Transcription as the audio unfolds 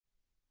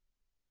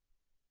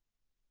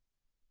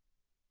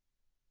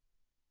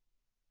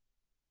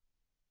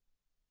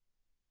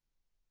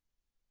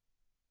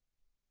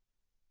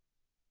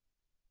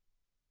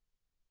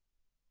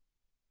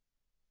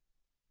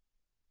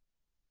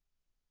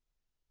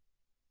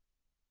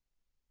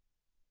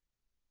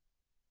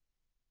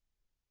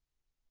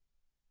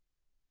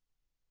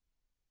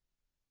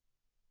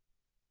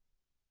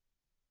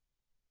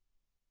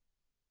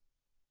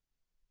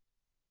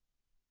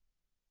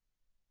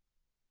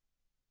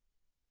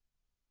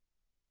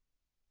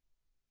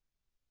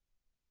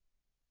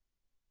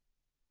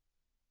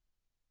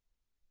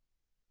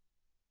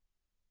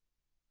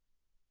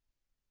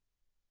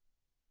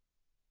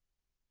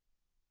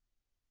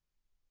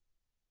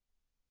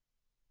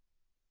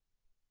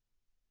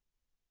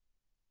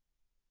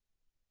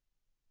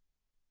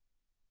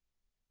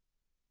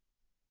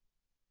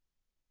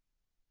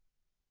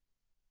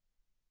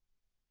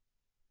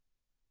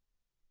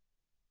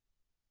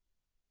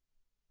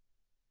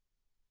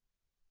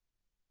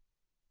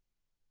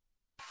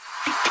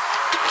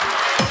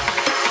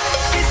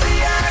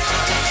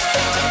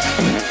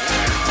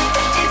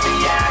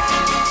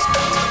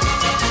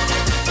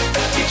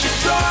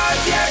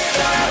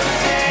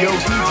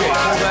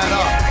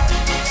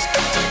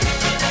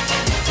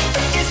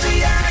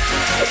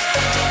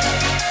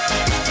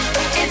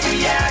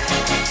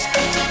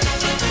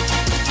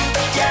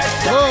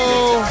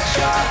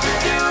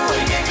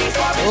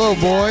Hello,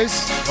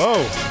 boys.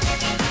 Whoa.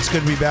 It's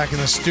good to be back in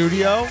the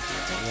studio.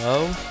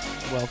 Hello.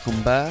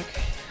 Welcome back.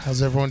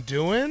 How's everyone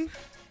doing?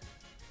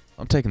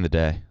 I'm taking the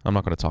day. I'm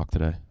not going to talk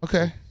today.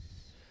 Okay.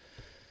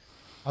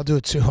 I'll do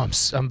it too.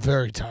 I'm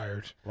very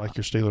tired. Like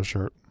your Steelers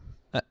shirt.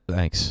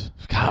 Thanks.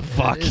 God,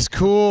 fuck. It's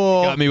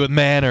cool. Got me with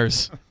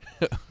manners.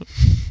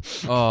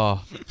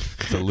 Oh,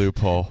 it's a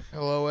loophole.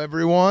 Hello,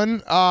 everyone.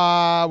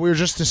 We were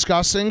just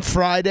discussing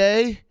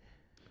Friday.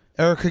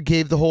 Erica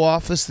gave the whole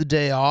office the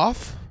day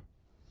off.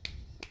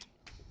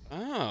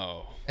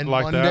 Oh. And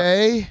Like that.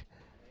 Monday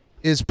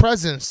is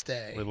President's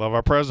Day. We love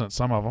our presidents,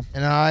 some of them.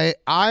 And I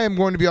am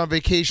going to be on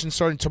vacation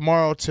starting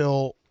tomorrow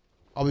till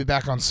I'll be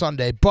back on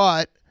Sunday.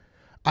 But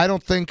I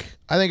think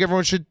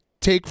everyone should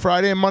take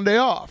Friday and Monday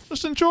off.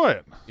 Just enjoy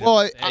it.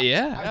 Well,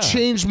 Yeah. I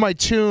changed my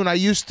tune. I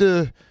used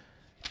to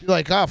be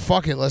like,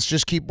 fuck it, let's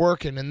just keep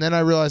working. And then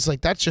I realized,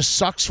 like, that just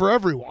sucks for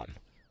everyone.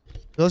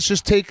 Let's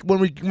just take, when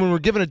we're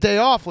given a day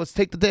off, let's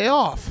take the day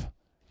off.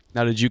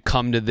 Now, did you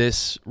come to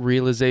this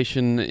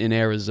realization in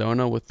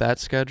Arizona with that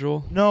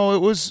schedule? No, it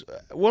was,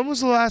 when was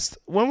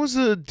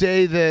the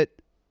day that,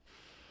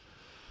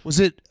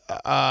 was it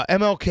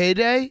MLK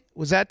Day?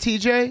 Was that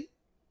TJ?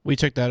 We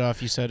took that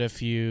off. You said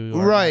if you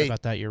are Right. mad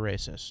about that, you're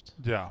racist.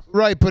 Yeah.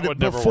 Right, That but would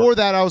never before work.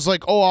 that, I was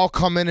like, I'll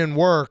come in and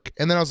work.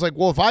 And then I was like,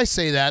 well, if I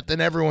say that, then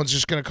everyone's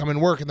just going to come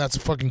and work, and that's a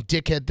fucking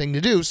dickhead thing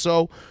to do.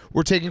 So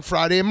we're taking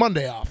Friday and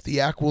Monday off. The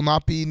yak will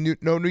not be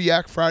no new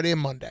yak Friday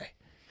and Monday.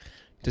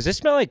 Does it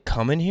smell like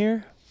cum in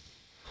here?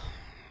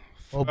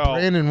 Well, Oh.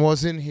 Brandon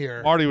was in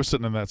here. Marty was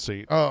sitting in that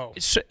seat. Oh.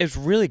 It's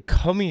really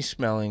cummy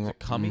smelling.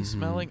 Cummy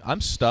smelling?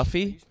 I'm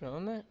stuffy. You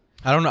smelling that?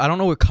 I don't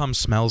know what cum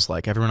smells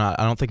like. Everyone, I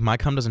don't think my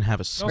cum doesn't have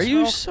a smell. Are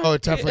you? So, Oh,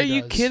 it definitely Are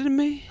you does. kidding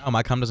me? No,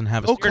 my cum doesn't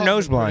have a Go smell. come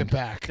nose and bring blind. it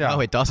back. Yeah. Oh,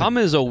 it doesn't. Cum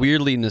is a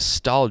weirdly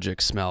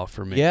nostalgic smell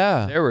for me.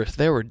 Yeah.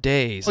 There were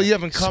days. Oh, you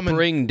haven't come in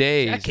spring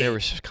days. decades. There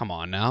were come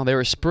on now. There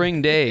were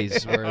spring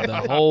days where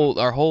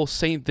our whole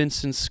St.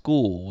 Vincent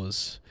school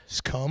was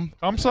Just come.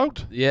 I'm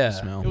soaked.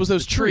 Smell. It was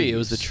those the tree. It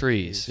was the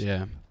trees. trees.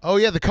 Yeah. Oh,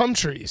 yeah, the cum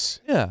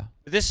trees. Yeah.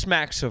 This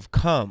smacks of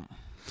cum.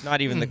 Not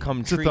even the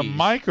cum Is it trees. the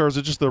mic or is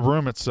it just the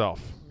room itself?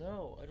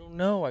 No, I don't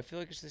know. I feel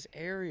like it's this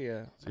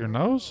area. Is it your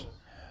nose?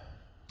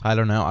 I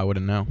don't know. I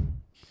wouldn't know.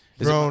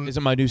 Grown. Is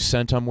it my new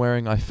scent I'm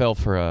wearing? I fell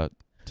for a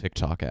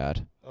TikTok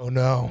ad. Oh,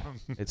 no.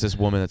 It's this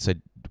woman that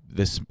said,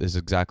 this is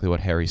exactly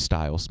what Harry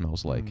Styles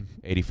smells like.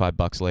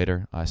 $85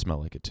 later, I smell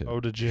like it too. Oh,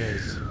 to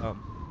J's.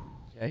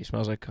 Yeah, he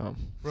smells like cum.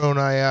 Roan,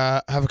 I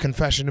have a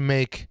confession to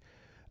make.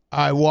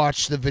 I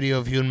watched the video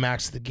of you and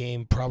Max at the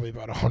game probably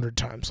about 100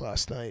 times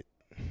last night.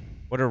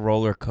 What a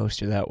roller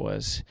coaster that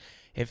was.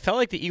 It felt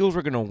like the Eagles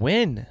were going to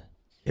win.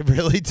 It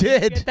really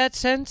Get did. that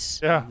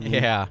sense? Yeah.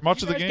 Yeah.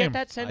 Much You of the guys game. Get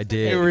that sense I that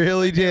did. It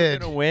really they were did.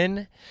 going to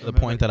win? To the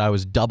point that I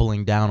was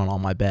doubling down on all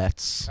my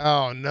bets.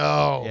 Oh,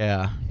 no.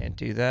 Yeah. Can't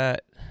do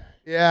that.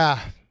 Yeah.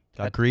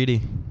 Got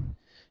greedy.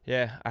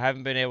 Yeah, I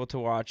haven't been able to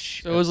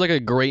watch. So it was like a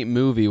great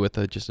movie with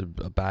just a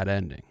bad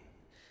ending.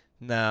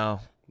 No.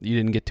 You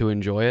didn't get to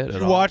enjoy it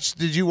at all.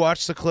 Did you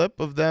watch the clip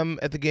of them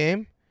at the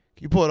game?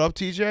 Can you pull it up,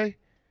 TJ?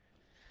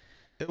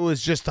 It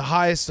was just the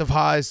highest of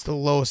highs to the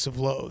lowest of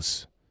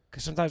lows.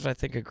 Because sometimes I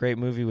think a great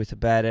movie with a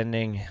bad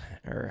ending,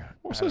 or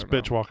What's I this don't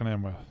know, bitch walking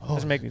in with?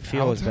 doesn't make me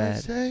feel as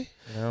Valentine's bad. Day?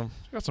 You know?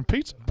 She got some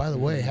pizza. By the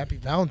way, happy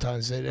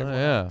Valentine's Day to everyone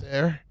yeah. out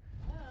there.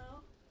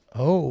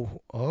 Oh.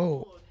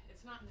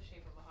 It's not in the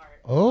shape of a heart.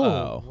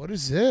 Oh. What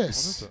is this? What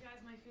is it? You guys,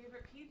 my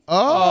favorite pizza. Oh.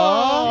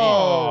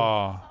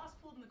 Oh. Sauce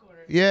pulled in the corner.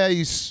 Yeah,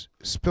 you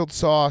spilled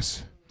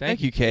sauce.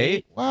 Thank you,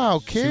 Kate. Wow,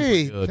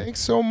 Kate. good. Thanks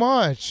so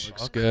much.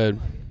 Looks good.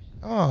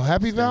 Oh,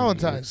 happy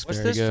Valentine's. What's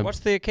Very this? good. What's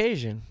the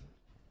occasion?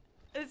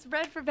 It's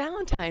red for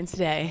Valentine's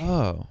Day.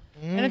 Oh.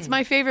 And it's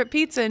my favorite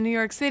pizza in New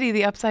York City,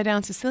 the upside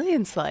down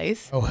Sicilian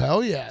slice. Oh,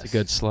 hell yes. It's a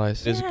good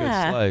slice. It is a good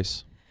Yeah.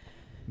 slice.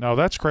 No,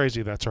 that's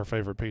crazy. That's our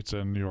favorite pizza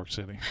in New York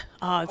City.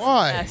 Oh, it's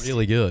Why? the best.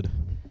 Really good.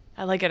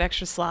 I like it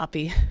extra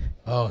sloppy.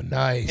 Oh,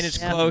 nice. And it's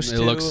Yeah. close It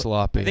to. looks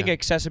sloppy. I think yeah.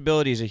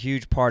 accessibility is a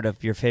huge part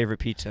of your favorite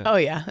pizza. Oh,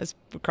 yeah. It's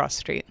across the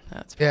street.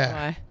 That's probably Yeah.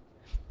 why.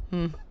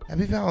 Hmm.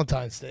 Happy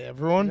Valentine's Day,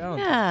 everyone.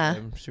 Yeah.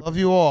 I'm super Love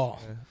you all.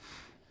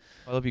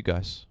 I love you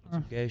guys.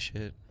 gay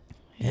shit.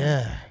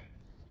 Yeah.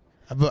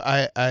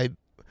 I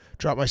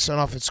dropped my son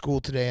off at school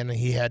today, and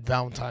he had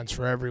Valentine's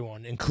for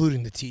everyone,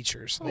 including the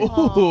teachers. They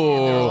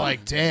were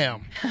like,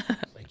 damn.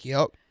 Like,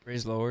 yep.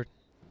 Praise Lord.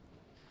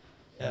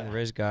 Yeah. And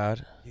praise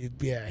God.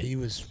 Yeah, he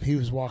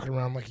was walking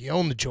around like he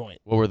owned the joint.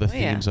 What were the Oh,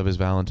 yeah. themes of his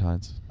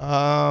Valentine's?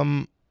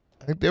 I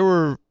think they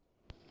were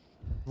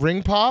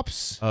ring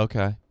pops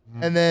Okay.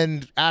 and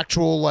then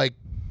actual like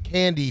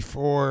candy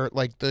for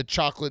like the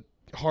chocolate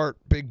heart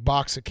big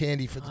box of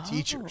candy for the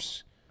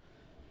teachers.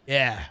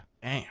 Yeah.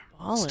 Damn.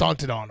 Ballin'.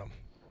 Stunted on him.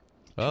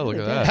 Oh, look at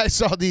Really that. I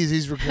saw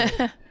these were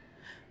good.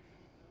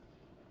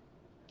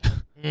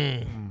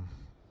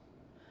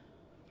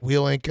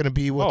 Wheel ain't gonna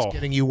be what's Oh.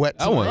 getting you wet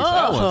That tonight. one's-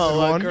 that one's Oh,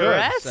 good one.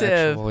 aggressive.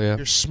 Sexual, yeah.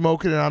 You're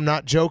smoking and I'm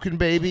not joking,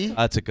 baby.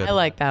 That's a good I one.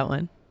 like that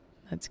one.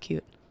 That's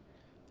cute.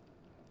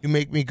 You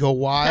make me go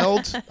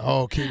wild.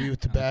 Oh, KB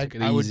with the bag.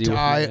 took it I would easy with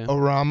die me, yeah. a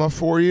Rama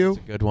for you.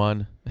 That's a good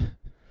one.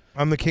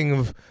 I'm the king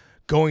of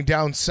going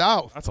down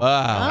south. That's a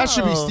Wow. That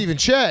should be Oh. Stephen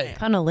Che.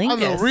 I'm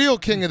Cunnilingus. the real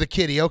king of the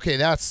kitty. Okay,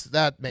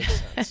 that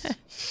makes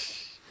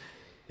sense.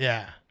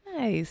 Yeah.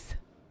 Nice.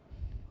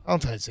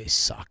 Valentine's Day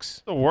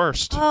sucks. the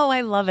worst. Oh,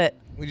 I love it.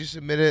 We just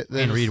admit it. that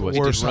And it's Reed the was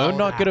worst Did Roan holiday.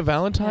 not get a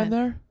Valentine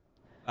there?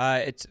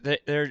 It's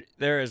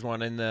there is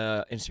one in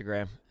the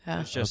Instagram.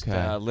 Yeah. It's just Okay.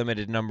 a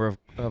limited number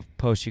of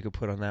posts you could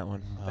put on that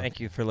one. Thank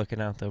you for looking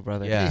out, though,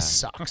 brother. Yeah. It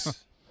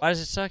sucks. Why does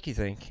it suck? You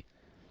think?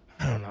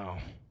 I don't know.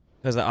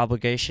 Because the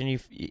obligation,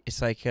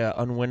 it's like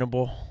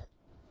unwinnable.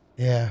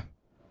 Yeah.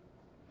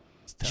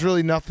 There's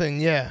really nothing.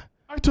 Yeah.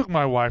 I took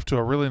my wife to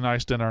a really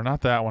nice dinner.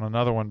 Not that one,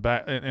 another one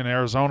back in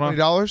Arizona.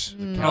 $20?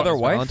 Another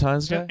wife?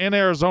 Valentine's Day? In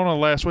Arizona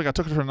last week, I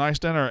took her to a nice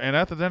dinner, and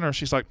at the dinner,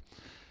 she's like,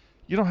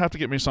 "You don't have to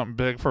get me something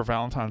big for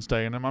Valentine's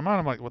Day." And in my mind,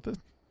 I'm like, "What?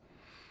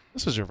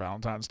 This is your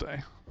Valentine's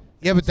Day."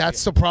 Yeah, but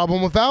that's the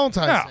problem with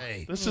Valentine's Yeah,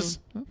 Day. this is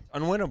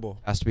Unwinnable.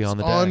 Has to be on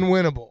the day.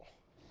 Unwinnable.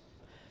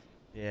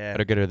 Yeah.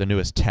 Better get her the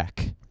newest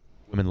tech.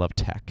 Women love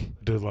tech. I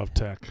do love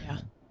tech. Yeah.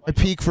 My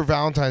peak for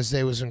Valentine's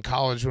Day was in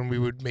college when we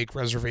would make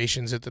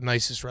reservations at the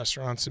nicest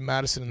restaurants in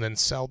Madison and then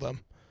sell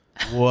them.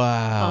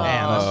 Wow.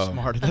 Man, Oh. that's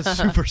smart. That's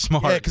super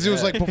smart. Yeah, because it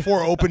was like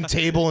before open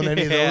table and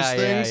any of those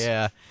things.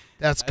 Yeah.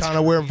 That's kind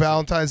of where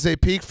Valentine's Day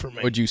peaked for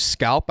me. Would you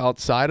scalp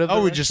outside of? Oh,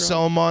 the we just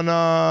restaurant? sell them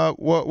on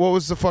what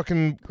was the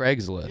fucking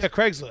Craigslist.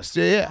 Craigslist.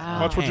 Yeah. Wow. How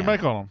much would you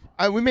make on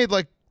them? We made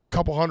like a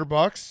couple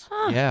 $100.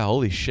 Yeah,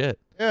 holy shit.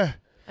 Yeah.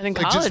 And in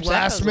Like college, just that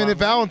last goes a minute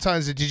long way.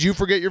 Valentine's Day. Did you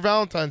forget your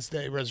Valentine's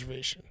Day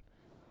reservation?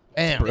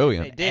 Damn.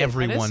 Brilliant. They did.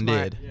 Everyone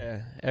smart. did.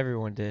 Yeah.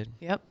 Everyone did.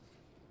 Yep.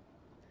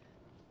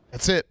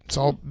 That's it. It's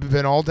all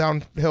been all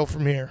downhill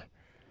from here.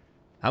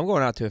 I'm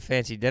going out to a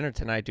fancy dinner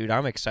tonight, dude.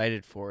 I'm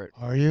excited for it.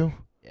 Are you?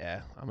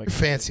 Yeah. I'm You're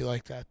excited. fancy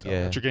like that, though.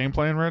 Yeah. Got your game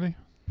plan ready?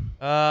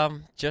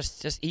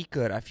 Just eat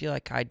good. I feel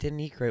like I didn't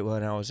eat great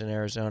when I was in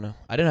Arizona.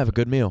 I didn't have a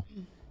good meal.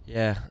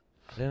 Yeah.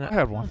 I didn't. I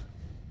had one.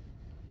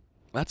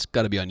 That's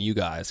got to be on you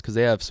guys because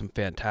they have some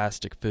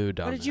fantastic food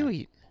down What there. did you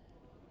eat?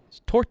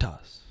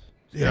 Tortas.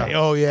 Yeah. Yeah.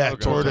 Oh, yeah.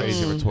 Okay. Tortas.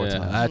 Crazy with tortas.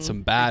 Yeah, I had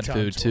some bad Big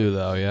time food too,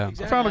 though. Yeah.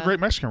 I found a great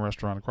Mexican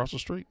restaurant across the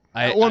street.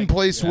 That one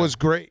place was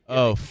great.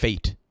 Oh,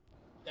 fate.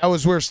 That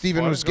was where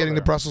Steven Oh, I was didn't go getting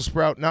the there. Brussels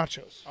sprout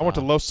nachos. I went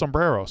to Los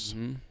Sombreros.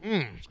 Mhm.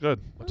 Mm, It's good.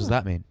 What does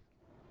that mean?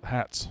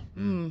 Hats.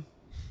 Mm.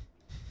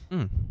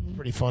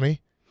 pretty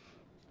funny.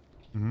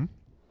 Mm-hmm.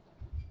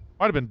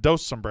 Might have been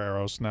Dos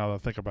Sombreros now that I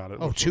think about it.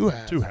 Oh, Which two was-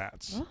 hats. 2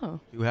 hats. Oh.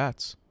 2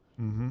 hats.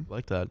 Mm-hmm.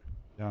 Like that.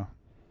 Yeah.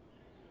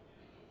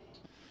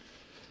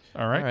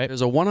 All right. All right.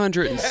 There's a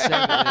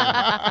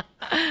 170.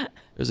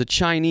 There's a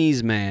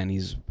Chinese man.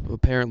 He's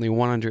apparently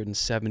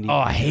 170. Oh,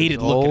 I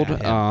hated years looking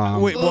old. at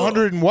him. Wait,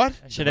 100 and what?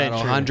 That shit About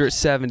ain't true.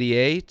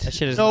 178. That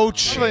shit is No not-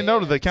 chance. How do they know?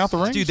 Did they count the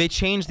rings? Dude, they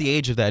changed the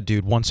age of that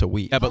dude once a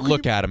week. Yeah, but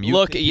look at him. You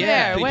Look, think-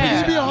 yeah. Where? think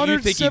he's- Where? Be You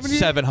think he's 178?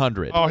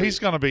 700. Oh, he's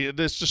gonna be.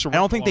 It's just a I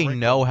don't think they wrinkle on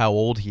know how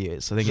old he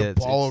is. I think There's a it's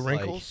ball of like-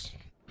 wrinkles.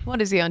 What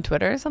is he on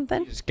Twitter or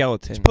something?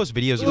 skeleton. post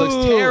videos. He looks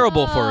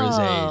terrible for his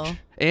Oh. age,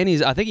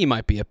 and I think he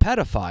might be a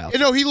pedophile. You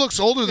know, he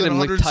looks older Look at than him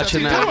like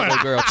touching 172. that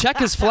little girl. Check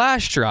his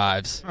flash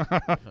drives.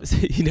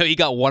 He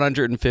got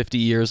 150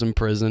 years in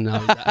prison.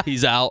 Now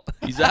he's out.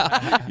 He's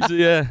out.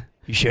 Yeah.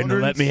 You shouldn't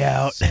have let me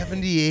out.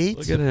 78?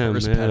 Look at him,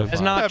 First man. pedophile.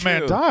 That's not that true.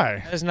 man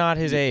die. That is not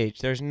his age.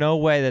 There's no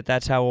way that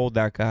that's how old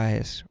that guy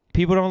is.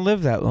 People don't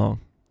live that long.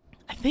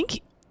 I think So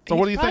he's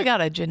what do you probably think?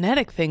 got a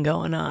genetic thing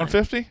going on.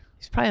 150.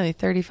 He's probably only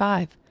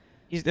 35.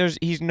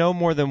 He's no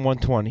more than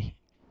 120,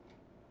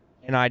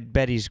 and I'd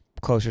bet he's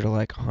closer to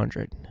like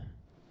 100.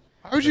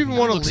 How would you even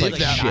want to Looks live like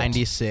that long?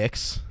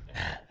 96.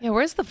 Yeah,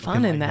 where's the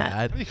fun in that?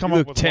 How do you come You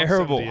up look with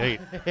terrible.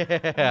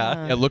 178?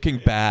 Yeah, looking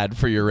bad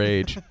for your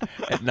age.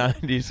 At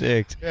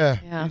 96. Yeah.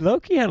 Yeah.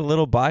 Loki had a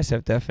little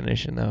bicep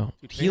definition though.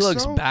 He Think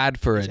looks so? bad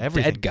for a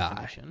Everything dead guy.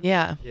 definition.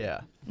 Yeah.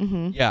 Yeah.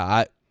 Mm-hmm.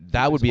 Yeah,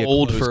 that would be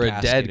Old a closed for a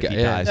casket dead if guy, he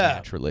yeah. dies Yeah.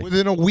 naturally.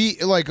 Within a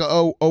week, like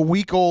a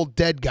week-old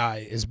dead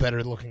guy is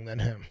better looking than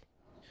him.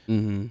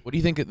 Mm-hmm. What do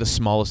you think the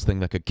smallest thing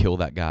that could kill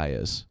that guy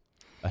is?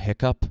 A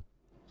hiccup?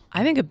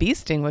 I think a bee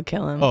sting would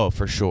kill him. Oh,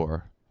 for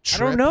sure. I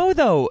don't know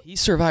though. He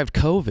survived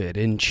COVID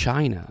in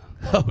China.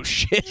 Oh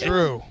shit.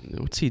 True.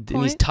 What's he? And he's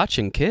Point.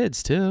 touching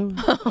kids too.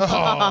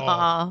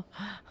 Oh.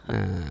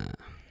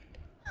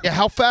 Yeah,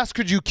 how fast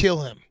could you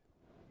kill him?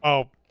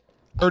 Oh,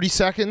 30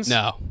 seconds?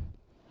 No,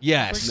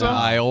 Yes, so?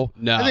 Kyle.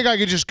 no. I think I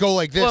could just go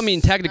like this. Well, I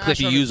mean, technically, if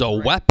smash you on use his a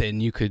brain.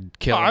 weapon, you could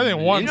kill No, him. I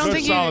think one You don't good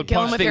think you solid could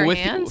kill him punch. with your with,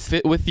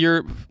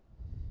 hands?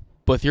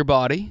 with your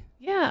body.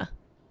 Yeah.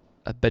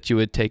 I bet you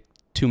would take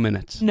 2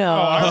 minutes. No.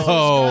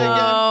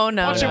 Oh.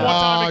 No, Punch him no. one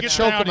time Oh, and get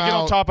choke down him to get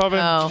on out. top of him.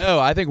 No. No,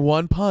 I think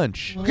one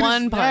punch. Look at his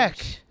One neck.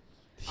 punch.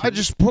 I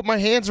just put my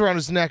hands around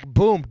his neck.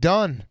 Boom,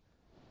 done.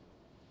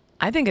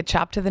 I think a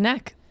chop to the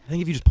neck. I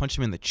think if you just punch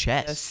him in the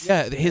chest.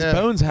 Yeah, his Yeah.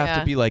 bones have Yeah.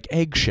 to be like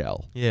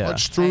eggshell. Yeah.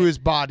 Punch through his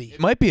body. It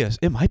might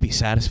be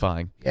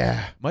satisfying.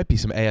 Yeah. Might be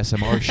some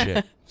ASMR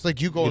shit. It's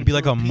like you go. It'd be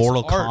like a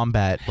Mortal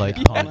Kombat like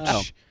punch.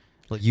 Wow.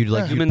 Like you'd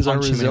like you Humans are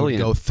punch him and it would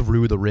resilient. go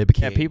through the rib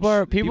cage. Yeah, people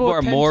are People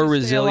tend more to stay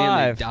resilient.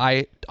 They alive.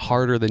 die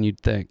harder than you'd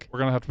think. We're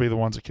gonna have to be the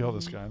ones that kill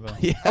this guy, though.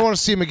 I want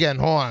to see him again.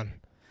 Hold on.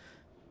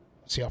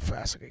 See how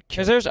fast I can kill.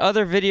 Because there's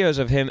other videos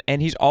of him,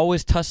 and he's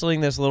always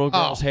tussling this little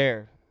girl's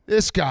hair.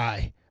 This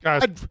guy.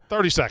 Guys,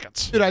 30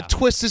 seconds. Dude, I'd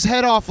twist his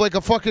head off like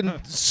a fucking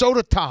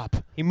soda top.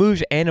 He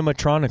moves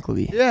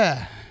animatronically.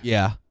 Yeah.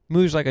 Yeah.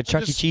 Moves like a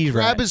Chuck E. Just Cheese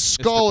grab rat. his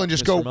skull and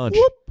just go Mr. Munch.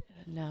 whoop.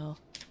 No.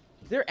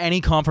 Is there any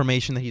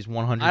confirmation that he's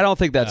 100? I don't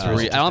think that's No, real.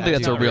 it's I don't think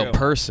that's a not real real.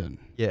 person.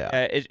 Yeah.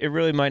 It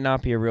really might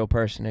not be a real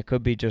person. It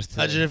could be just.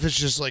 Imagine if it's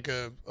just like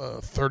a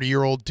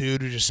 30-year-old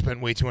dude who just spent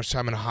way too much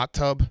time in a hot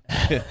tub.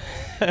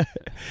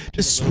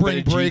 Just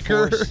spring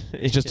breaker.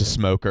 He's just a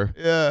smoker.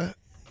 Yeah.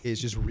 He's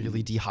just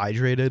really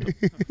dehydrated.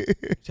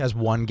 He has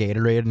one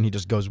Gatorade and he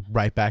just goes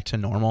right back to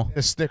normal.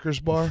 A Snickers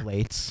bar.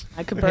 Inflates.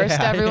 I could burst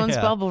Yeah, everyone's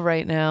yeah. bubble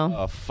right now.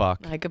 Oh, fuck.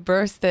 I could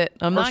burst it.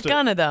 I'm Burst not it.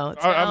 gonna though.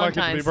 It's I'd like it to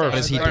be Valentine's burst. Day.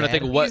 Is he I'm trying to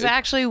dead? think what. He's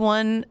actually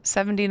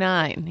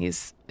 179.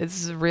 This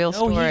is a real No,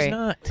 story. he's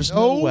not. There's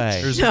No no way.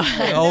 There's no,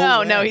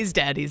 he's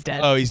dead. He's dead.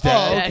 Oh, he's Oh,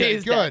 dead. okay,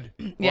 he's good.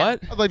 Yeah.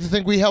 What? I'd like to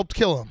think we helped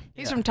kill him.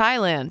 He's from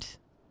Thailand.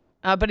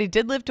 But he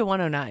did live to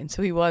 109,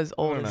 so he was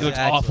older. He looks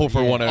Exactly, awful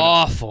for yeah. 109.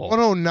 Awful.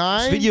 109?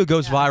 This video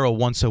goes viral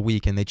once a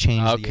week and they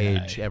change Okay.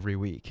 the age every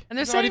week. And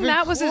they're Not saying even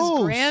that was his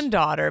close.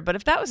 granddaughter. But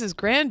if that was his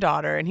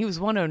granddaughter and he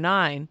was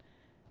 109,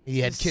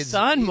 He had his kids.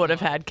 son would have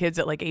had kids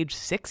at like age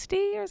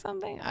 60 or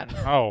something. I don't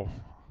know. Oh.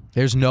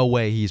 There's no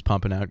way he's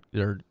pumping out.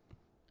 Or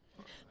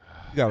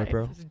You got it,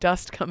 bro. There's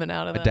dust coming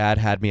out of My that. dad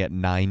had me at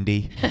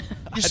 90.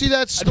 You see that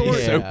I'd be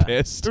story? so Yeah.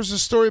 pissed. There's a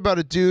story about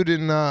a dude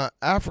in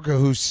Africa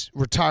who's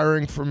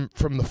retiring from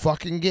the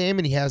fucking game,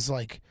 and he has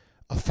like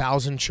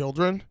 1,000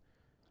 children.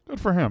 Good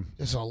for him.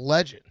 It's a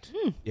legend.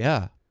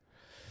 Yeah.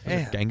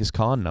 Yeah. Genghis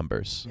Khan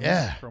numbers.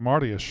 Yeah. From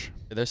Marty-ish.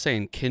 They're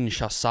saying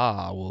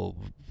Kinshasa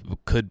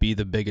could be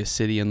the biggest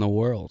city in the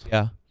world.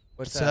 Yeah.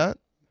 What's that?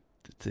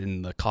 It's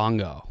in the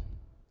Congo.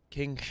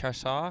 King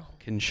Shasa?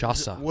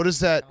 Kinshasa. What does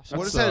that?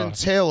 What does that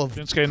entail? Of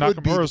Shinsuke could be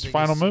the Nakamura's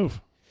final biggest-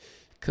 move.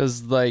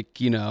 Because,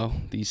 like, you know,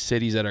 these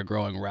cities that are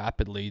growing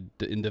rapidly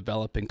in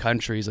developing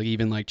countries, like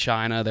even like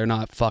China, they're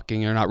not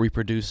fucking, they're not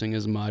reproducing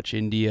as much.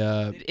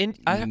 India, Did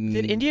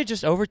India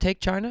just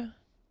overtake China?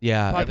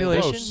 Yeah.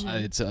 Population?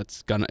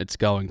 it's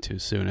going to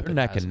soon. If They're it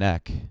neck hasn't. and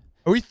neck.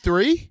 Are we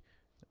 3?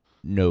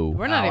 No.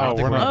 We're not Oh,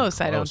 even we're not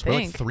close, I don't We're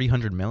like think.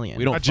 300 million.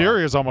 We don't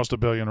Nigeria is almost 1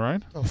 billion,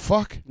 right? Oh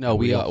fuck. No,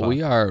 We we don't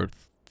are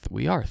fuck.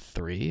 we are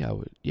 3. I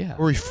would yeah.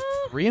 Are we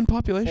 3 in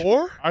population?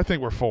 4? I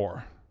think we're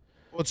 4.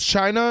 Well, it's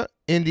China,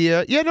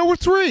 India. Yeah, no, we're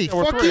 3. Yeah,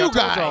 we're Fuck 3. you I told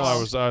y'all I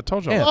guys. was.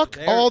 Told y'all. Yeah. Fuck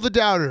all the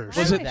doubters.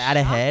 Was it that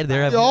ahead?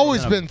 There have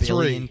always more than been a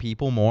billion 3.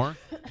 people more.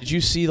 Did you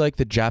see like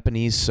the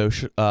Japanese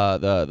social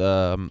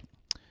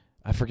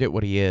I forget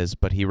what he is,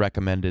 but he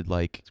recommended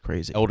like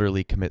Crazy.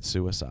 elderly commit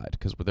suicide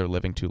because they're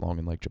living too long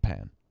in like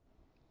Japan.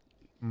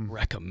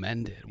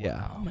 Recommended.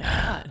 Yeah. Oh my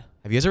god.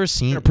 Have you guys ever I'm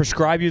seen? gonna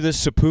prescribe you this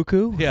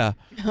seppuku? Yeah.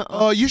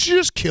 You should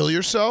just kill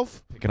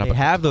yourself. Picking up They a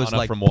have those katana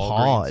like from Walgreens.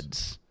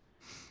 pods.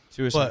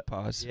 Suicide But-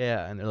 pause.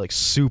 Yeah, and they're like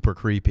super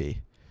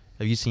creepy.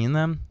 Have you seen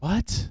them?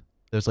 What?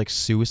 There's like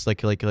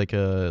like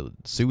a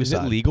suicide. Is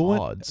it legal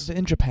pods.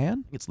 in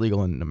Japan? It's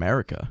legal in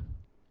America.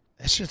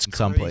 That shit's In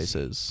some crazy.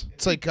 places.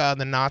 It's like the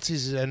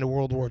Nazis at the end of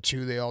World War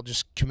II. They all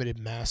just committed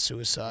mass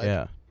suicide.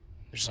 Yeah.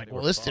 They're just like,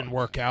 well, this didn't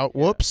work out.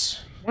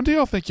 Whoops. When do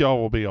y'all think y'all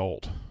will be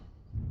old?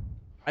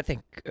 I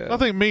think. I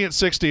think me at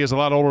 60 is a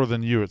lot older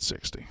than you at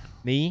 60.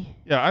 Me?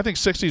 Yeah, I think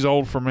 60 is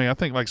old for me. I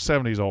think like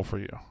 70 is old for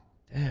you.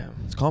 Damn.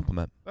 It's a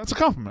compliment. That's a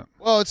compliment.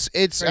 Well, it's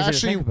Crazy to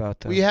actually think about,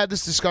 though. we had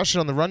this discussion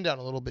on the rundown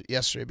a little bit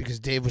yesterday because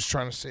Dave was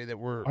trying to say that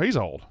we're Oh, he's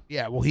old.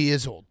 yeah, well, he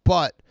is old,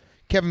 but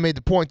Kevin made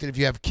the point that if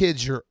you have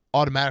kids, you're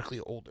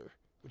automatically older,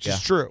 which Yeah.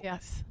 is true.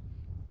 Yes.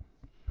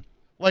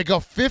 Like a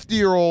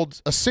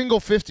single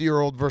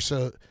 50-year-old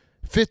versus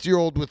a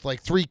 50-year-old with like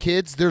 3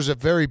 kids, there's a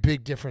very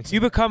big difference. You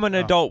become an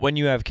adult when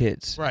you have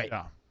kids. right,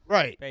 Yeah.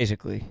 right,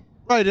 Basically.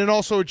 right, and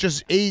also it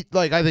just it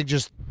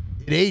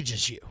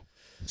ages you,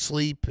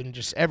 sleep and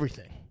just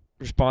everything.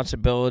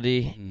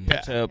 Responsibility.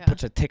 Yeah.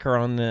 Puts a ticker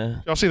on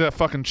the. Y'all see that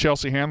fucking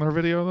Chelsea Handler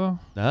video though?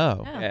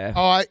 No. Yeah. Yeah.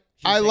 Oh, I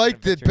taking like a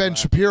that picture Ben of that.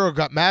 Shapiro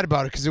got mad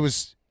about it because it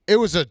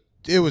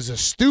was a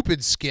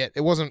stupid skit.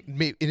 It wasn't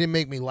it didn't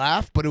make me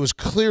laugh, but it was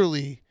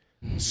clearly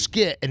a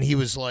skit, and he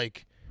was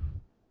like,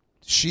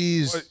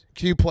 "She's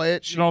can you play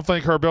it?" You don't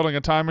think her building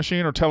a time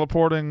machine or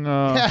teleporting?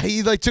 Yeah,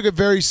 he like took it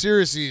very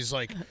seriously. He's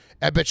like,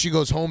 "I bet she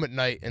goes home at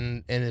night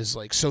and is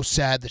like so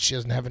sad that she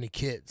doesn't have any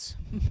kids."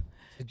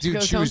 Dude,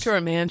 Goes she home was, to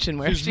her mansion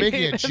where she was she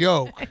making a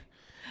joke.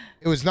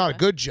 It was not a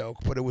good joke,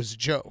 but it was a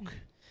joke.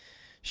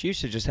 She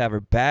used to just have her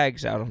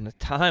bags out on the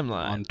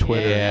timeline. On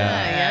Twitter.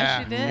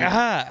 Yeah, she did.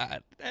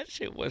 God, that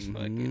shit was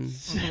fucking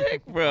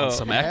sick, bro. On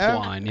some Yeah.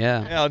 equine,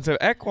 yeah. Yeah, on some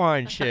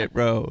equine shit,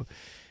 bro.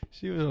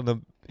 She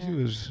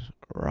was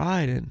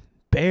riding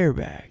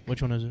bareback.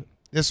 Which one is it?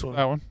 This one,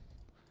 That one.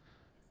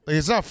 like,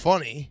 it's not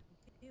funny.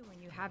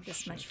 When you have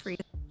this much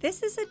freedom.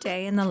 This is a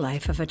day in the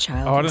life of a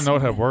child. Oh, I didn't know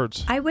it had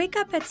words. I wake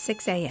up at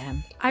 6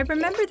 a.m. I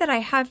remember that I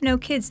have no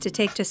kids to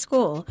take to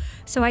school,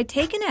 so I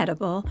take an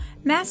edible,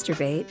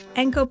 masturbate,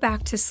 and go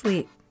back to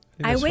sleep.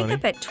 I that's wake funny.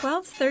 up at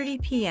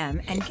 12:30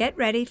 p.m. and get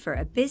ready for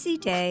a busy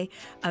day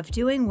of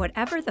doing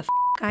whatever the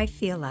fuck I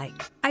feel like.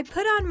 I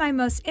put on my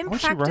most Why don't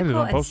you write it impractical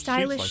on and both sheets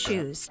stylish like that?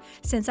 shoes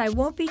since I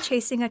won't be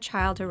chasing a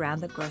child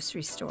around the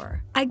grocery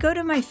store. I go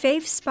to my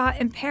fave spot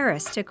in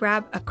Paris to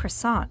grab a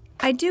croissant.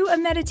 I do a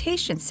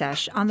meditation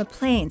sesh on the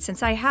plane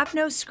since I have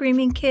no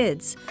screaming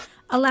kids,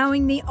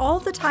 allowing me all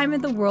the time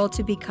in the world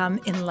to become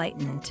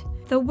enlightened.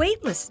 The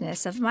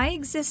weightlessness of my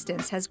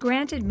existence has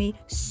granted me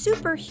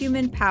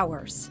superhuman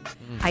powers.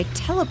 I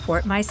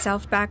teleport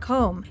myself back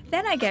home.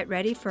 Then I get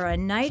ready for a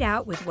night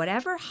out with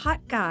whatever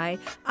hot guy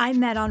I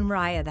met on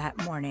Raya that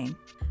morning.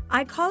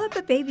 I call up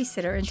a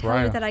babysitter and tell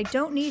her Raya. that I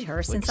don't need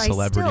her since I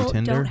celebrity still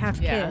Tinder? don't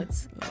have Yeah.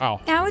 kids.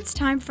 Wow. Now it's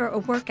time for a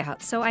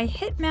workout, so I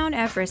hit Mount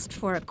Everest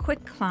for a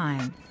quick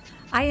climb.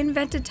 I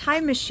invent a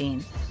time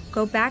machine,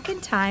 go back in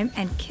time,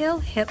 and kill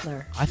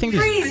Hitler. I think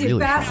this is Crazy really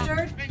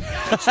bastard!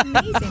 It's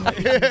amazing what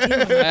you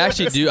can do in I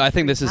actually do. I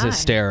think this is time.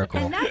 hysterical.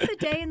 And that's a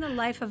day in the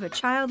life of a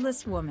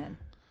childless woman.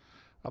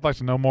 I'd like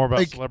to know more about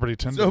Like, Celebrity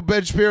Tinder. So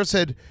Ben Shapiro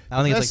said, I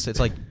don't think Best- it's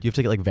like you have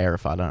to get like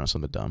verified. I don't know,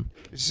 something dumb.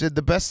 She said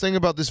the best thing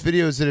about this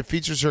video is that it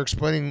features her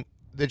explaining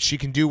that she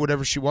can do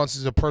whatever she wants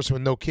as a person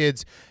with no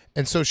kids,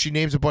 and so she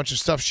names a bunch of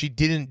stuff she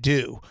didn't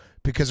do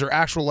because her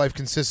actual life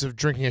consists of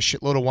drinking a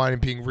shitload of wine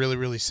and being really,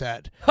 really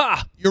sad.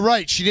 Ha! You're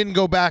right. She didn't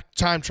go back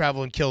time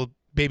travel and kill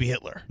baby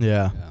Hitler.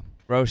 Yeah.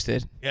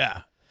 Roasted.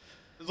 Yeah.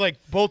 It's like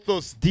both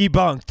those.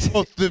 Debunked.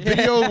 Both the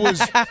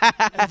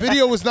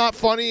video was not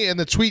funny, and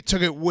the tweet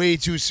took it way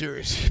too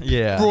serious.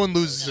 Yeah. Everyone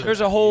loses it.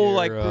 There's a whole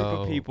like group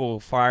Hero. of people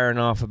firing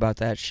off about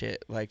that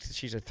shit. Like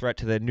she's a threat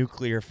to the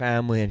nuclear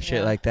family and shit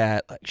Yeah. like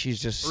that. Like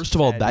she's just. First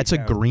of all, steady that's a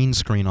down. green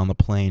screen on the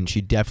plane.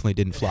 She definitely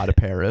didn't fly to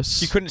Paris.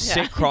 She couldn't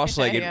sit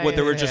cross-legged. Yeah, What?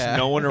 There yeah, were just yeah.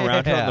 no one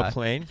around her on Yeah. the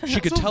plane. She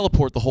could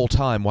teleport the whole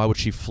time. Why would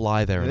she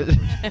fly there? in the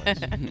first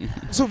place?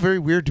 It's so very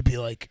weird to be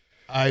like,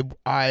 I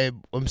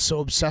am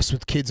so obsessed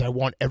with kids. I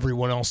want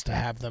everyone else to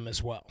have them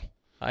as well.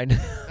 I know.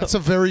 That's a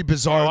very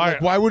bizarre. Oh,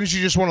 like, why wouldn't you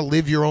just want to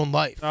live your own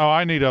life? No,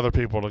 I need other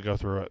people to go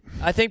through it.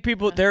 I think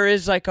people. There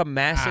is like a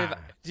massive.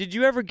 Did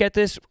you ever get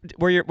this?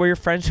 Where your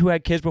friends who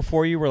had kids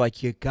before you were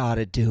like, you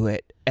gotta do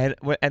it, and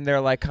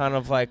they're like kind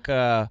of like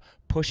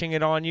pushing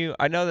it on you.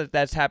 I know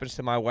that happens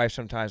to my wife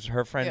sometimes.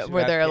 Her friends Yeah, who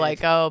where have they're kids,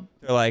 like, oh,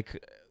 they're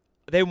like.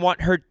 They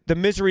want her the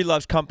misery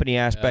loves company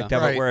aspect Yeah.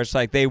 of Right. it, where it's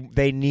like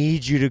they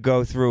need you to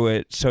go through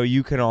it so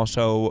you can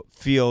also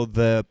feel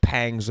the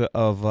pangs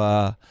of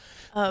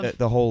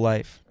the whole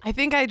life. I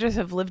think I just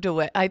have lived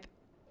away. I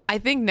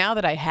think now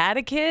that I had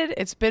a kid,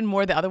 it's been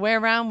more the other way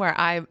around where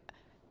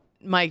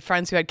my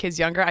friends who had kids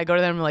younger, I go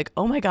to them and I'm like,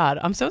 oh my God,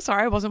 I'm so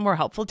sorry I wasn't more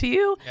helpful to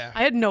you. Yeah.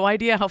 I had no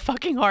idea how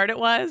fucking hard it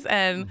was.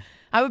 And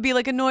I would be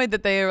like annoyed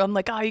that I'm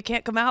like, oh, you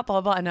can't come out,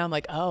 blah, blah, blah. And now I'm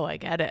like, oh, I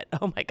get it.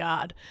 Oh my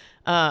God.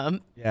 Yeah.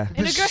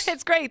 And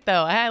it's great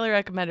though. I highly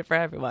recommend it for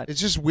everyone.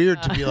 It's just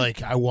weird to be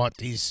like, I want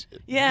these.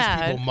 Yeah.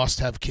 These people must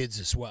have kids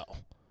as well.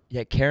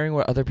 Yeah, caring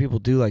what other people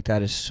do like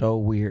that is so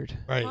weird.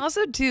 Right.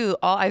 Also, too,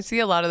 I see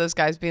a lot of those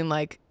guys being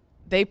like,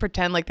 they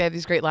pretend like they have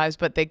these great lives,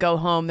 but they go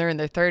home, they're in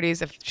their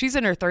 30s. If she's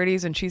in her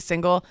 30s and she's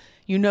single,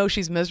 you know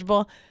she's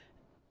miserable.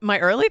 My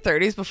early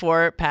 30s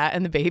before Pat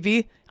and the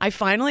baby, I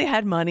finally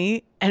had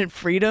money and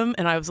freedom,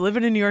 and I was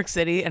living in New York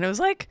City, and it was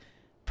like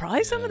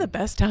probably some of the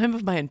best time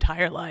of my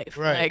entire life.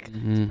 Right. Like,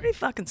 it's pretty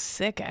fucking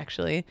sick,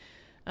 actually.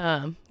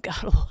 God,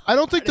 I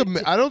don't think the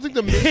misery, I don't think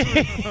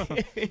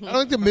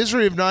the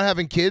misery of not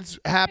having kids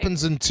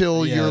happens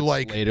until Yeah, you're it's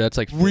like later. That's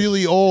like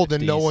really old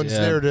and no 50s, one's yeah.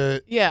 there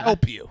to Yeah.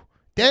 help you.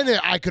 Then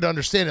I could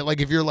understand it. Like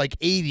if you're like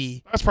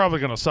 80. That's probably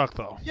gonna suck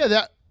though. Yeah,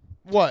 that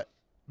what?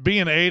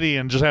 Being 80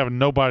 and just having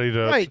nobody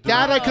to. Right, do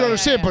that it. I could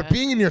understand, yeah. but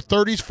being in your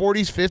 30s,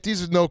 40s,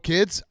 50s with no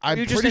kids, I'm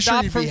You just pretty sure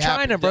adopt you'd from be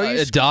happy. China, bro. You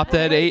adopt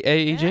at age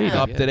 80.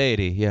 Yeah. Up at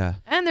 80, yeah.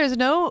 and there's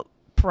no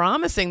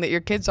promising that your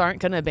kids aren't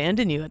going to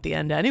abandon you at the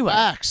end anyway.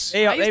 Facts.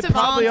 They, I they used to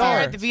probably volunteer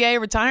are. at the VA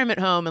retirement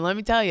home, and let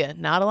me tell you,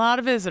 not a lot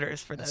of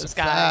visitors for those That's a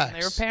guys. And they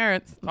were facts.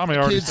 parents. Tommy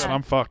already Kids- said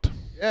I'm fucked.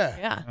 Yeah.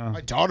 Yeah.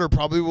 My daughter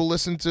probably will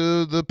listen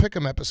to the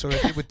Pick'em episode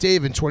I did with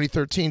Dave in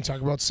 2013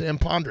 talking about Sam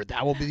Ponder.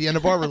 That will be the end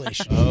of our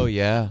relationship. Oh,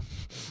 yeah.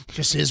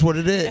 Just is what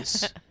it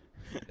is.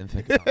 Didn't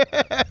think about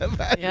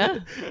that. Yeah.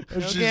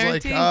 No She's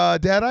guarantee. like,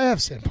 Dad, I have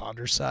Sam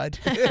Ponder's side.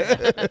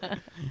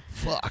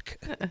 Fuck.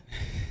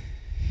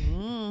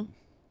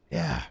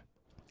 Yeah.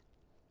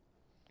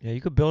 Yeah, you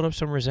could build up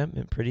some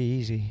resentment pretty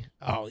easy.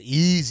 Oh,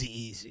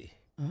 easy.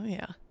 Oh,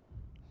 yeah.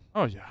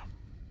 Oh yeah.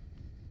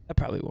 That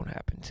probably won't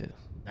happen to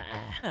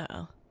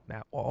Oh.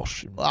 Matt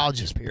Walsh. And Well, I'll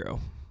just Piro.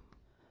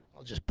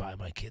 buy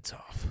my kids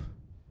off.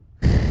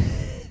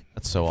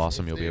 That's so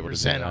awesome. You'll be able to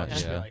do I'll that.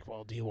 just be Yeah. like,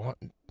 well, do you want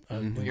a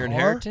Mhm. new Your car?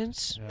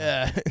 inheritance?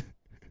 Yeah.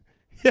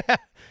 Yeah.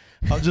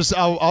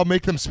 I'll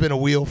make them spin a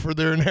wheel for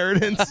their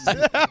inheritance.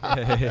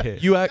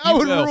 You That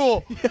would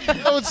rule.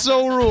 That would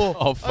so rule.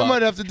 Oh, I fuck.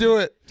 might have to do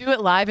it. Do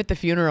it live at the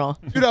funeral.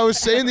 Dude, I was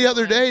saying the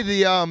other day,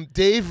 the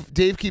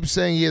Dave keeps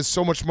saying he has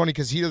so much money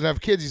because he doesn't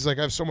have kids. He's like,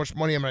 I have so much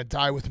money, I'm gonna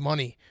die with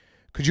money.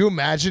 Could you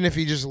imagine if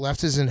he just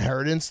left his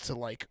inheritance to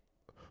like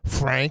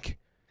Frank?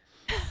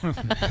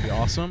 That'd be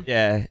awesome.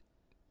 Yeah.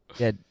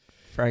 Yeah.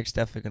 Frank's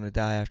definitely gonna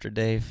die after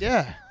Dave.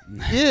 Yeah,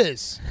 he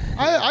is.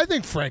 I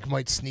think Frank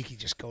might sneaky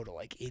just go to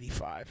like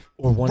 85.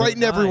 Or right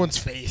in everyone's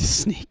face.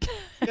 Sneak.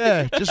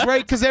 Yeah, just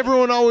right, because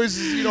everyone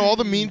always, all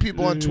the mean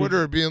people on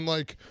Twitter are being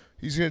like,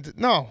 he's going to,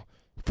 no,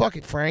 fuck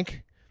it,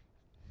 Frank.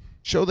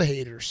 Show the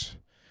haters.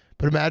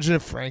 But imagine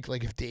if Frank,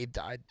 like if Dave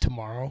died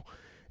tomorrow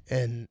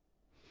and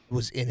it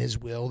was in his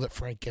will that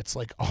Frank gets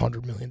like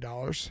 $100 million.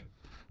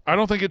 I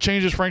don't think it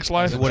changes Frank's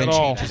life It at wouldn't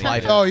all. change his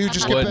life. Oh, you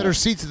just get Wouldn't. better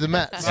seats at the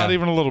Mets. Not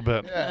even a little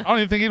bit. I don't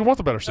even think he'd want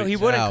the better seats. No, he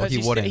wouldn't No, because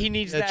he wouldn't. he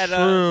needs Yeah, that,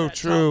 true, that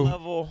true. top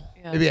level.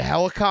 Yeah. Maybe a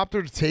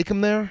helicopter to take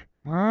him there?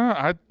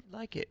 I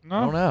Like it. no. I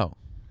don't know.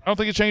 I don't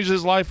think it changes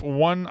his life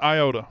one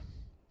iota.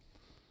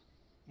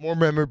 More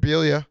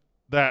memorabilia.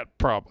 That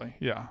probably,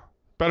 yeah.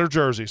 Better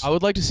jerseys. I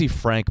would like to see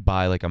Frank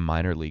buy like a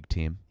minor league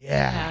team.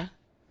 Yeah.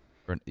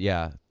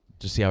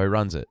 Just see how he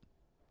runs it.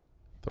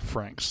 The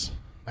Franks.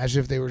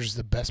 Imagine if they were just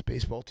the best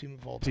baseball team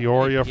of all time.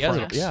 Peoria He has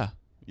Franks.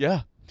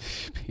 Yeah.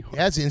 He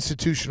has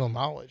institutional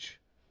knowledge.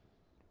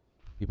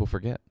 People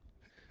forget.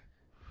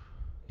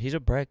 He's a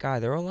bright guy.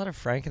 There are a lot of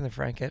Frank and the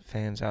Frankette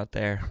fans out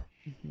there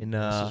in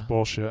This is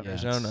bullshit. Yeah,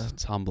 Arizona.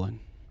 it's humbling.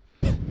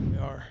 They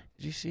are.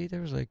 Did you see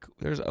there's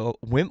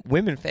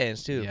women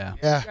fans too? Yeah.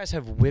 Yeah. You guys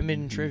have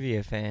women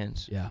trivia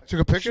fans. Yeah. I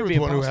took a picture Should with be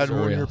one who had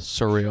one of your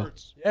Surreal.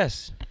 shirts.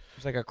 Yes.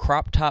 It's like a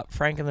crop top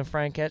Frank and the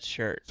Frankette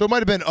shirt, So it might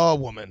have been a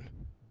woman.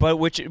 but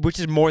which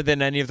is more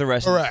than any of the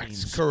rest of the Correct.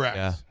 teams. Correct.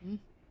 Yeah.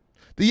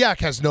 The Yak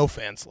has no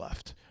fans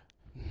left.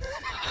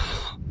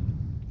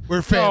 We're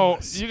No,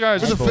 fanless. you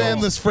guys. We're the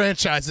fanless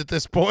franchise at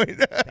this point.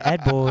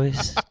 Bad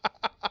boys.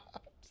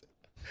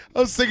 I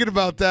was thinking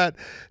about that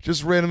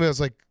just randomly. I was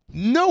like,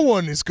 no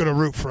one is going to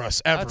root for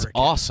us ever That's again.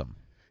 awesome.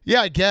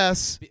 Yeah, I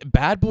guess.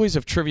 Bad boys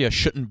of trivia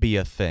shouldn't be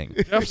a thing.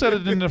 Jeff said it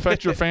didn't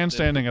affect your fan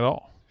standing at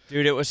all.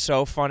 Dude, it was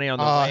so funny on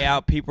the way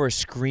out. People were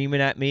screaming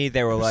at me.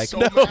 They were like,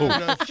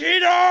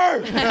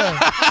 Cheater!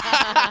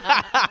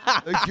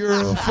 Like,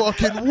 you're the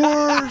fucking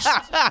worst.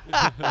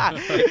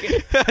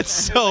 That's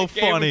so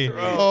funny.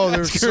 Oh,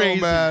 they're so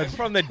mad.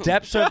 from the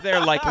depths of their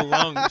like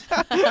lungs.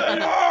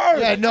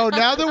 Yeah, no,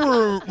 now that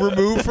we're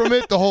removed from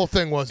it, the whole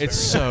thing was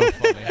It's very so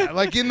funny. Yeah,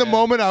 like in the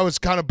moment, I was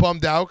kind of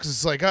bummed out because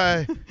it's like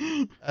I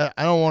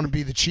don't want to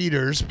be the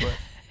cheaters, but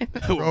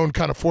Rowan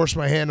kind of forced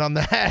my hand on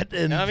that.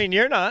 And I mean,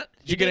 you're not.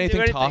 Did you get didn't do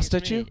anything tossed to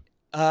at you? me.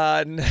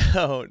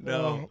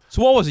 No.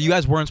 So what was it? You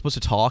guys weren't supposed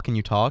to talk, and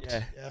you talked.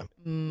 Yeah. yeah.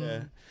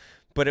 Yeah.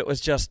 But it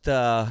was just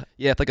Yeah,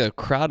 if like a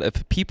crowd,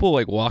 if people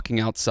like walking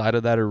outside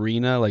of that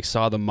arena like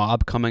saw the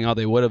mob coming out,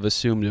 they would have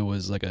assumed it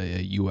was like a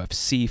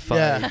UFC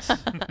fight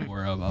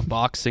or a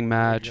boxing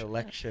match.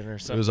 election or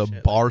It something. was a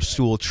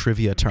Barstool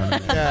trivia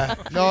tournament. Yeah.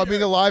 No, I mean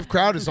the live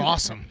crowd is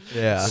awesome.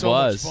 Yeah. So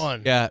was. much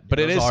fun. Yeah, but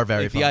it Those is. are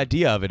very like, the fun.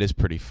 idea of it is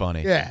pretty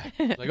funny. Yeah.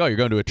 It's like, oh, you're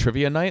going to a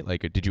trivia night?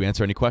 Like, did you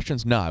answer any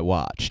questions? No, I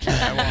watched.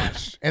 I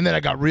watched. And then I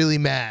got really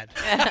mad.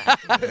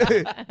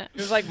 It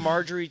was like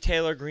Marjorie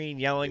Taylor Greene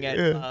yelling at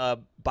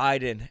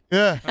Biden.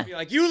 Yeah. I'd be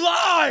like, "You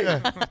lie!"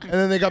 Yeah. And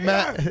then they got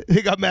mad.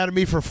 They got mad at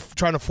me for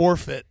trying to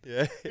forfeit.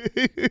 Yeah.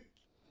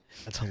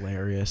 That's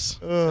hilarious.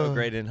 So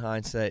great in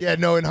hindsight. Yeah,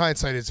 no. In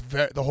hindsight, it's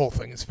the whole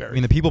thing is very. I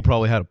mean, the people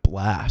probably had a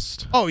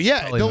blast. oh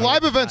yeah, probably the made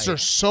live it events are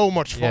so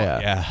much fun. Yeah.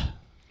 Yeah.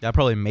 That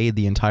probably made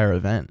the entire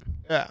event.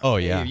 Yeah. Oh,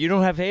 Hey, yeah. if you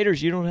don't have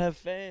haters, you don't have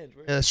fans.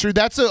 Yeah, that's true.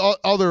 That's the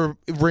other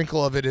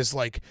wrinkle of it is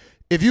like,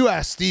 if you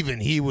ask Steven,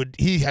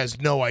 he has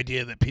no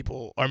idea that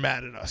people are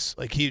mad at us.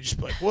 Like he'd just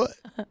be like, what?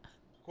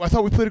 Well, I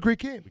thought we played a great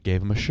game. We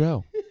gave him a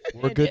show.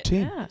 We're a good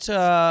team. Yeah. It's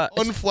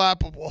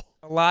Unflappable.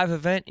 a live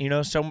event. You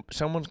know,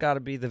 someone's got to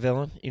be the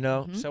villain. You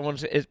know,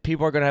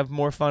 people are gonna have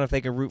more fun if they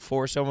can root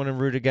for someone and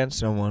root against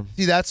someone.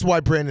 See, that's why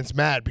Brandon's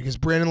mad, because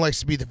Brandon likes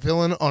to be the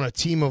villain on a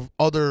team of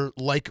other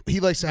he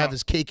likes to have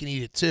his cake and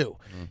eat it too.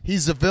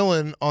 He's the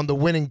villain on the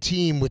winning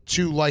team with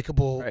two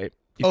likable. Right.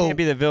 You can't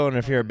be the villain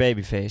if you're a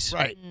babyface.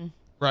 Right.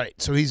 Right.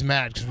 So he's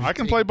mad because I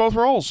can play both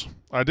roles.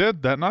 I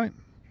did that night.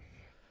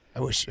 I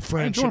wish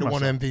Fran enjoy should have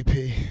won myself.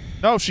 MVP.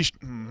 No, She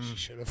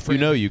should have. You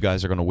know you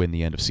guys are going to win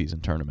the end of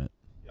season tournament.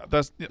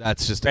 that's.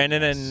 That's just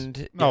Brandon a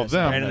and No,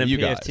 them. Brandon No, and you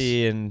guys.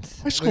 PFT and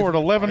I scored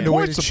 11 Find a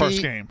way points to the first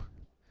cheat. game.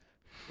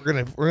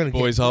 We're gonna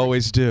boys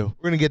always do.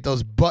 we're gonna get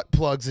those butt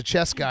plugs the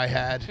chess guy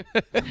had.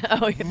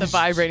 Oh, you get the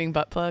vibrating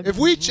butt plug. If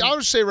we, I'll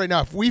just say right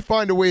now, if we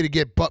find a way to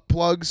get butt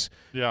plugs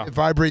Yeah, that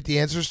vibrate the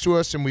answers to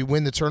us and we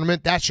win the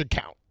tournament, that should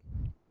count.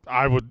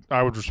 I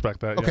would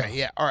respect that. Okay,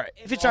 yeah, all right.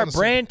 if it's our Honestly.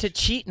 brand to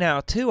cheat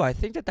now too, I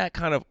think that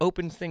kind of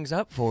opens things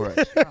up for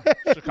us.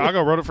 Yeah.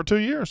 Chicago wrote it for 2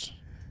 years.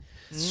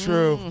 It's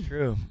true.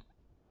 True.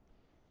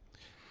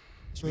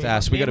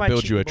 Sass, we Me got to and my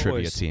build you a cheating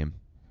trivia boys. team.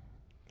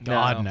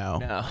 God, no.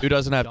 No. Who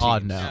doesn't have God,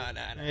 teams? no.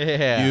 No.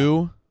 Yeah.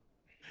 You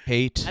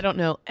hate I don't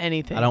know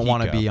anything. I don't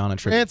want to Pico. be on a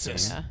trivia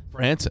Francis. team. Yeah.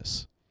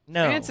 Francis.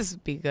 No. Francis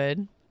would be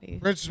good.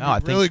 Francis No, I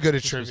would be think really good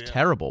at this was trivia.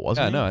 terrible,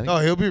 wasn't Yeah, it? no, I think No,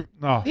 he'll be.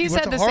 No, He went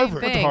said to the Harvard. same Went to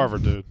went to thing.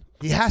 Harvard, dude.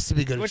 He has to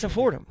be good. Went at to trivia.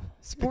 Fordham.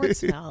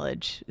 Sports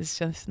knowledge is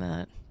just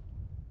not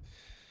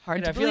hard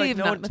Dude, to I feel like believe.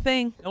 no Not one- my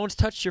thing. No one's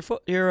touched your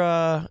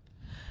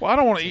Well, I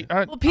don't want to eat.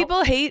 Well,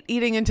 people hate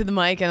eating into the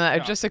mic, and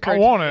it just occurred to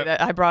want me it.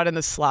 that I brought in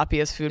the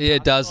sloppiest food. Yeah,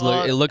 it does possible.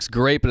 look. It looks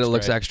great, but it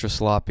looks great. extra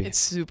sloppy. It's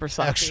super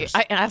sloppy. Extra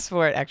I asked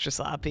for it extra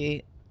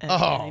sloppy. And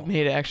Oh. he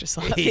made it extra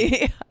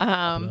sloppy.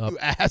 You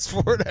asked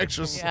for it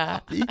extra Yeah.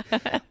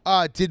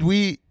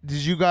 sloppy.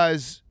 Did you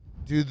guys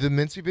do the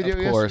Mincy video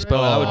Of course, yesterday?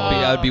 but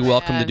I would be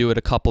welcome to man. do it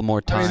a couple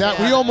more I mean, times.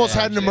 we almost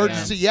had an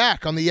emergency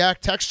yak on the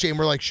yak text chain.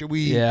 We're like, should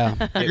we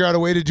figure out a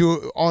way to do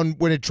it on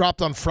when it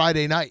dropped on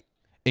Friday night?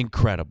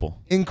 Incredible.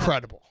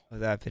 Incredible.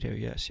 That video,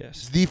 yes.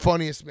 It's the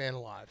funniest man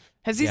alive.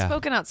 Has he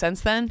spoken out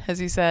since then? Has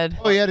he said?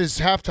 Oh, he had his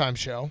halftime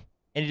show.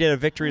 And he did a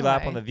victory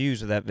lap Why? on the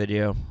views of that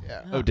video.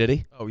 Yeah. Oh, did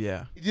he? Oh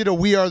yeah. He did a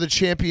 "We Are the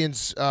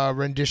Champions"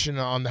 rendition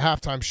on the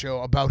halftime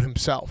show about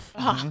himself.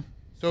 Ah.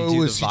 So You it do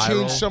was the he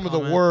changed viral some of the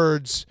comment?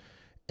 words,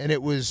 and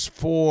it was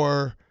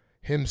for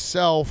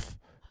himself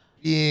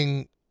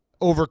being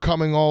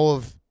overcoming all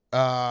of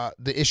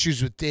the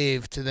issues with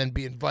Dave to then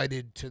be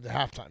invited to the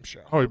halftime show.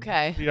 Oh,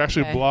 Okay. He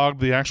actually okay. blogged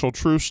the actual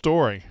true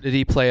story. Did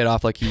he play it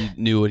off like he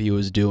knew what he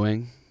was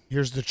doing?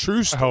 Here's the true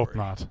I story. hope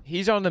not.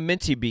 He's on the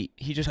Mincy beat.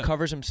 He just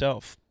covers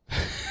himself.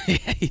 Yeah,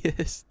 he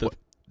is.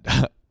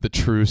 The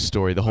true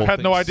story. The whole. I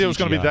had no thing's idea it was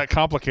going to be CGI. that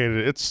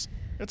complicated. It's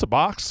a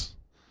box.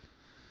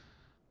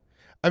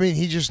 I mean,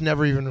 he just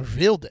never even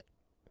revealed it.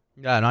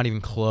 Yeah, not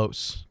even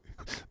close.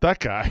 That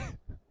guy.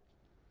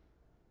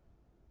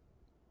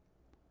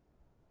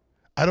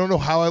 I don't know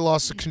how I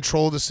lost the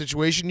control of the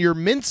situation. You're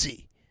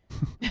Mincy.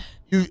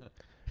 The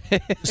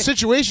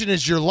situation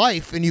is your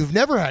life, and you've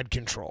never had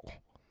control.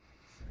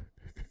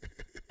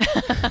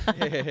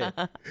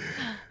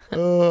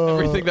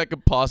 Everything that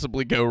could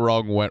possibly go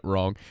wrong went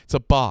wrong. It's a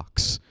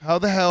box. How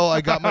the hell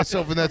I got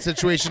myself in that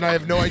situation, I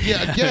have no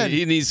idea. Again,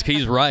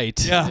 he's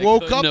right. I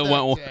woke up No, that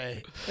well-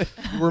 day.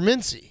 You were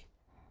Mincy.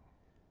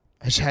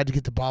 I just had to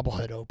get the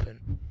bobblehead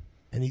open,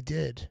 and he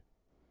did.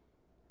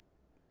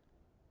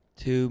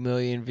 2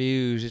 million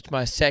views. It's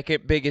my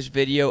second biggest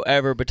video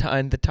ever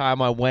behind the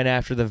time I went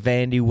after the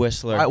Vandy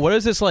Whistler. What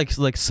is this like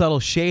subtle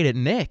shade at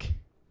Nick?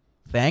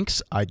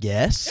 Thanks, I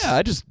guess. Yeah,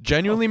 I just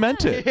genuinely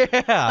meant it.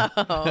 Yeah.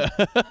 Oh,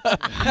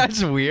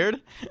 That's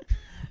weird.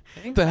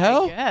 The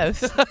hell?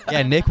 yes.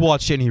 Yeah, Nick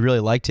watched it and he really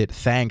liked it.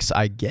 Thanks,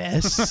 I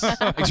guess.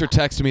 Thanks for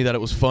texting me that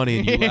it was funny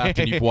and you laughed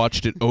and you've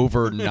watched it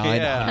over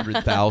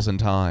 900,000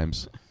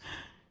 times.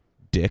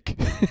 Dick.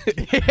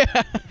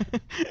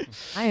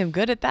 I am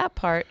good at that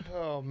part.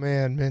 Oh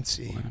man,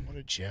 Mincy, what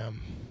a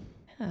gem.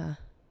 Yeah.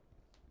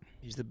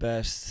 He's the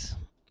best.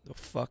 The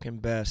fucking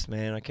best,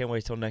 man. I can't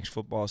wait till next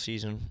football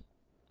season.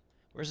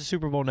 Where's the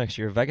Super Bowl next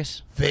year?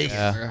 Vegas? Vegas.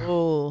 Yeah.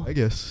 Oh. I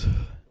guess. A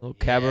little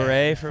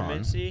cabaret for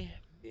fun. Mincy.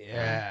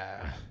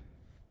 Yeah.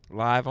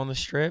 Live on the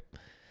strip.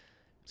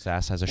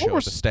 Sass has a What show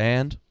was- at the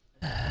stand.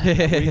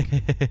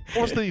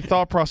 What was the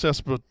thought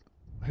process but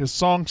his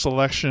song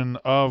selection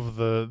of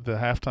the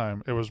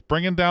halftime? It was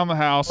bringing down the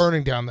house,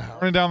 Burning down the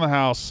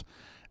house.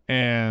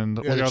 and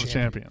We we are the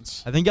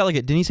champions. I think got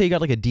didn't he say he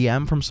got like a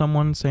DM from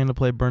someone saying to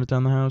play Burn It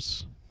Down the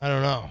House? I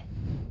don't know.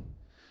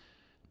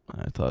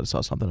 I thought I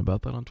saw something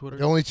about that on Twitter.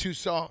 The only two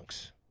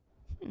songs.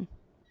 And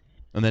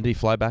then did he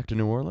fly back to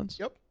New Orleans?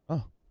 Yep.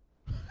 Oh.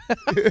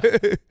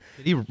 Did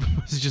he was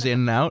he just in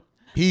and out?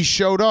 He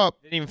showed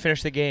up. Didn't even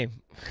finish the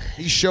game.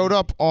 He showed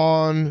up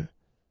on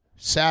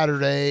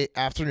Saturday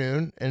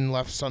afternoon and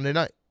left Sunday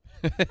night.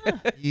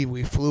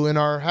 We flew in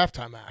our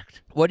halftime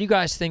act. What do you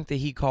guys think that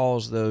he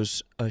calls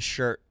those a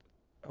shirt,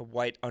 a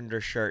white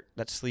undershirt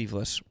that's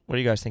sleeveless? What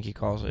do you guys think he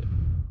calls it?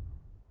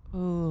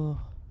 Ooh.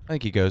 I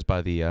think he goes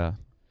by the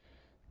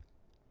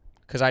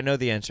Because I know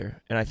the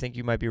answer, and I think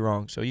you might be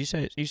wrong. So you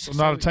say you say,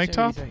 not a say tank what you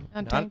top? think.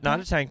 Not Not, tank not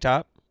top? a tank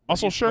top.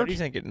 Muscle What shirt? do you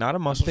think? Not a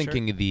I'm muscle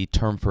thinking shirt. the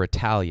term for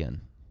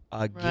Italian.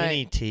 A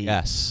guinea tee.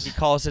 Yes. He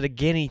calls it a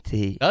guinea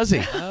tee. Does he?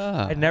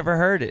 I'd never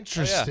heard it.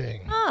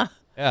 Interesting. Huh.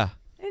 Yeah.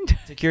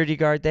 Security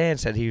guard Dan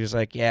said he was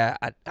like, "Yeah,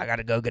 I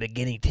gotta go get a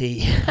guinea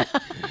tee,"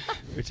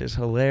 which is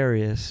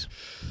hilarious.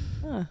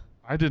 Huh.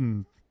 I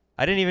didn't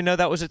even know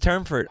that was a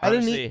term for it. I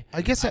didn't. Honestly.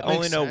 I guess I that only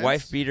makes know sense.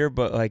 wife beater,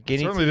 but like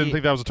guinea certainly tee. didn't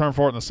think that was a term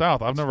for it in the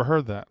South. I've never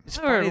heard that. It's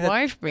I've heard funny that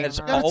wife beater. that's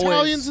Got always-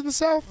 Italians in the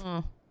South?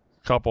 Oh.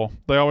 Couple.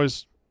 They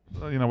always,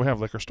 we have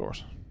liquor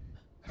stores.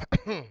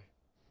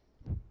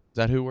 Is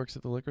that who works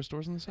at the liquor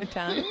stores in the South?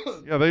 Italian?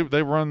 Yeah,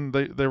 they run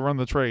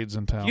the trades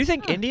in town. Do you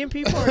think Indian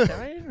people are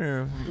Italian?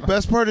 Or? The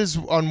best part is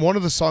on one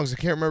of the songs, I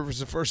can't remember if it was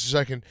the first or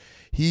second,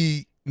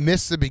 he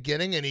missed the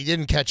beginning and he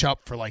didn't catch up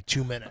for like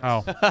 2 minutes.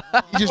 Oh.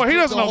 He just Well, he did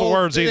doesn't know the whole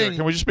words either. thing.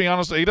 Can we just be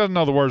honest? He doesn't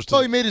know the words.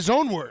 Oh, he made his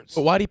own words.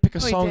 But why do you pick a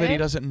Oh, he song that he did?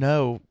 doesn't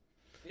know?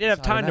 You didn't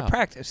have Sign time to out.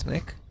 practice,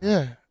 Nick.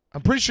 Yeah.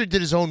 I'm pretty sure he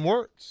did his own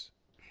words.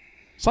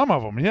 Some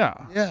of them, yeah.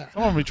 Yeah.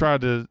 Some of them he tried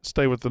to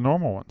stay with the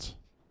normal ones.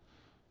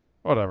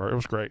 Whatever. It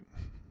was great.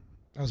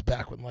 That was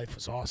back when life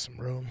was awesome,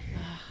 Rome.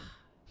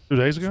 2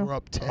 days ago? We're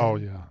up 10. Oh,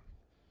 yeah.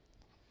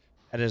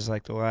 That is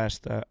like the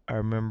last I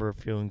remember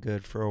feeling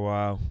good for a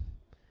while.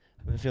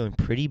 I've been feeling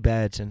pretty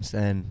bad since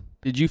then.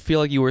 Did you feel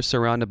like you were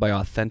surrounded by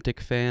authentic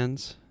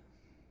fans,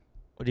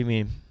 What do you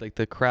mean? like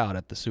the crowd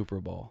at the Super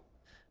Bowl?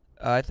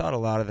 I thought a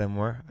lot of them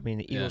were. I mean,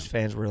 the Eagles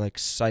fans were like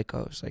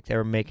psychos. Like they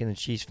were making the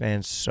Chiefs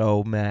fans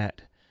so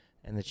mad,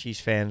 and the Chiefs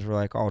fans were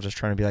like all just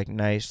trying to be like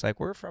nice. Like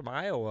we're from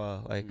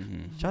Iowa. Like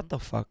shut the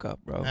fuck up,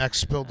 bro. Max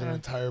spilled an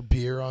entire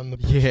beer on the.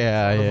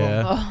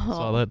 Yeah. Oh.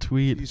 Saw that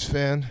tweet. Chiefs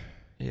fan.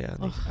 Yeah,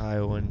 the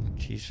Iowan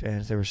Chiefs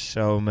fans. They were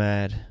so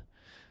mad.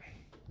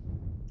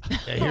 Yeah,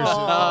 here's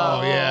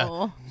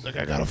yeah. He's like,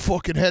 I got a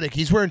fucking headache.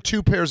 He's wearing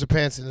 2 pairs of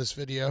pants in this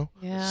video.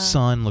 Yeah.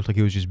 Sun looked like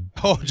he was just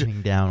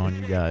beating down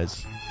on you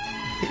guys.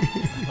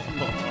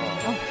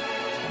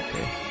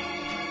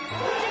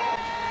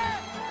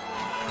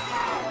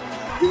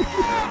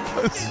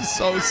 This is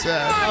so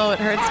sad. Oh, it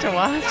hurts to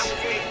watch.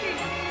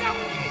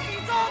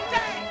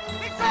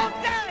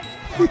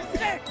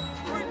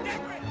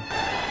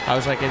 I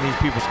was like in these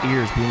people's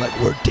ears, being like,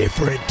 "We're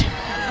different."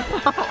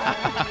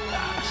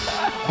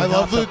 I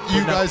love that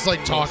you guys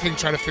like talking,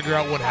 trying to figure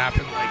out what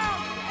happened. Like,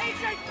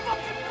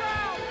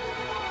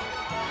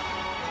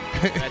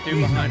 That dude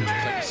behind us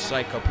was like a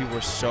psycho. People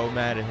were so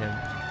mad at him.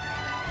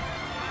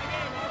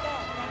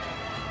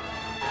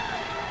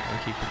 And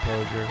keep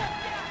composure.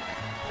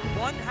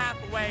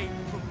 1/2 away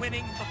from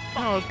winning the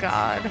Oh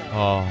God.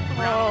 Oh.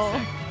 Oh.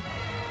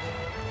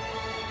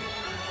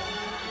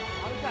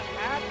 How does that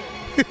happen?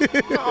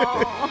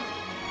 Oh.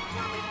 What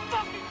are we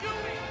fucking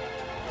doing?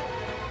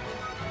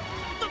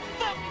 What the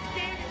fuck is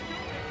Danny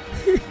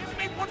doing? Just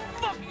made one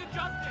fucking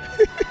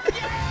adjustment.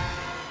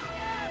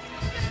 Yes!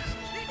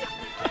 He got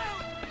the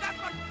ground. That's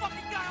my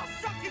fucking guy. I'll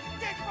suck his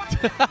dick right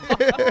now.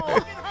 It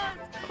hurts,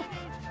 baby.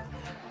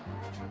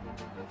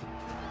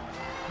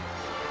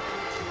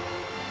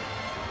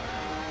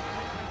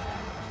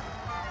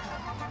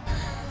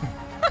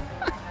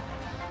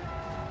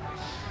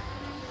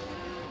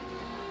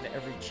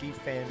 Every Chief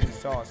fan we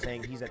saw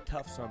saying he's a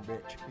tough son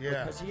bitch.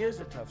 Yeah. Because he is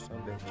a tough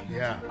son bitch.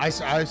 yeah. I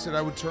said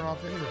I would turn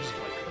off interest.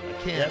 Like,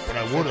 I can't, but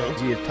I would have.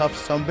 Is he a tough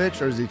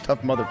sumbitch or is he a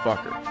tough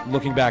motherfucker?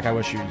 Looking back, I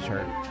wish he was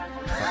hurt.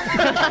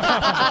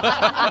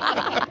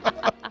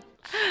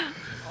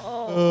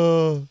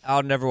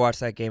 I'll never watch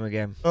that game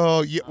again.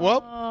 Oh, yeah.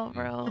 Well, Oh,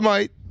 bro. you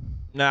might.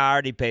 Nah, I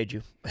already paid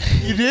you.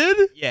 You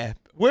did? Yeah.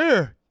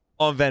 Where?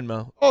 On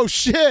Venmo. Oh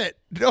shit!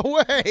 No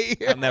way.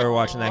 I'm never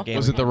watching that game.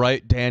 Was it the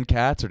right Dan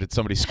Katz or did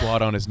somebody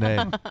squat on his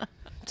name?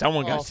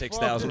 Someone got Oh,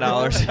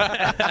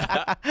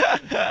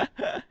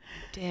 $6,000.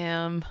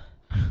 Damn.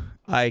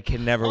 I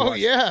can never Oh watch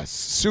yes,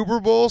 Super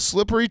Bowl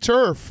slippery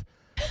turf.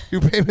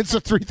 2 payments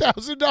of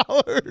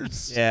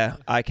 $3,000. Yeah,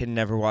 I can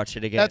never watch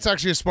it again. That's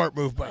actually a smart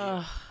move by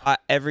you.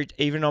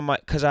 Even on my,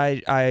 because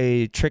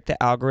I tricked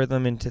the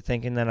algorithm into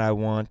thinking that I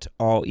want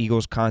all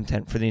Eagles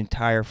content for the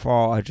entire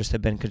fall. I just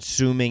have been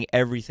consuming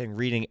everything,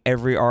 reading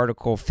every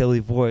article, Philly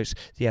Voice,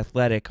 The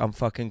Athletic. I'm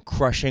fucking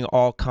crushing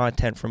all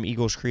content from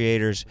Eagles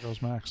creators, There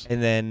goes Max.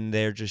 and then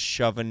they're just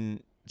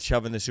shoving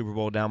the Super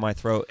Bowl down my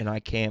throat, and I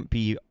can't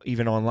be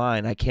even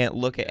online. I can't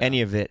look at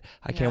any of it.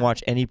 I can't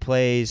watch any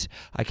plays.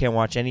 I can't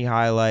watch any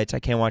highlights. I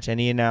can't watch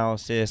any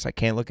analysis. I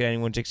can't look at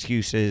anyone's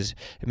excuses.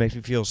 It makes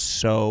me feel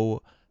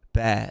so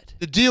bad.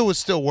 The deal was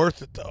still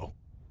worth it, though.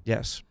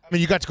 Yes. I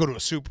mean, you got to go to a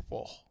Super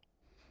Bowl,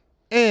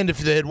 and if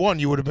they had won,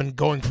 you would have been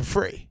going for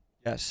free.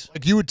 Yes.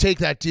 Like you would take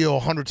that deal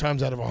 100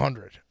 times out of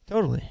 100.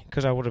 Totally.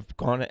 Because I would have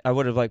gone. I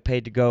would have like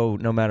paid to go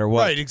no matter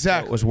what. Right,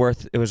 exactly. It was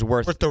worth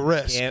Worth the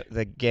risk.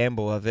 the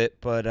gamble of it.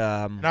 But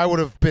And I would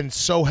have been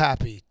so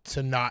happy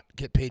to not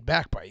get paid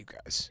back by you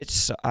guys.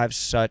 I have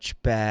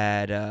such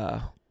bad.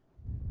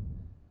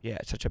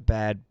 Such a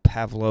bad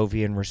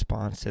Pavlovian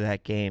response to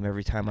that game.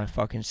 Every time I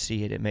fucking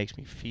see it, it makes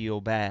me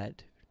feel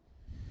bad.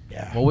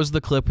 Yeah. What was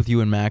the clip with you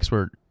and Max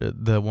where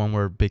the one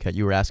where Big Cat,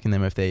 you were asking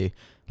them if they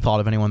thought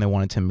of anyone they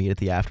wanted to meet at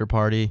the after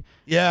party?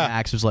 Yeah.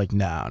 Max was like,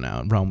 no.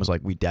 And Rome was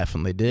like, we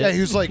definitely did. Yeah,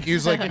 he was like,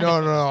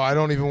 no, I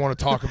don't even want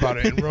to talk about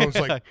it. And Rome's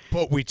like,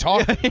 but we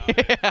talked.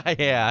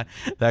 Yeah,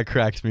 that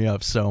cracks me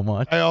up so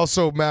much.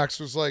 Max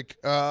was like,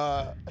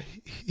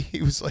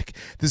 he was like,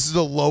 this is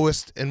the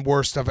lowest and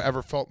worst I've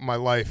ever felt in my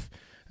life.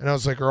 And I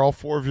was like, are all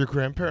 4 of your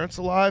grandparents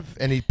alive?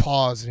 And he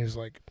paused and he was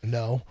like,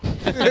 no.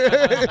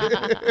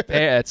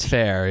 It's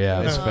fair,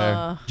 yeah. It's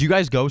fair. Did you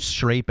guys go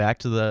straight back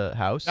to the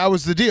house? That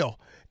was the deal.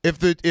 If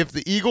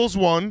the Eagles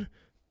won,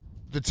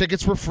 the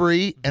tickets were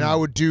free, and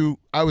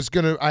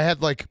I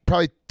had like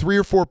probably 3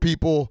 or 4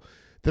 people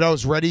that I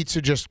was ready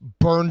to just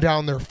burn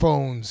down their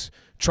phones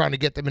trying to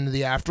get them into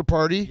the after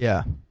party.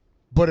 Yeah.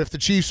 But if the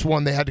Chiefs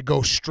won, they had to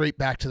go straight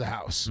back to the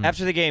house.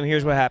 After the game,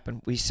 here's what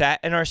happened. We sat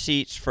in our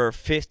seats for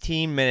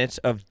 15 minutes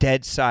of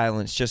dead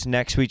silence, just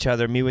next to each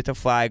other, me with the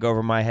flag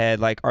over my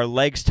head, like our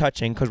legs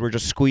touching because we're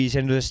just squeezed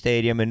into the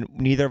stadium, and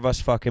neither of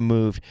us fucking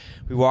moved.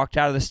 We walked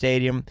out of the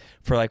stadium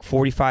for like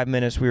 45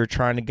 minutes. We were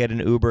trying to get an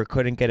Uber,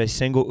 couldn't get a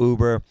single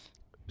Uber.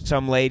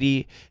 Some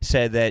lady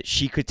said that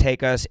she could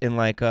take us in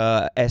like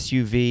a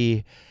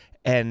SUV,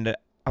 and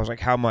I was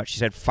like, how much? She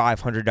said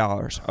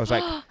 $500. I was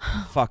like,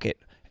 fuck it.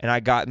 And I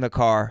got in the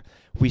car.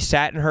 We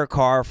sat in her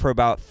car for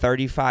about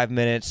 35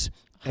 minutes,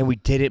 and we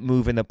didn't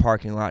move in the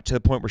parking lot to the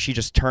point where she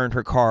just turned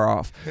her car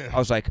off. I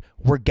was like,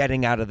 we're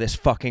getting out of this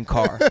fucking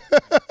car.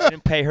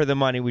 didn't pay her the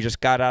money. We just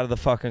got out of the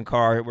fucking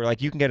car. We're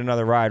like, you can get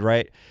another ride,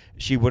 right?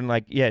 She wouldn't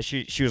like, yeah,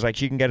 she was like,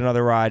 she can get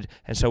another ride.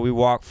 And so we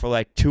walked for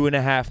like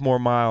 2.5 more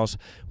miles,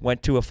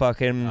 went to a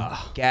fucking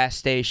gas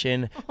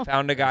station,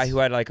 found a guy who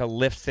had like a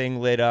lift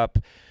thing lit up.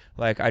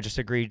 Like, I just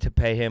agreed to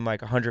pay him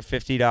like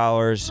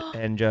 $150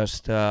 and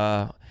just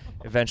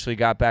eventually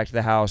got back to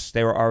the house.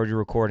 They were already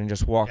recording,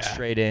 just walked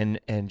straight in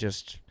and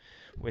just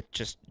with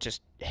just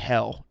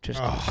hell,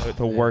 just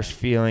the worst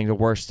feeling, the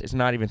worst. It's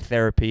not even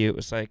therapy. It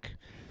was like,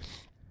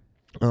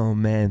 oh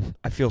man,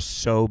 I feel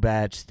so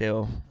bad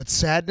still. But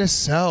sadness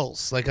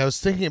sells. Like, I was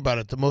thinking about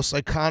it. The most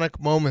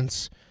iconic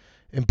moments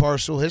in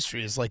Barstool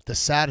history is like the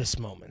saddest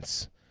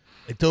moments.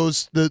 Like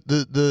those,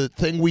 the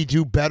thing we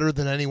do better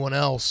than anyone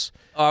else.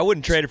 Oh, I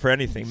wouldn't trade it for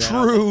anything, man.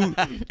 True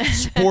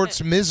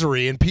sports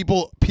misery, and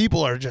people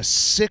are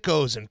just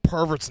sickos and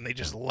perverts, and they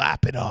just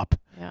lap it up.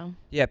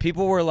 Yeah,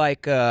 people were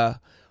like,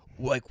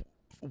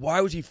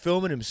 why was he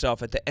filming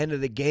himself at the end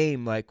of the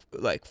game? Like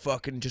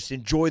fucking just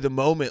enjoy the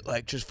moment.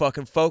 Like, just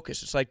fucking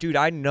focus. It's like, dude,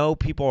 I know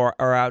people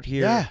are out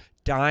here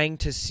dying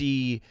to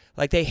see,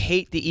 like, they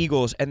hate the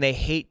Eagles and they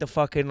hate the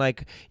fucking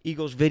like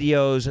Eagles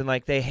videos and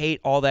like they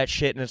hate all that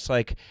shit. And it's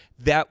like,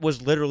 that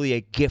was literally a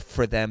gift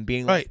for them,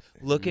 being like,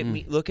 look at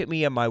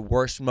me at my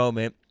worst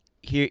moment.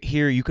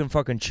 Here, you can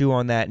fucking chew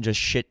on that and just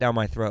shit down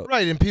my throat.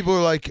 Right, and people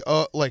are like,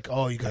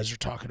 oh, you guys are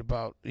talking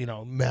about,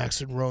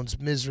 Max and Roan's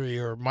misery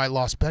or my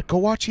lost bet. Go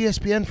watch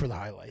ESPN for the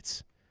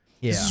highlights.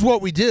 Yeah. This is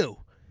what we do.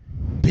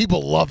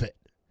 People love it.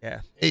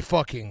 Yeah. They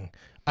fucking,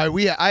 I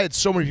had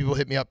so many people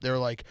hit me up. They were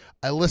like,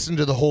 I listened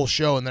to the whole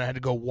show and then I had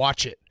to go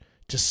watch it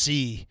to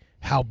see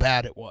how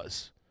bad it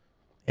was.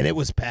 And it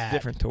was bad. It's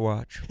different to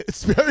watch.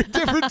 It's very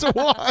different to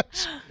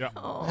watch. Yeah.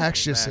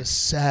 Max just a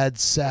sad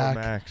sack.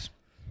 Max.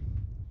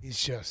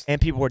 He's just.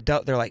 And people were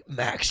they're like,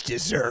 Max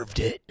deserved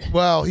it.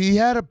 Well, he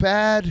had a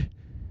bad.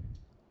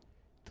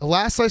 The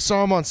last I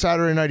saw him on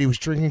Saturday night, he was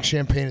drinking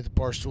champagne at the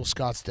Barstool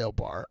Scottsdale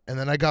bar. And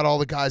then I got all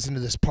the guys into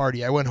this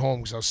party. I went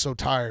home because I was so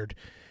tired.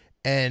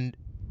 And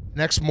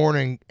next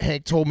morning,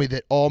 Hank told me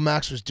that all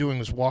Max was doing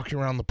was walking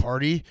around the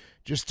party,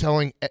 just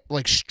telling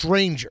like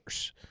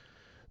strangers.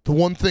 The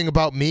one thing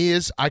about me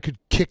is I could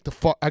kick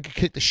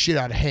the shit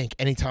out of Hank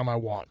anytime I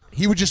want.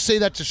 He would just say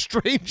that to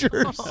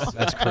strangers.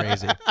 That's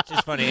crazy. It's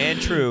just funny and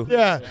true.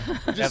 Yeah,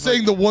 just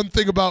saying the one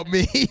thing about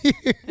me,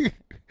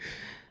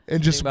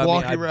 and just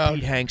walking around,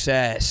 beat Hank's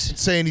ass, and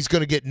saying he's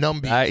gonna get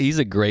numbies. He's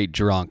a great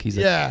drunk. He's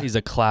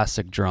a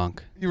classic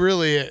drunk. He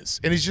really is,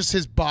 and he's just,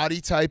 his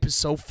body type is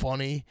so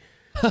funny.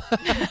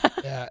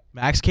 Yeah,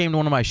 Max came to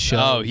one of my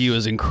shows. Oh, he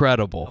was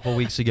incredible a couple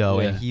weeks ago,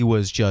 and he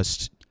was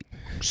just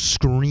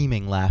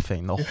screaming,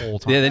 laughing the whole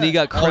time. Yeah, then he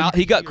got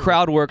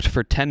crowd worked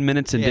for 10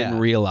 minutes and didn't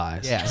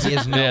realize. Yeah, he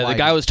has no the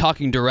guy was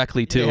talking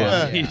directly to him.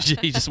 Yeah.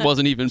 He just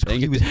wasn't even paying.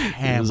 He was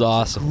It was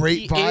awesome.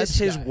 Great vibes. He is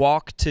his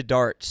walk to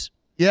darts.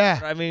 Yeah.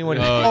 I mean, when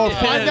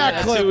find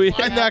that clip.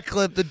 Find that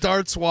clip. The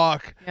darts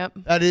walk. Yep.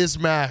 That is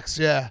Max.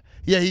 Yeah.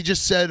 Yeah. He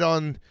just said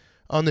on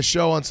the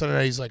show on Sunday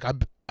night, he's like,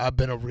 I've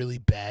been a really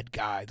bad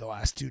guy the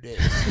last 2 days.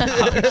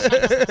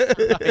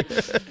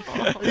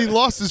 He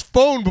lost his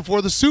phone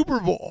before the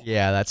Super Bowl.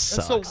 Yeah, that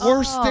sucks. That's the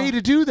worst day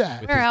to do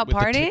that. We're out with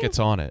partying? the tickets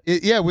on it.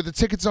 With the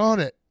tickets on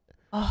it.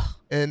 Oh.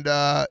 And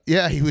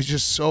he was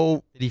just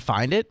so. Did he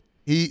find it?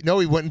 He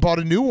went and bought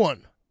a new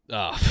one.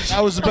 Oh.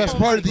 That was the best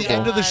part. At the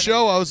end of the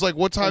show, I was like,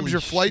 "What time's Holy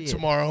your flight shit.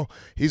 tomorrow?"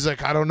 He's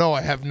like, "I don't know.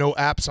 I have no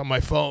apps on my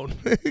phone."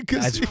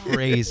 That's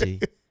crazy.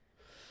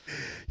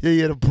 Yeah, he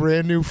had a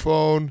brand new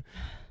phone.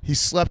 He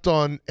slept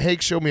on.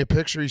 Hank showed me a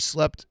picture.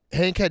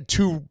 Hank had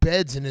 2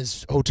 beds in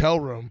his hotel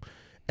room,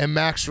 and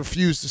Max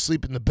refused to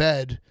sleep in the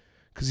bed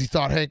because he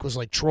thought Hank was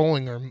like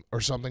trolling him or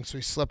something. So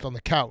he slept on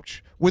the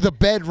couch with a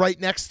bed right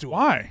next to him.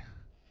 Why?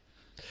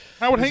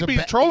 How would Hank be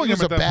trolling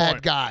him at that He was a bad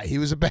point? guy. He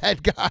was a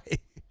bad guy.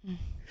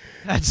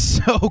 That's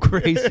so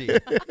crazy.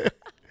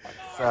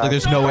 Like,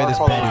 there's no way this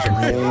bed is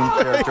main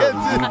character of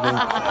the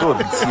evening. Go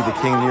and see the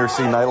King of New York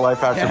City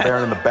nightlife after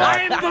Baron in the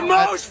back. I am the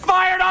most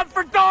fired up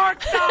for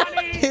darts,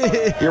 Donnie!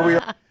 Here we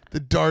are. The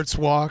darts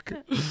walk.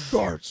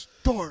 Darts.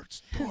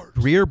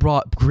 Greer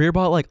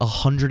bought like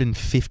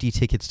 150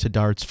 tickets to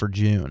darts for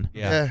June.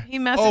 Yeah. He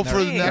messaged Oh, for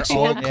the me. next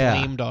All one? Yeah.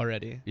 claimed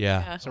already.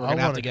 Yeah. So we're I going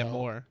to have wanna to get go.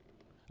 more.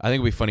 I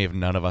think it'd be funny if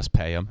none of us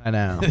pay him. I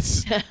know.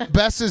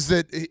 Best is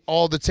that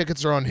all the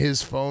tickets are on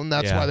his phone.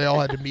 That's Yeah. why they all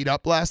had to meet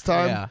up last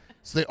time. Yeah.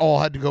 So they all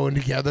had to go in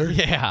together.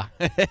 Yeah.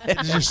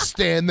 Just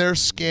stand there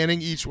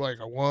scanning each like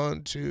a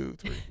 1, 2,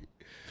 3.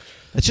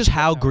 That's just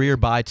how Greer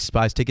buys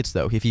tickets,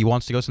 though. If he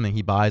wants to go something,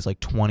 he buys like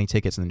 20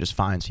 tickets and then just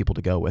finds people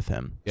to go with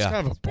him. It's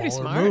kind of a Pretty baller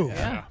smart. move.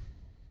 Yeah.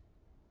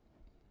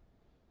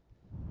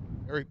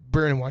 All right,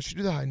 Brandon, why don't you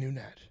do the high noon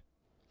ad?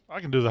 I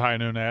can do the high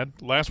noon ad.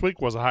 Last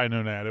week was a high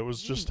noon ad. It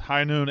was just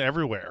high noon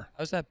everywhere.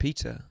 How's that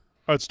pizza?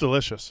 Oh, it's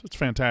delicious. It's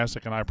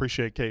fantastic, and I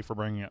appreciate Kate for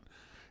bringing it.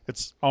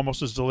 It's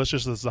almost as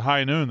delicious as the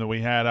high noon that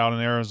we had out in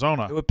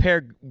Arizona. It would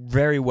pair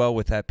very well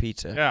with that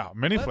pizza. Yeah,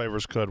 many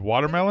flavors could.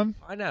 Watermelon.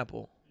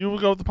 Pineapple. You would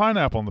go with the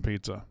pineapple on the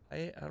pizza.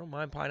 I don't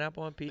mind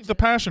pineapple on I think pizza. the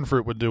passion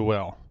fruit would do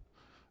well.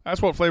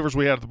 That's what flavors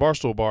we had at the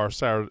Barstool bar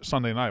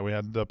Sunday night. We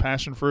had the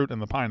passion fruit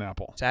and the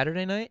pineapple.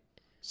 Saturday night?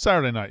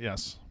 Saturday night,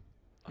 yes.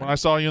 When I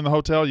saw you in the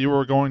hotel, you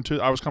were going to.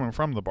 I was coming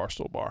from the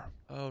Barstool bar.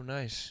 Oh,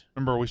 nice.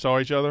 Remember we saw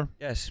each other?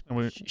 Yes. And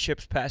we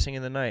Ships passing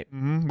in the night.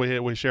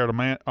 we shared a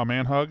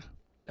man hug.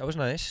 That was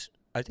nice.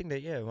 I think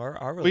that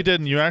our We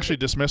didn't. You actually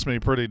dismissed me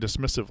pretty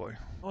dismissively.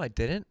 Oh, I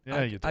didn't.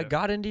 Yeah, you did. I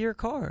got into your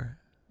car.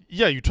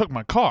 Yeah, you took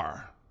my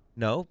car.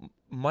 No,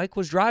 Mike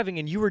was driving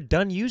and you were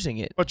done using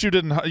it. But you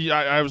didn't.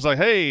 I was like,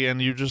 hey,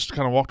 and you just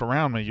kind of walked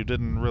around me. You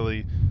didn't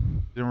really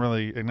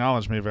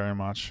acknowledge me very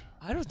much.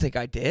 I don't think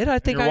I did. I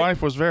think your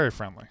wife was very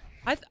friendly.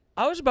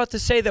 I was about to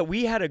say that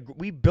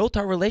we built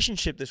our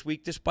relationship this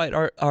week despite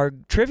our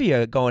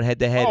trivia going head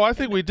to head. Oh, I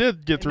think we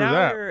did get through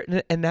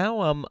that. And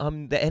now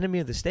I'm the enemy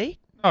of the state.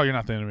 No, you're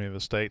not the enemy of the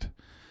state.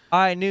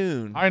 High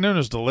noon. High noon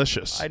is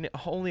delicious.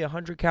 Only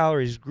 100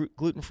 calories,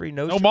 gluten free,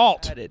 no sugar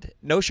malt added,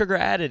 no sugar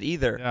added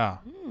either. Yeah.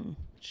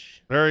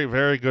 Very,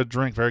 very good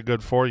drink. Very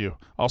good for you.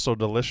 Also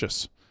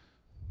delicious.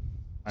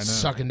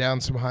 Sucking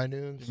down some High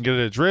Noons. You can get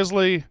it at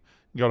Drizzly. You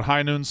can go to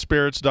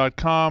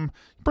highnoonspirits.com.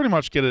 You pretty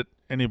much get it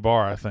any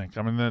bar, I think.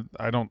 I mean,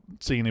 I don't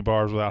see any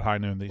bars without High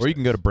Noon these days. Or you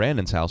can go to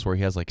Brandon's house where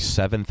he has like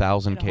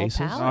 7,000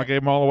 cases. I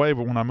gave them all away,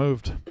 but when I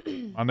moved,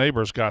 my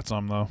neighbors got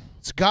some though.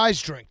 It's a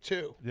guy's drink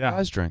too. Yeah,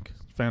 Guys drink.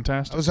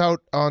 Fantastic. I was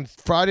out on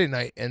Friday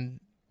night and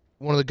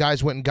one of the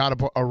guys went and got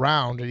a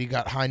round and he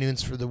got High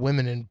Noons for the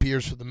women and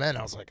beers for the men.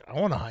 I was like, I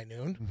want a High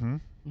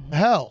Noon. Mm-hmm. The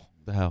hell.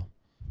 The hell.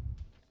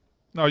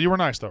 No, you were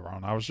nice though,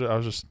 Ron. I was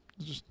just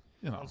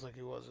you know. Sounds like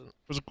he wasn't.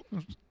 It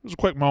was a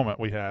quick moment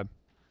we had.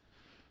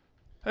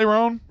 Hey,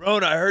 Ron.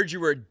 Ron, I heard you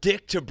were a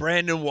dick to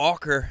Brandon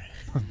Walker.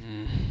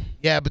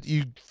 Yeah, but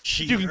you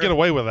can get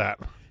away with that.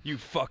 You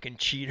fucking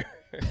cheater.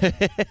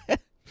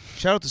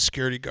 Shout out to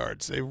security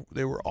guards.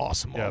 They were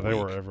awesome. Yeah, all they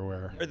week. were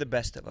everywhere. They're the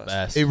best of us.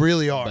 Best. They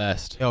really are.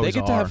 Best. Did they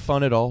get to have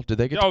fun at all? Did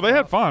they get? Oh, they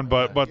had fun,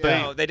 but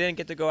No, they didn't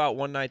get to go out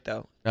one night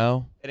though.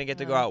 No. They didn't get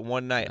to go out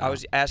one night. I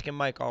was asking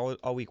Mike all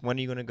week, when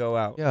are you going to go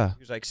out? Yeah. He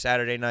was like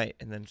Saturday night,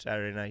 and then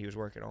Saturday night he was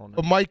working all night.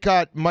 But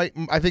Mike.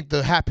 I think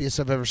the happiest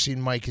I've ever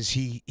seen Mike is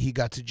he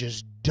got to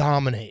just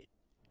dominate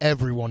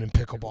everyone in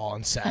pickleball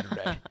on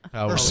Saturday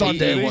or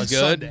Sunday. He It was was good.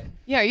 Sunday.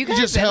 Yeah, you He guys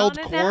just been held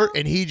on it court now?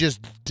 and he just.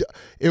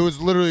 It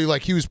was literally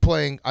like he was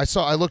playing.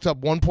 I looked up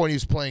one point. He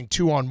was playing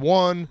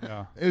 2-on-1.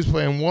 Yeah. He was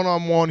playing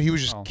 1-on-1. He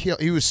was just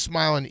he was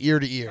smiling ear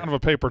to ear. Kind of a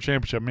paper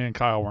championship. Me and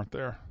Kyle weren't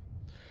there.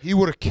 He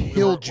would have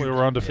killed you. We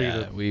were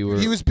undefeated. Yeah, we were.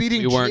 He was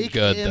beating We weren't Jake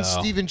good and though.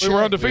 Steven We were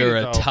Chang. undefeated. We were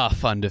a though.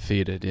 tough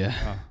undefeated.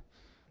 Yeah.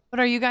 But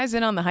are you guys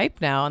in on the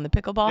hype now, on the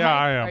pickleball Yeah,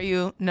 hype? I am. Are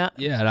you not?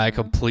 Yeah, and I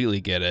completely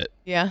get it.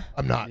 Yeah.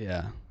 I'm not.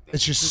 Yeah.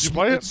 It's just Did you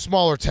play it? it's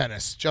smaller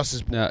tennis, just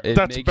as No, it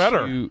That's makes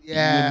better. You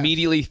Yeah.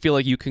 immediately feel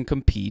like you can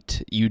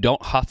compete. You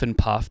don't huff and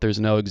puff. There's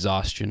no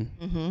exhaustion.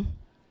 Mm-hmm.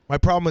 My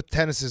problem with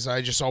tennis is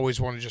I just always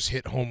want to just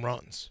hit home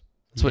runs.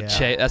 That's what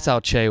Che. That's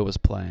how Che was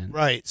playing.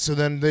 Right. So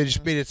then they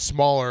just made it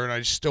smaller, and I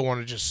just still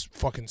want to just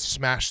fucking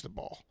smash the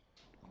ball.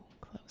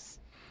 Close.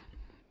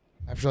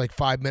 After like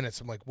 5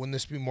 minutes, I'm like, wouldn't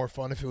this be more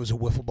fun if it was a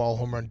wiffle ball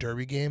home run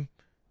derby game?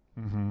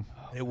 Mm-hmm.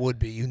 It would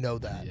be. You know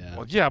that. Yeah.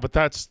 Well, yeah, but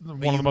that's one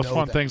of you the most know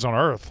fun that. things on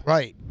earth.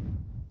 Right.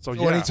 So,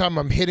 So yeah. anytime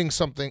I'm hitting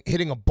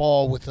a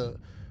ball with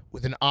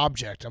an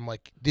object, I'm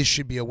like, this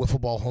should be a wiffle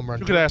ball home run.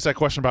 You could ask that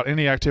question about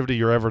any activity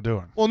you're ever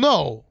doing. Well,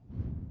 no.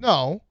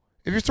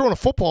 If you're throwing a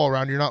football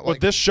around, you're not like.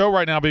 Would this show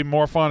right now be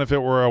more fun if it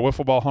were a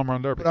wiffle ball home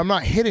run derby? But I'm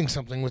not hitting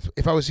something with.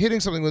 If I was hitting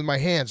something with my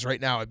hands right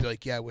now, I'd be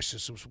like, yeah, I wish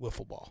this was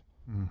wiffle ball.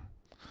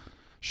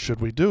 Should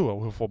we do a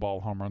wiffle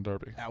ball home run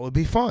derby? That would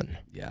be fun.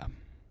 Yeah.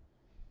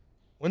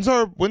 When's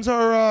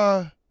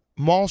our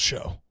mall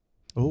show?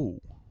 Oh.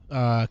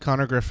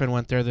 Connor Griffin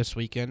went there this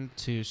weekend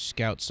to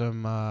scout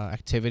some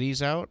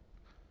activities out.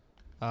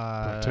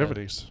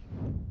 Activities.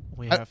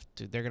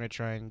 They're gonna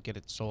try and get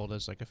it sold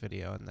as like a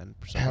video, and then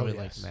Hell probably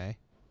yes. like May.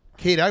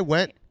 Kate, I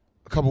went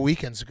a couple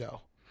weekends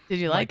ago. Did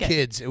you My like it?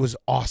 kids, it was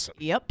awesome.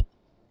 Yep.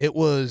 It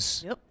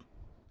was Yep.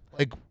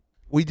 like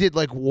we did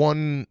like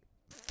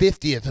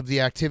 1/50th of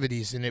the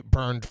activities, and it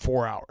burned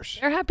 4 hours.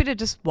 They're happy to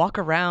just walk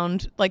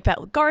around like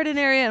that garden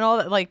area and all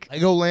that, like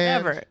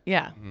Legoland, whatever.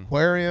 Yeah.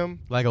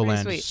 aquarium.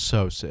 Legoland sweet. is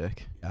so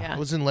sick. Yeah. I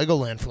was in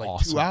Legoland for like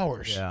Awesome. 2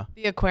 hours. Yeah.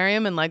 The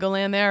aquarium and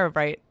Legoland there are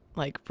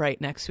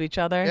right next to each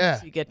other. Yeah.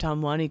 So you get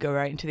on one, you go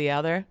right into the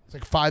other. It's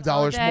like $5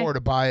 Holiday. more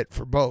to buy it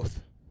for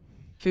both.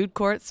 Food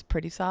court's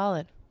pretty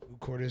solid. Food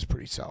court is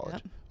pretty solid.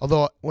 Yep.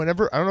 Although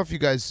whenever I don't know if you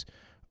guys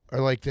are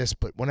like this,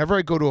 but whenever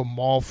I go to a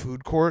mall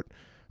food court,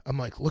 I'm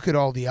like, look at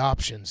all the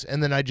options,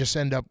 and then I just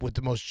end up with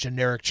the most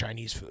generic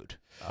Chinese food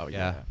Oh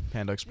yeah.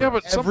 Panda Express. Yeah,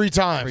 but every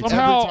time.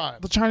 somehow every time.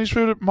 the Chinese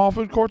food at mall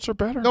food courts are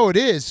better. No, it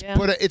is, Yeah.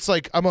 but it's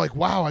like I'm like,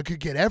 wow, I could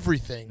get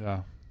everything,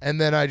 Yeah.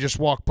 and then I just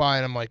walk by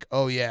and I'm like,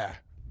 oh yeah,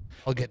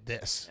 I'll get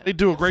this. They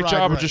do a great Fried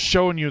job of rice. just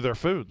showing you their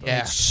food. though.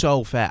 Yeah. It's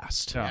so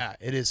fast. Yeah. Yeah,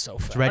 it is so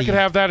fast. ready. I could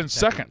have that in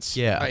seconds.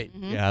 Yeah. Right.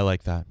 Mm-hmm. Yeah, I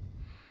like that.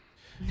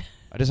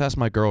 I just asked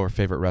my girl her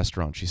favorite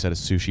restaurant. She said a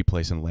sushi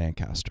place in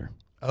Lancaster.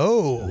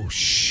 Oh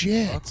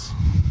shit!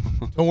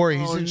 Don't worry,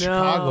 he's Oh, in no.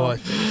 Chicago. I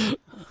think.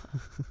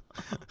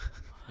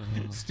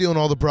 Stealing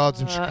all the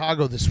broads in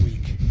Chicago this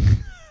week.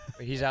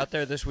 He's out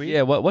there this week.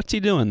 Yeah, what's he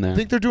doing there? I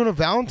think they're doing a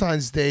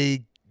Valentine's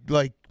Day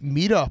like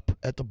meetup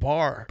at the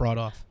bar. Brought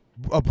off.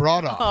 A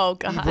broad off. Oh, He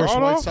God. versus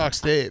Broad White off? Sox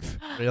Dave.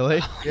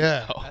 Really?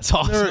 Yeah. That's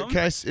awesome.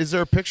 Is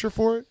there a picture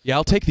for it? Yeah,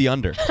 I'll take the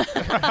under.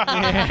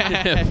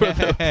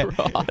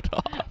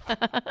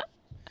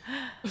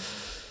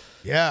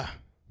 Yeah.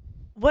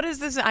 What is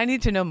this? I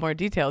need to know more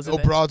details No of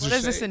this. broads What are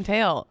does this safe.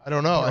 entail? I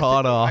don't know.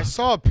 Broad off. I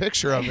saw a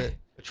picture of it.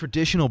 A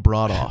traditional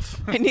broad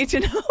off. I need to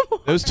know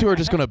more. Those two are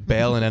just going to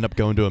bail and end up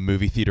going to a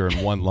movie theater in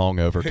one long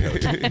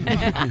overcoat.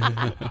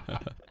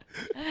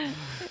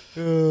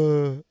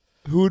 Who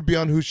would be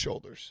on whose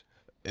shoulders?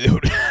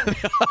 That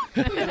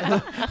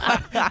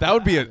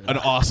would be an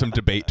awesome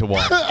debate to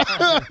watch.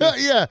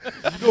 Yeah.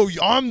 No,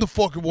 I'm the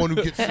fucking one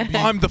who gets to be.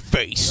 I'm the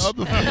face. I'm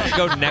the They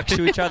go next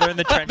to each other in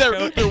the trench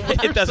coat.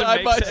 It doesn't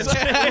side make by sense.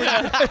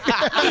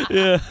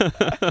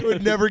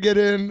 would never get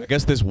in. I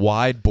guess this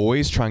wide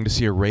boy's trying to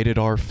see a rated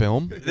R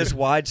film. This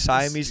wide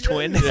Siamese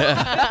twin.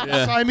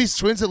 Siamese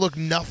twins that look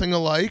nothing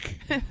alike.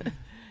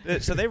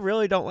 So they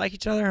really don't like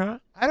each other, huh?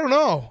 I don't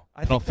know.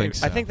 I don't think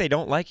so. I think they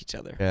don't like each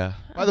other. Yeah.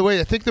 By the way,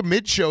 I think the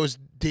mid show is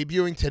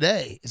debuting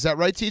today. Is that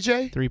right,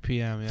 TJ? 3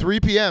 p.m. Yeah. 3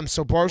 p.m.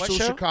 So Barstool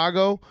show?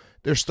 Chicago,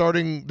 they're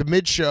starting the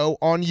mid show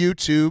on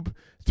YouTube.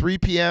 3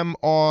 p.m.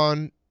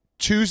 on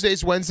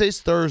Tuesdays,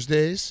 Wednesdays,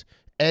 Thursdays.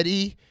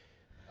 Eddie,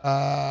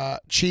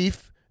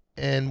 Chief,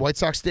 and White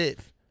Sox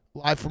Dave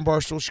live from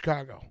Barstool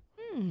Chicago.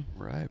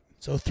 Right.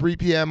 So 3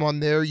 p.m. on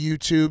their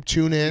YouTube.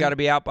 Tune in. You got to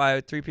be out by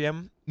 3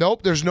 p.m.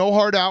 Nope, there's no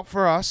hard out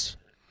for us.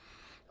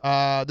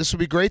 This will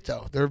be great,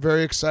 though. They're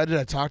very excited.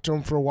 I talked to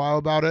them for a while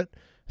about it.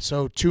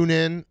 So tune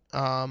in.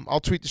 I'll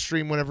tweet the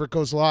stream whenever it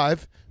goes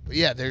live. But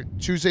yeah, they're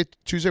Tuesday,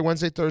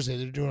 Wednesday, Thursday.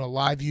 They're doing a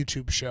live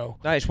YouTube show.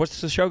 Nice. What's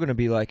the show going to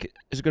be like?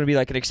 Is it going to be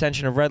like an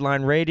extension of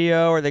Redline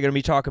Radio? Or are they going to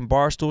be talking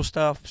Barstool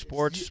stuff,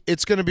 sports?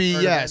 It's going to be,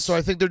 Current yeah. events. So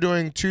I think they're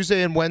doing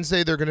Tuesday and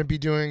Wednesday. They're going to be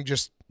doing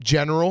just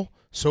general.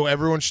 So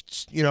everyone should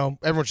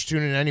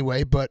tune in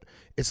anyway. But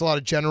it's a lot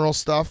of general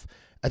stuff.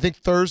 I think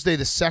Thursday,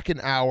 the second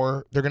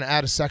hour, they're going to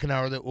add a second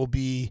hour that will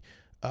be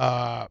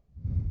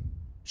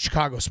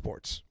Chicago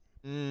sports.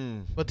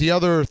 But the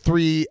other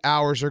 3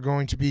 hours are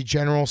going to be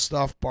general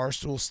stuff,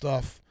 Barstool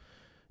stuff,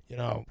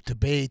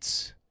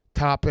 debates,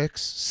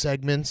 topics,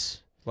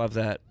 segments. Love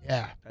that.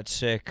 Yeah. That's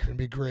sick. It's going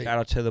to be great. Shout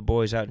out to the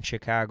boys out in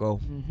Chicago.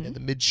 In the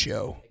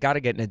mid-show. Got to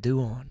get Nadu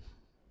on.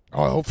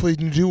 Oh, hopefully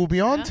Nadu will be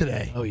on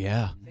today. Oh,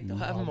 yeah. They'll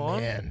have him on.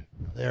 Man,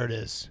 there it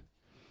is.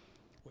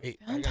 Wait.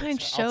 Valentine's I'll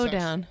text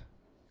Showdown.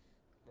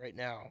 right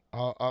now.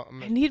 I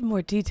need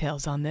more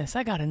details on this.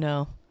 I got to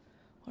know.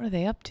 What are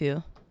they up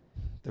to?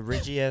 The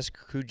Ridgy-ass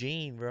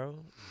Cougine, bro.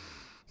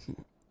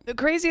 The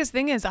craziest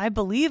thing is I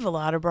believe a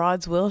lot of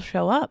broads will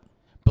show up.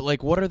 But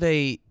like, what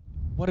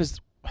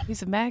is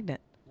He's a magnet.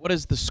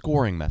 the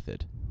scoring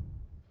method?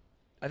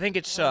 I think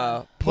it's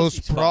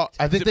Post pro.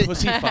 I think they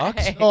Pussy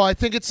fucks? Oh, I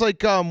think it's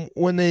like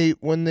when they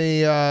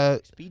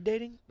speed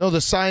dating. no,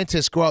 the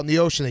scientists go out in the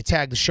ocean. They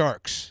tag the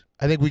sharks.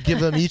 I think we give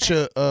them each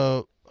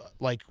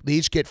like they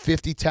each get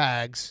 50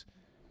 tags,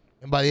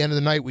 and by the end of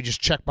the night, we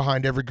just check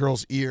behind every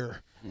girl's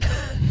ear.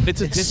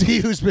 It's a and see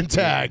who's been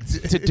tagged.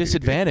 It's a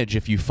disadvantage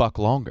if you fuck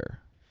longer.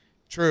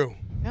 True.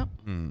 Yep.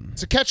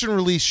 It's a catch and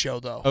release show,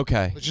 though.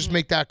 Okay. Let's just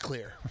make that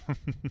clear.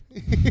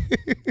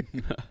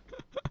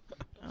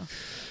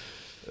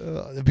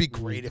 It'd be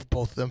great if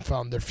both of them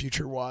found their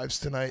future wives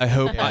tonight. I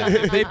hope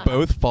if they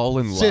both fall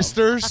in love.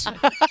 Sisters.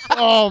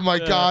 Oh my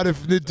God!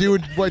 If Nadu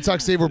and White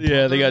Sox Dave were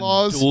Yeah, they got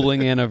brother-in-laws.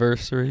 dueling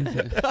anniversaries.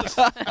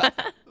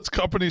 This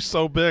company's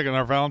so big, and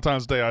our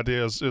Valentine's Day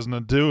idea is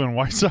Nadu and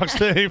White Sox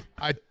Dave.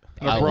 We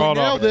Brought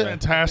nailed up. it.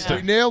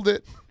 Fantastic. We nailed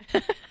it.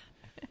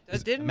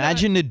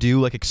 Imagine Nadu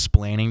like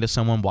explaining to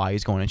someone why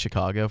he's going to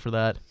Chicago for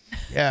that.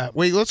 Yeah.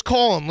 Wait. Let's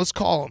call him.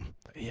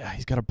 Yeah,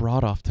 he's got a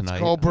broad off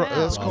tonight.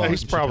 Let's call him.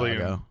 He's probably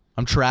Chicago.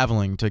 I'm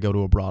traveling to go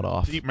to a broad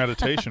off. deep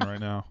meditation right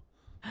now.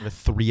 A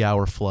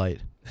 3-hour flight.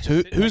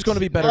 So who's going to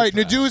be better? All right.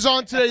 Nadu is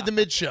on today. The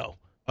mid show.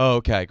 Oh,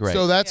 okay, great.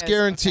 So that's Yes,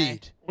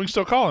 guaranteed. okay. We can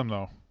still call him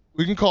though.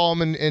 We can call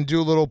him and do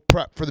a little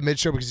prep for the mid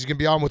show because he's gonna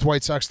be on with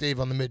White Sox Dave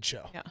on the mid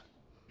show. Yeah.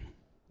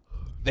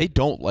 They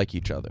don't like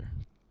each other.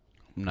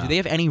 No. Do they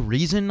have any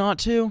reason not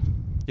to?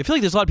 I feel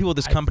like there's a lot of people at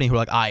this company who are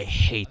like, I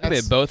hate They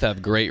this. both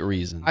have great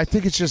reasons. I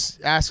think it's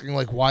just asking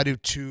like, why do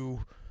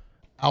two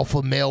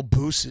alpha male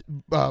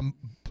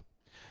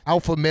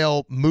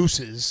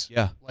mooses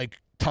Yeah. like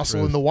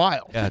tussle Truth. in the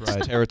wild? Yeah,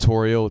 it's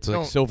territorial. It's like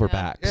Don't-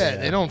 silverbacks. Yeah,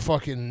 they don't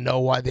fucking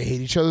know why they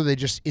hate each other. They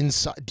just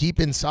deep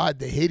inside,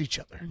 they hate each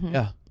other.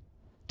 Yeah.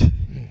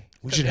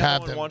 We should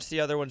have them. One wants the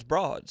other one's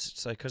broads.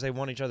 It's like because they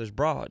want each other's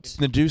broads.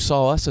 If Nadu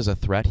saw us as a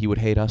threat, he would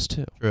hate us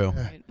too. True.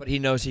 But he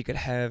knows he could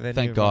have any.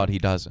 Thank of God them. he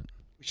doesn't.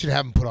 We should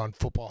have them put on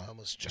football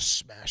helmets, just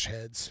smash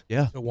heads.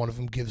 Yeah. So one of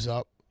them gives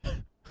up.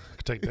 Could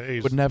take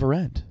days. Would never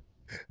end.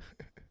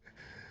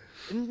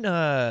 Didn't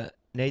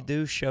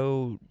Nadu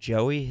show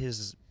Joey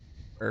his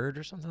bird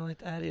or something like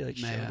that? He like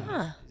showed him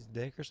Huh. his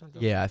dick or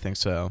something. Yeah, I think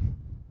so.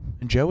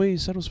 And Joey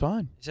said it was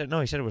fine. He said no.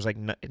 He said it was like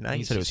nice.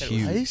 He said it was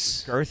huge.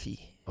 Nice. girthy.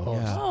 Oh,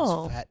 Yeah. so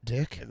Oh. fat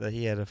dick. That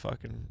he had a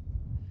fucking.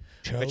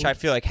 which I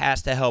feel like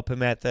has to help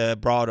him at the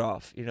broad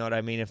off. You know what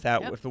I mean? If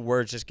the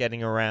word's just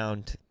getting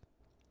around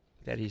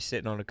that he's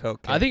sitting on a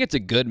coke. I think it's a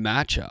good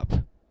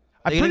matchup.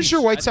 I'm pretty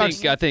sure White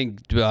Sox. I think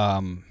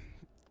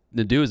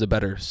Nadeau is a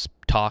better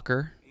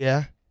talker.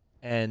 Yeah.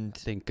 And I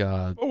think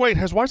Oh wait,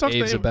 has White Sox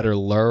Dave's a Dave? better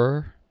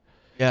lurer.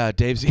 Yeah,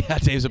 Dave's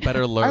a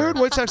better lure. I heard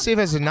White Sox Dave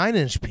has a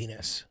 9-inch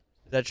penis.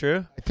 Is that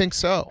true? I think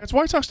so. Has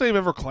White Sox Dave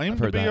ever claimed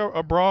to heard be that.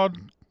 a broad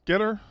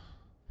getter?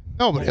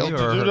 No, but he'll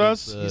Who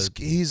does?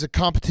 He's a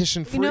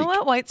competition freak. You know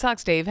what White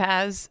Sox Dave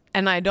has?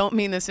 And I don't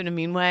mean this in a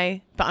mean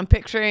way, but I'm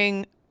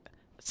picturing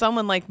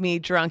someone like me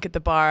drunk at the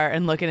bar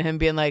and looking at him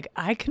being like,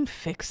 I can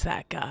fix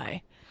that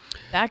guy.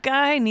 That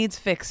guy needs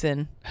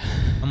fixing.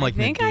 I'm like, I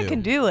think I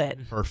can do it.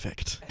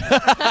 Perfect.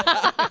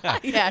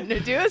 Yeah,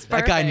 Nadeau is perfect.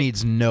 That guy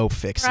needs no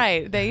fixing.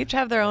 Right. They each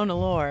have their own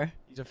allure.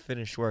 He's a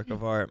finished work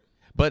of art.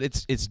 But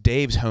it's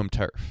Dave's home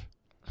turf.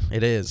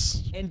 It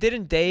is. And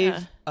didn't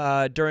Dave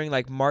during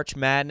like March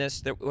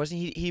Madness,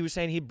 wasn't he was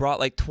saying he brought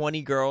like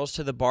 20 girls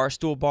to the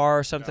Barstool bar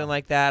or something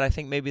like that? I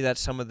think maybe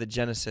that's some of the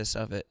genesis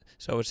of it.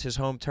 So it's his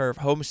home turf,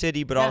 home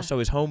city, but also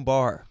his home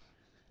bar.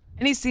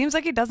 And he seems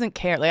like he doesn't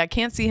care. Like I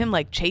can't see him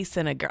like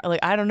chasing a girl.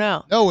 Like I don't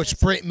know. No, which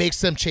makes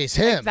them chase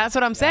him. That's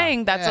what I'm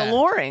saying. That's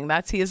alluring.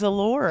 He is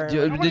alluring.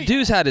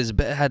 Nadeau's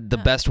had the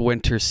best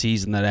winter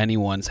season that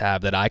anyone's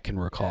had that I can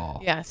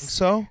recall. Yes.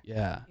 So?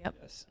 Yeah. Yep.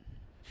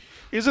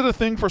 Is it a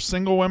thing for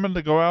single women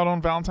to go out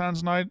on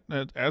Valentine's night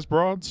as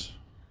broads?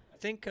 I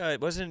think it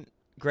wasn't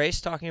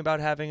Grace talking about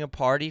having a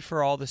party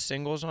for all the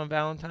singles on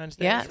Valentine's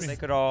Day. Yes. So they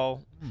could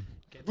all.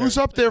 Who's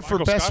up there for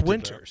Michael best Scott did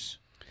winters?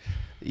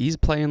 He's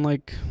playing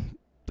like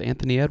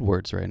Anthony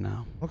Edwards right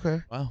now.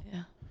 Okay. Wow.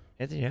 Yeah.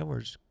 Anthony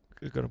Edwards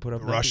is going to put up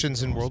The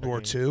Russians in World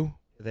War II.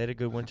 They had a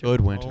good winter.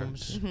 Good with winter.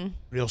 Holmes. Mm-hmm.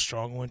 Real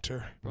strong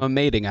winter. From a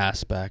mating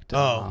aspect.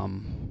 Oh.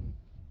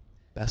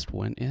 Best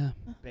win, yeah.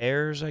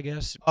 Bears, I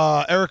guess.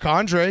 Eric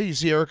Andre. You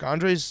see Eric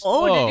Andre's?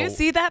 Oh, did Whoa. you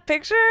see that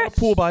picture?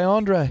 Pool by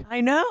Andre. I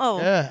know.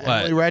 Yeah.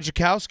 What? Emily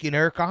Radzikowski and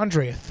Eric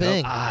Andre, a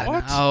thing.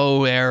 What?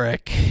 Oh,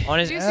 Eric. On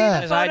his, Did you see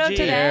the his photo IG.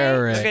 today?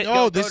 Eric. Look at- Oh,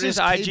 go this to his is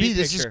IG KB.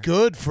 This is picture.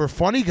 good for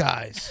funny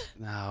guys.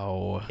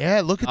 No.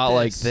 Yeah, look at Not this.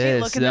 like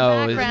this. Look in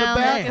No, the it's- background.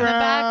 Look in the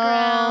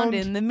background. background.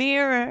 In the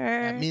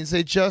mirror. That means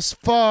they just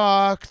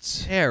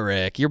fucked.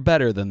 Eric, you're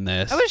better than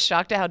this. I was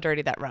shocked at how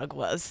dirty that rug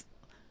was.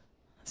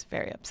 It's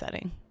very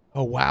upsetting.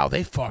 Oh wow,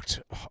 they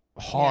fucked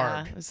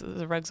hard. Yeah,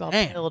 the rug's all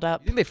Damn. filled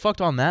up. You think they fucked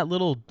on that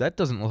little? That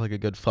doesn't look like a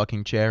good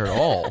fucking chair at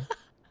all.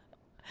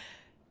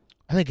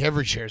 I think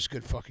every chair is a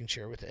good fucking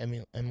chair with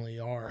Emily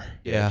R.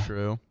 Yeah.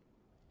 True.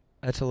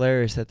 That's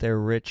hilarious that they're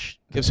rich.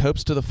 Gives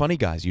hopes to the funny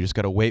guys. You just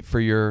got to wait for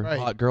your Right.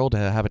 hot girl to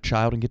have a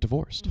child and get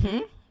divorced. Mm-hmm.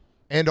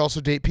 And also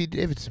date Pete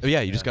Davidson. Oh,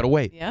 yeah, you just got to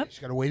wait. Yep.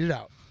 Just gotta wait it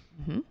out.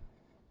 Mm-hmm.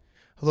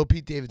 Although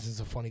Pete Davidson's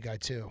a funny guy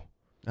too.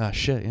 Ah,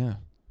 shit, yeah.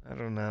 I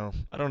don't know.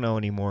 I don't know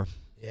anymore.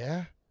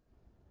 Yeah.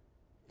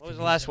 What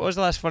was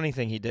the last funny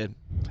thing he did?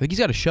 I think he's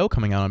got a show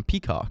coming out on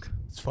Peacock.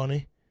 It's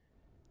funny.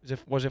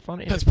 Was it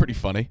funny? That's pretty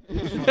funny.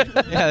 Yeah,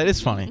 that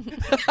is funny.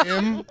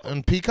 Him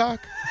and Peacock.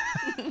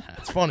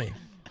 It's funny.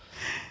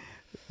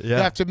 You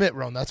have to admit,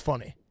 Ron, that's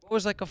funny. What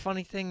was like a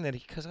funny thing that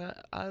because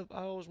I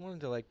always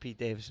wanted to like Pete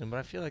Davidson, but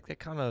I feel like that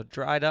kind of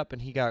dried up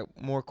and he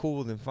got more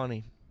cool than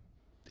funny.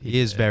 He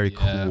is very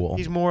Yeah. cool.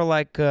 He's more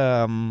like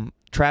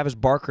Travis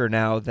Barker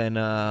now than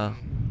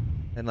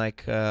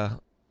like a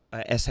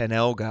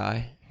SNL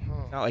guy.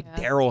 Not like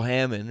Yeah. Daryl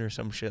Hammond or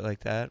some shit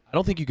like that. I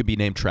don't think you could be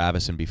named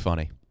Travis and be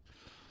funny.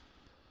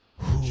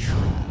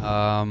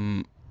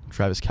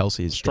 Travis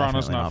Kelsey is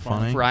Strana's definitely not not funny.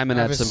 funny. Ryman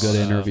had some good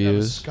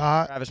interviews.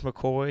 Travis Scott. Travis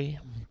McCoy.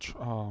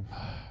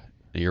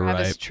 You're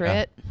Travis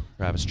right. Tritt.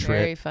 Travis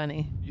Very Tritt.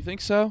 funny. You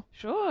think so?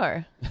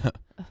 Sure.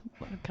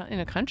 In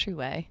a country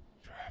way.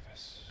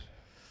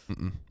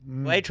 Mm-mm.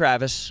 Play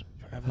Travis.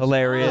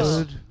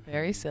 Hilarious.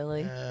 Very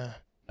silly.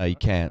 You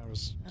can't.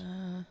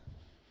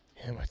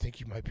 Damn, I think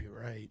you might be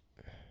right.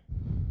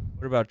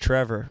 What about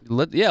Trevor?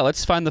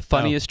 Let's find the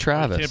funniest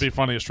Travis. Can't be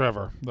funny as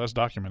Trevor. That's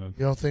documented.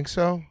 You don't think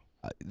so?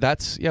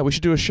 We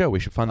should do a show. We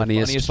should find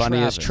funniest the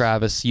funniest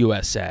Travis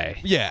USA.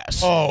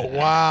 Yes. Oh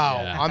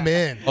wow, Yeah. I'm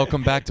in.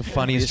 Welcome back to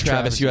Funniest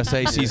Travis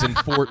USA season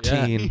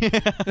 14. Who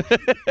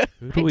I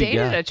do we dated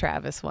got? a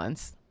Travis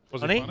once Was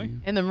Funny? it funny?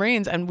 in the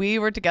Marines, and we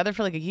were together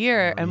for like a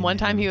year. And one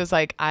time he was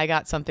like, "I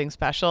got something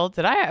special."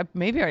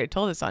 Maybe I already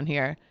told this on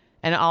here.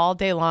 And all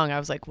day long, I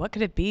was like, "What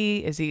could it be?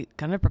 Is he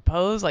gonna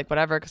propose? Like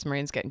whatever?" Because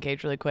Marines get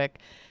engaged really quick.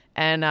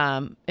 And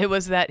it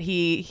was that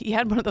he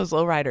had one of those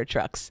lowrider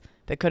trucks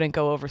that couldn't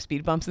go over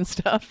speed bumps and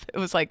stuff. It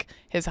was like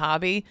his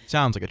hobby.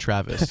 Sounds like a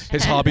Travis.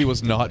 His hobby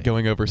was not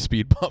going over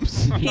speed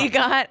bumps. He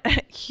got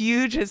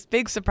huge. His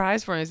big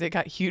surprise for him is they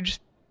got huge,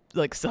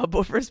 like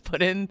subwoofers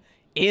put in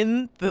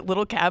the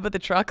little cab of the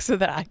truck so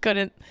that I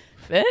couldn't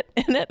fit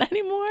in it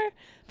anymore.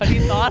 But he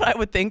thought I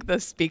would think the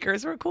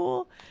speakers were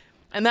cool.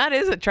 And that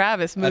is a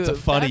Travis move. That's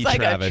a funny That's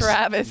like Travis. a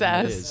Travis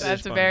ass. is.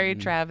 That's a very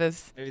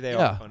Travis Maybe they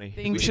Yeah. are funny.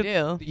 thing We to should-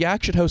 do.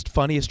 Yak should host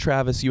Funniest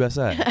Travis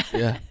USA.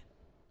 Yeah.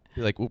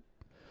 Be like, well,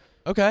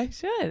 okay.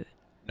 Should.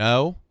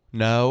 No.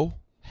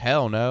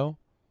 Hell no.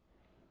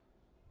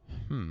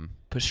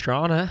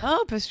 Pastrana.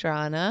 Oh,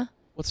 Pastrana.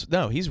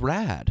 No, he's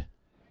rad.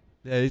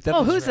 Yeah, he's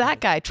Oh, who's that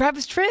guy?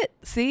 Travis Tritt.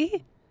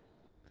 See?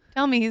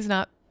 Tell me he's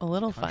not a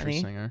little Country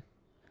funny. singer.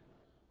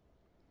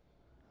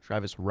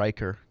 Travis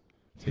Riker,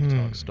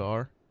 TikTok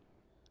star.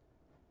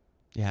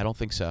 Yeah, I don't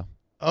think so.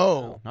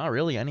 Oh. Not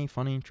really any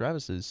funny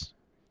Travises.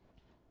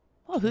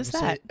 Oh, who's Say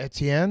that?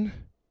 Etienne?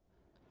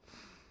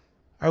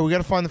 All right, we got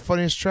to find the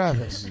funniest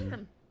Travis.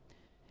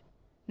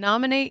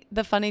 Nominate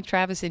the funny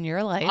Travis in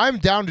your life. I'm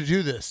down to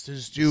do this. To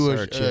just do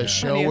Search a it.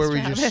 show Funniest where we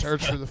Travis. just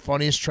search for the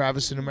funniest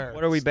Travis in America.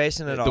 What are we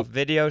basing it off?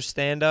 Video,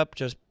 stand-up,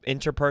 just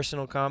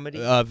interpersonal comedy?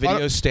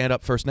 Video stand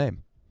up first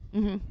name.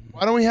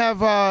 Why don't we have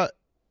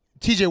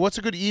TJ? What's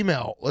a good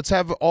email? Let's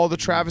have all the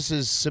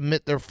Travises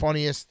submit their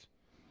funniest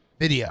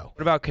video.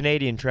 What about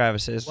Canadian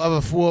Travises? We'll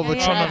have a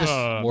Travis.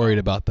 Worried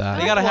about that.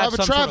 They gotta We'll have have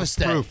a some Travis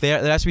sort Day. of proof.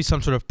 There has to be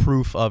some sort of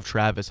proof of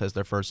Travis as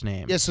their first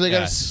name. Yeah, so they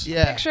Yes.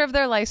 got Picture of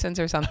their license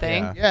or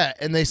something. Yeah. yeah,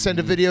 and they send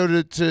a video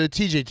to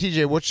TJ.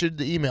 TJ, what should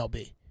the email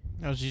be?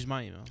 I'll just use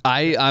my email.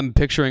 I'm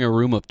picturing a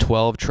room of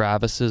 12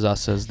 Travises,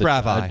 us as the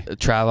Travi.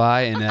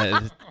 Travi,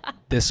 and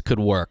this could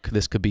work.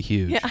 This could be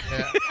huge. Yeah.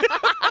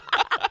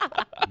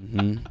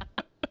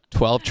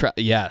 12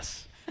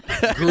 yes.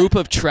 Group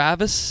of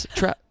Travis.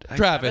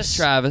 Travis.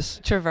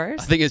 Traverse.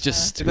 I think it's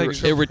just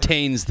it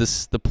retains the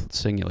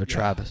singular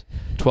Travis.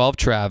 12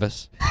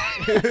 Travis.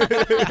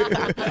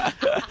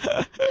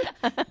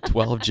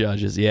 12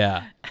 judges.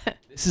 Yeah.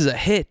 This is a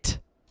hit.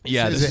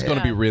 Yeah, this is going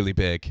to be really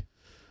big.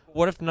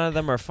 What if none of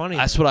them are funny?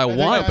 That's what I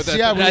want. that's-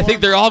 yeah, we I think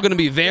want- they're all going to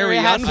be very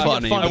There has to be a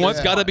unfunny. funniest. One's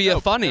got to be a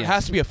It funny.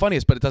 has to be a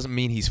funniest, but it doesn't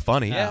mean he's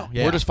funny. Yeah.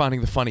 We're just finding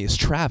the funniest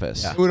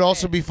Travis. It would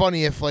also be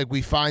funny if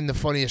we find the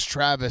funniest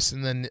Travis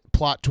and then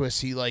plot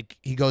twist he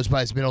goes by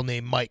his middle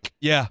name Mike.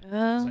 Yeah.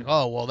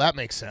 Oh well, that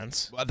makes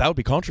sense. Well, that would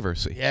be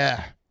controversy.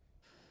 Yeah.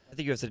 I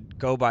think you have to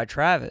go by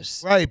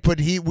Travis. Right, but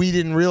we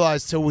didn't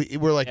realize till we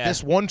were like Yeah.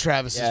 this one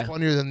Travis Yeah. is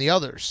funnier than the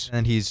others.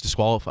 And he's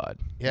disqualified.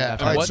 Yeah.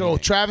 And All right, what- so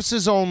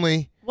Travis's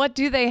only What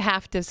do they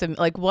have to submit?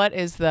 Like, what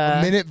is the...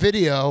 a minute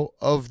video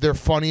of their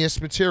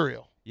funniest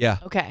material. Yeah.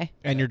 Okay.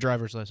 And your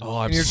driver's license. Oh,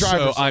 And your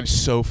driver's I'm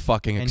so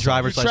fucking And excited.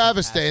 driver's license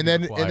Travis has Day, to and be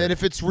then required.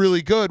 if it's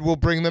really good, we'll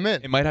bring them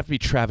in. It might have to be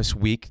Travis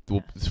Week.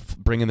 We'll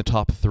bring in the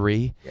top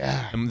 3.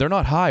 Yeah. And they're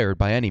not hired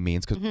by any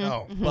means,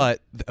 No. but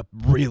a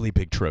really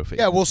big trophy.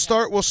 Yeah, we'll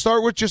start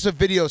with just a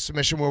video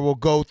submission where we'll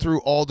go through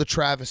all the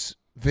Travis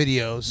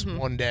videos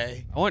one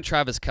day. I want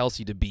Travis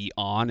Kelce to be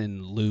on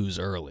and lose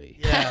early.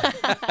 Yeah.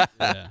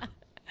 Yeah.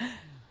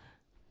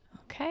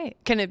 Okay.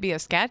 Can it be a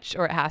sketch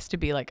or it has to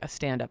be like a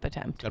stand-up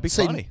attempt? That'd be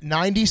Say funny.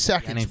 90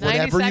 seconds, Anything.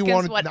 whatever 90 you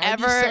want. seconds, 90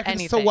 whatever, seconds to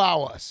anything.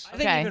 wow us. I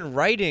think Okay. even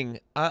writing,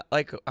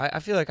 I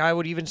feel like I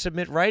would even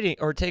submit writing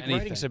or take Anything.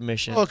 writing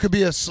submissions. Well, it could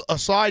be a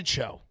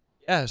slideshow.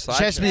 Yeah, It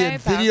has to be Okay, a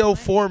video PowerPoint.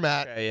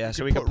 format. Okay, yeah, You so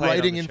could we can put play it on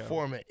writing the in show.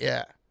 format.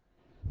 Yeah.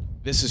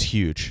 This is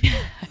huge.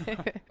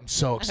 I'm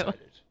so excited.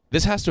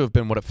 This has to have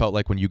been what it felt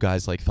like when you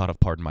guys thought of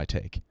Pardon My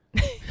Take.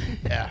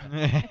 Yeah.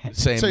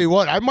 Same. Tell you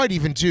what, I might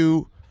even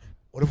do.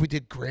 What if we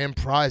did grand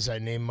prize? I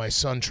named my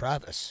son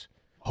Travis.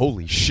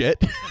 Holy shit.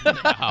 Oh,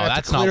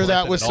 that's not clear worth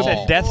that it with at some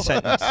all. a death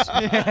sentence.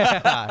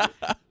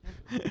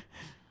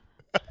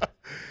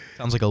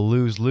 Sounds like a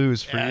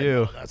lose-lose for Yeah, you.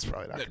 no, that's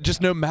probably not. Gonna Just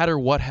no matter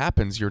what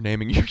happens, you're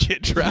naming your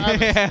kid Travis.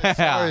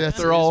 Sorry, that's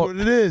They're all- what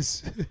it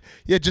is.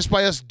 Yeah, just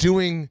by us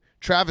doing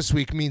Travis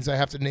Week means I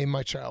have to name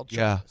my child Yeah.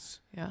 Travis.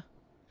 Yeah.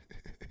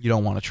 You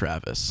don't want a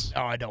Travis.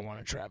 No, I don't want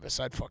a Travis.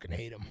 I'd fucking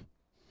hate him.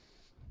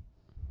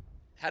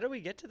 How did we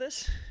get to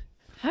this?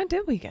 How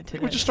did we get to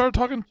We this? just started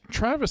talking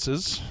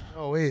Travises.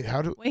 Oh wait,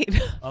 how do Wait.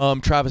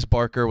 Travis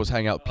Barker was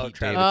hanging out with Oh, Pete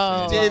Travis. Davidson.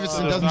 Oh.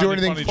 Davidson There's doesn't not do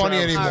any anything funny funny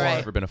Travis. anymore. All right.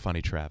 Never been a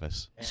funny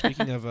Travis.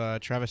 Speaking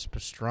of Travis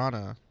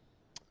Pastrana,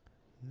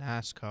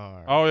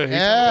 NASCAR. Oh yeah, he's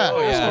Yeah. on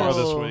the Yeah.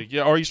 score this week.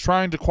 Yeah, or he's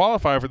trying to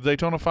qualify for the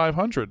Daytona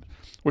 500,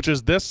 which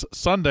is this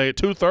Sunday at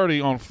 2:30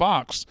 on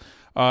Fox.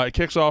 It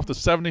kicks off the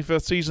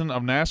 75th season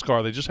of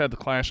NASCAR. They just had the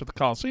Clash at the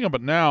Coliseum,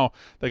 but now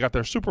they got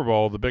their Super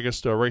Bowl. The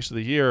biggest race of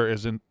the year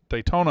is in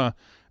Daytona,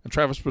 and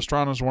Travis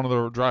Pastrana is one of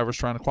the drivers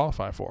trying to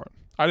qualify for it.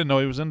 I didn't know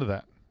he was into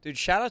that. Dude,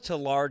 shout out to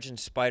Large and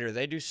Spider.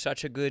 They do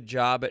such a good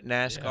job at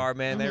NASCAR,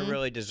 man. They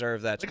really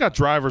deserve that. They got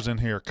drivers in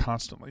here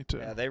constantly too.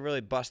 Yeah, they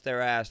really bust their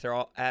ass. They're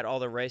all at all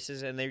the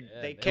races, and they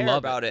They care love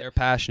about it. They're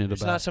passionate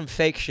It's about not some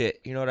fake shit.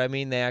 You know what I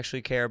mean? They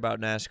actually care about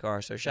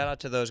NASCAR. So shout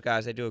out to those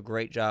guys. They do a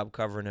great job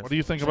covering it. What do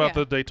you think about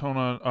the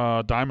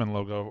Daytona Diamond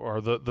logo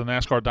or the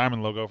NASCAR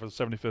Diamond logo for the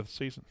 75th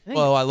season?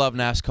 Well, I love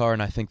NASCAR,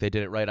 and I think they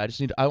did it right. I just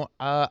need. I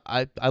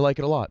like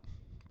it a lot,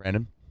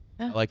 Brandon.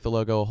 Yeah. I like the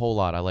logo a whole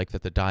lot. I like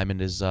that the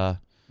diamond is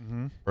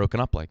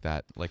broken up like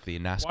that, like the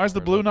NASCAR. Why is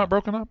the blue logo. not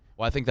broken up?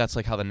 Well, I think that's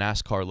how the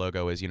NASCAR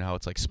logo is. You know how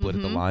it's split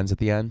at the lines at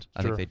the end.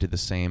 I Sure. think they did the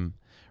same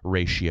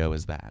ratio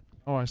as that.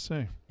 Oh, I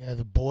see. Yeah,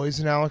 the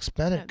boys and Alex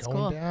Bennett That's going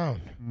cool.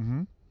 down.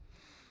 Mm-hmm.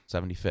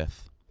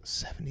 75th.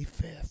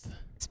 75th.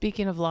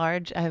 Speaking of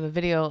Large, I have a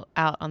video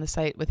out on the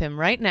site with him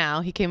right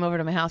now. He came over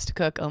to my house to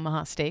cook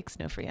Omaha steaks.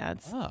 No free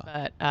ads. Ah.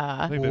 But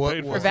I think they What-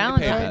 paid for what- For it.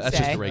 Valentine's That's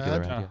just Day. a regular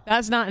Ad? idea.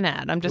 That's not an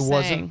ad. I'm just It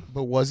saying. wasn't,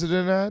 but was it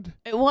an ad?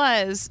 It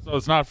was. So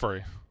it's not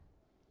free.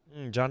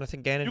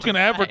 Jonathan Gannon. You can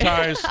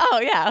advertise. Oh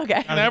yeah, okay.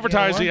 You can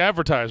advertise the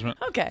advertisement.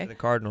 Okay. The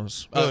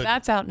Cardinals.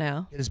 That's out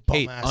now. It is bum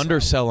Hey, ass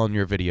undersell on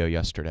your video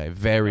yesterday.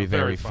 Very, very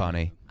very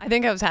funny. I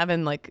think I was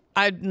having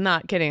I'm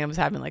not kidding. I was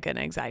having like an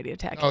anxiety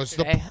attack. Oh, it's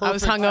the yesterday. I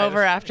was perfect-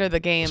 hungover after the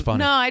game. It's funny.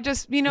 No, I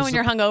just when was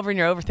you're hungover and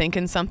you're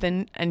overthinking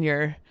something and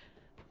you're.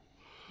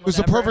 It was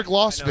the whatever. perfect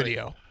loss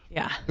video.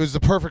 Yeah. It was the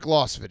perfect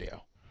loss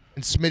video.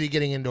 And Smitty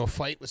getting into a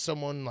fight with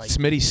someone like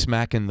Smitty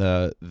smacking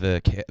the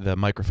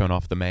microphone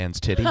off the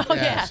man's titty. Oh,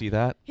 yeah. You see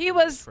that? He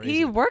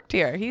worked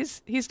here.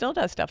 He still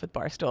does stuff with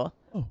Barstool.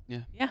 Oh,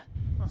 Yeah.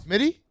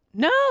 Smitty?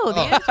 No,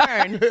 the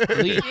intern.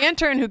 The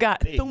intern who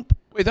got thump.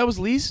 Wait, that was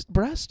Lee's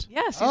breast?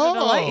 Yes, he's a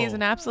delight. He's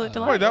an absolute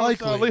delight. Wait, that was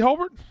Likely. Lee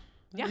Holbert?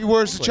 Yeah. He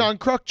wears the John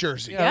Kruk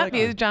jersey. Yeah,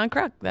 he's John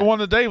Kruk. The one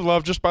that Dave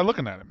loved just by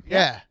looking at him.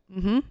 Yeah.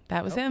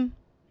 That was him.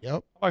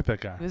 Yep. I like that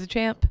guy. He was a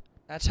champ.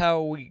 That's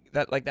how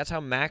that's how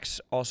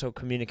Max also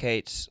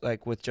communicates,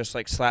 like with just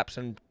like slaps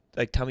and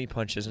like tummy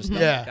punches and stuff.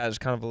 Yeah. Like that is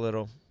kind of a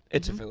little.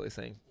 It's a Philly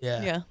thing.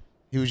 Yeah. Yeah.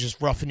 He was just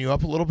roughing you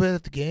up a little bit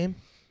at the game.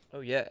 Oh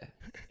yeah,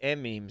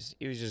 and memes.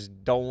 He was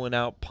just doling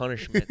out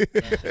punishment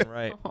left and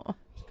right.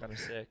 It's kind of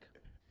sick.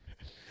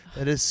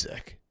 That is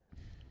sick.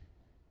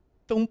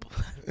 Thump.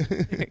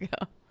 There you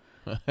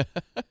go.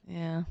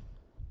 Yeah.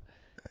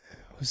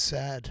 It was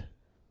sad.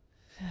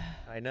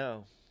 I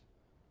know.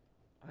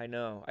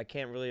 I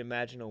can't really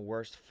imagine a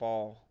worse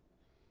fall.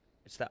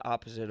 It's the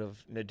opposite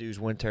of Nadu's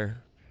winter.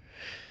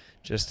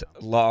 Just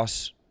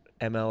loss,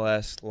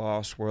 MLS,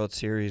 loss, World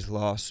Series,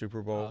 loss,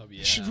 Super Bowl.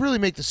 You should really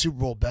make the Super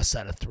Bowl best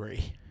out of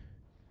 3.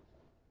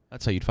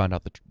 That's how you'd find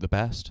out the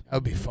best. That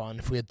would be fun.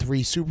 If we had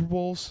 3 Super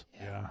Bowls,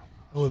 Yeah.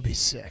 it would be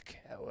sick.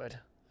 That would.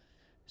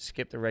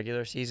 Skip the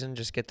regular season,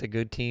 just get the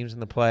good teams in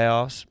the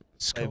playoffs.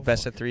 Let's Play go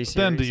best for of it. 3 But series.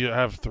 then do you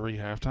have 3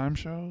 halftime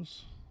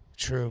shows?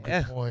 True. Good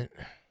Yeah. point.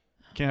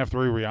 Can't have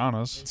 3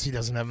 Rihannas. He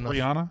doesn't have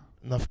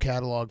enough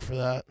catalog for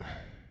that.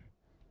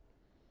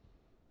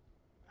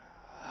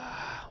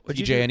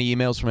 DJ, any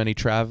emails from any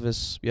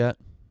Travis yet?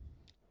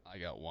 I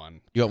got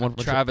one. You got one?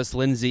 Travis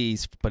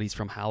Lindsay's, but he's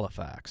from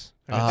Halifax.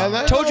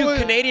 I Told you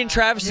Canadian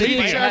Travis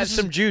Canadian has Travis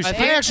some juice. I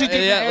actually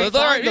think Yeah, they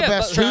all right, the yeah,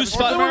 best but Travis. who's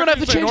fun? We're gonna have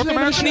to change North the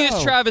name of the American is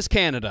show. Travis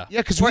Canada.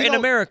 Yeah, because We're we in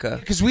don't- America.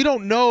 Because we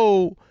don't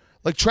know,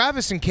 like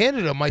Travis in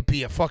Canada might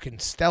be a fucking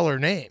stellar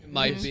name.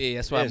 Might be.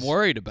 That's what I'm Yes.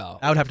 worried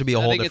about. That would have to be a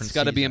I whole think different it's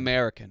got to be season.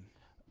 American.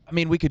 I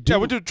mean, we could do. Yeah,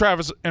 we do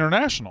Travis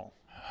International.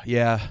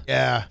 Yeah,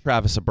 Yeah,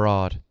 Travis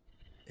abroad.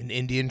 an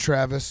Indian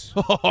Travis.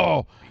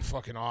 Oh, Be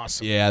fucking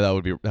awesome. yeah, that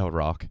would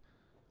rock.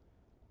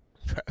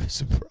 Travis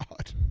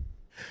abroad.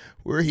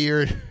 We're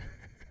here.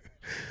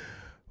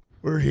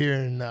 We're here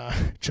in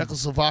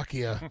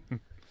Czechoslovakia,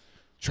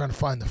 trying to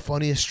find the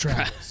funniest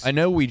Travis. I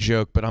know we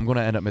joke, but I'm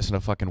gonna end up missing a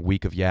fucking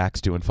week of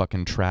Yaks doing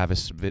fucking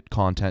Travis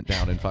content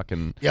down in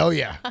fucking Oh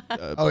yeah.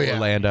 Oh yeah.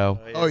 Orlando.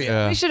 Oh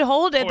yeah. We should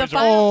hold it. The Boys are-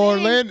 final Oh,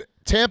 thing. Orlando,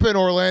 Tampa, and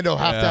Orlando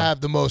have to Yeah.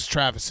 have the most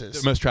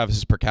Travises. Most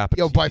Travises per capita.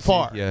 Yo, by CDC,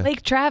 far. Yeah.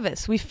 Lake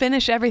Travis. We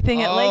finish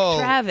everything at Oh. Lake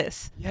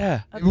Travis.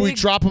 Yeah. A Maybe we big-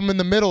 drop them in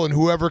the middle, and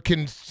whoever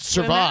can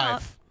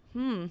survive,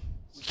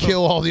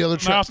 kill all the other Now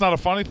Travises. it's not a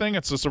funny thing;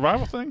 it's a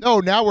survival thing. No,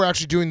 now we're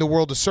actually doing the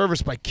world a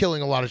service by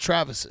killing a lot of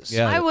Travises.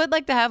 Yeah. I would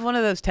like to have one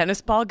of those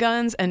tennis ball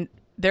guns, and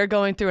they're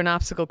going through an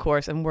obstacle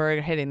course, and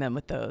we're hitting them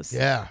with those.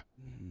 Yeah.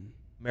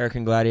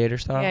 American Gladiator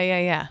style.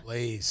 Yeah.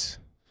 Blaze.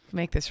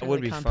 Make this That really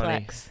would be funny.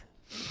 complex.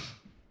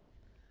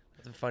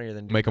 Nothing funnier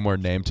than Make them wear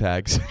name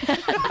tags.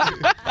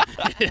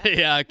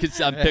 Yeah, I'm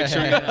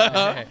picturing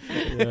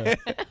it.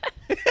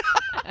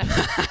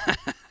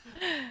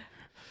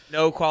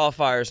 no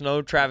qualifiers,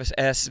 no Travis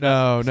S.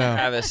 No.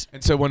 Travis.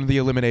 And so when the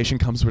elimination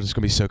comes, we're just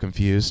gonna be so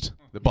confused.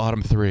 The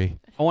bottom 3.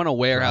 I want a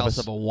warehouse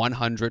Travis. of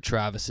 100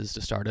 Travises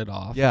to start it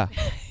off. Yeah.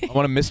 I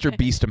want a Mr.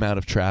 Beast amount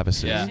of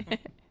Travises. Yeah.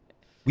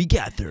 We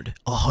gathered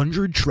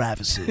 100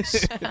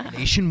 Travises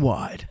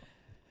nationwide.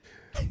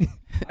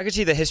 I could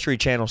see the History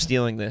Channel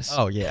stealing this.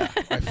 Oh yeah.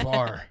 By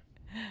far.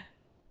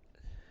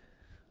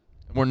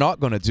 We're not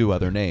gonna do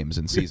other names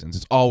in seasons.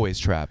 It's always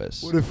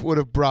Travis. What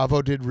if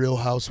Bravo did Real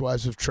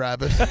Housewives of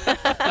Travis?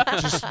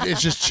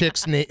 It's just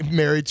chicks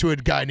married to a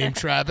guy named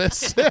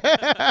Travis.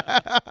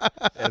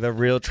 Yeah, the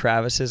real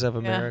Travises of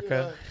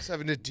America. Just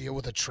having to deal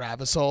with a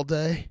Travis all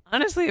day.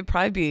 Honestly, it'd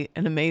probably be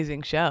an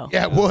amazing show.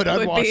 Yeah, it would. I'd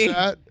Would watch be.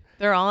 that.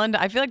 They're all into.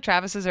 I feel like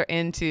Travises are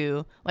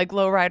into like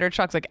lowrider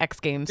trucks, like X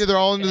Games. Yeah, they're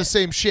all into the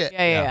same shit.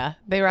 Yeah.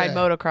 They ride Yeah.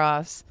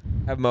 motocross.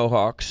 Have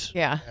mohawks.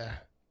 Yeah.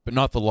 But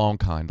not the long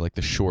kind, like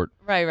the short.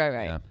 Right.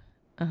 Yeah.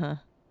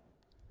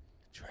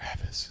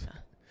 Travis.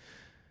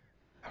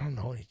 I don't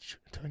know any.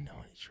 Do I know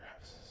any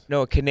Travises?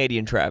 No, a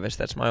Canadian Travis.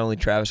 That's my only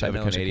Travis I Have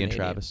know. a is Canadian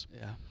Travis.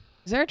 Yeah.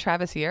 Is there a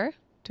Travis here?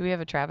 Do we have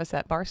a Travis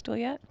at Barstool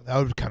yet? That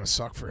would kind of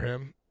suck for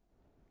him.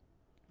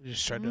 We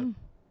just tried to.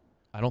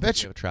 I don't Bet think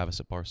we you- have a Travis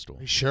at Barstool.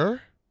 Are you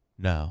sure?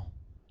 No.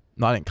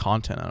 Not in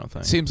content, I don't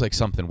think. Seems like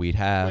something we'd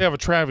have. We have a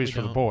Travis We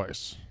for the don't.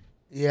 boys.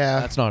 Yeah.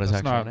 That's not his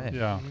That's actual not. name.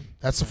 Yeah.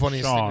 That's the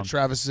funniest thing Sean. that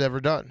Travis has ever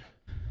done.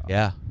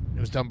 Yeah. It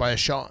was done by a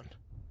Sean.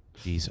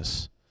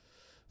 Jesus.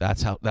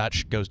 That's how that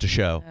goes to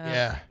show.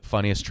 Yeah.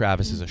 Funniest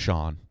Travis is a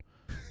Sean.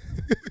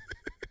 I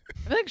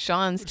feel like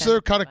Sean's. So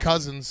they're kind of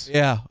cousins.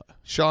 Yeah.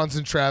 Sean's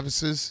and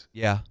Travis's.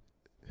 Yeah.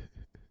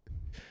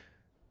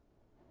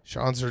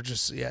 Sean's are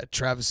just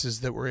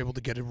Travis's that were able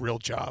to get a real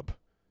job.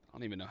 I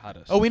don't even know how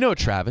to. Oh, we know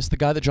Travis, the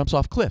guy that jumps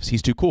off cliffs.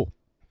 He's too cool.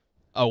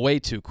 Oh, way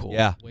too cool.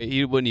 Yeah.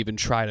 He wouldn't even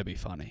try to be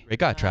funny. Great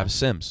guy, Travis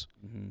Sims.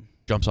 Mm-hmm.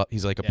 Jumps off.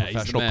 He's like a Yeah, he's the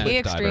professional man. cliff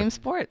The diver. extreme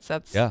sports.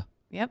 That's Yeah.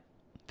 Yep.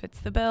 Fits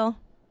the bill.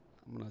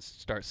 I'm gonna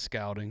start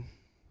scouting.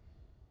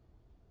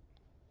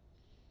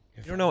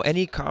 You don't know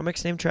any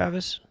comics named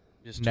Travis?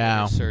 Just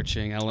No.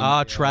 searching.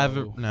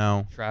 Travis.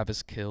 No.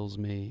 Travis kills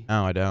me.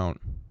 No, I don't.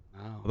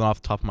 No.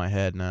 Off the top of my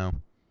head, no.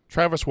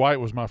 Travis White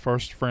was my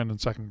first friend in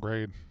second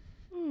grade.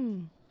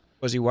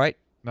 Was he white?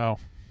 No.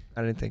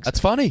 I didn't think so. That's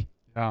funny.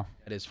 Yeah.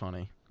 That is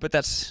funny. But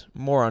that's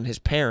more on his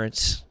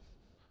parents.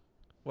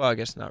 Well, I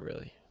guess not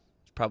really.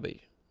 It's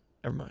probably.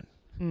 Never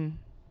mind.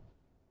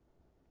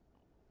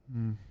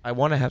 I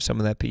want to have some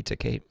of that pizza,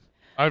 Kate.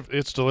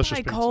 It's delicious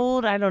Like pizza.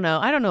 cold? I don't know.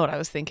 I don't know what I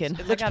was thinking. It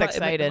I looks got it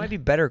excited. might be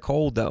better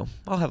cold though.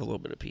 I'll have a little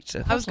bit of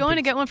pizza. I was going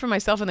to get one for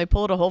myself, and they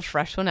pulled a whole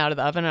fresh one out of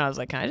the oven, and I was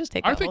like, "Can I just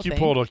take?" I that think whole you thing?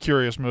 pulled a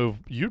curious move.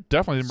 You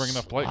definitely didn't bring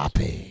enough plates.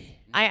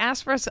 I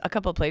asked for a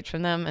couple of plates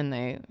from them, and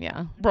they,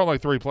 You brought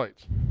like 3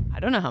 plates. I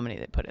don't know how many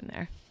they put in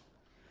there.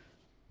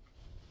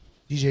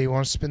 DJ, you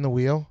want to spin the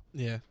wheel?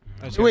 Yeah.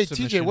 Wait,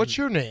 TJ, what's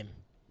your name?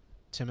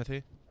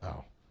 Timothy.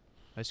 Oh.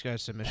 I just got a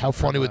submission. How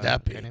funny from, would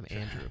that be? A guy named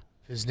Andrew.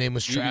 His name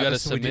was You got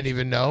Travis, a and we didn't submission?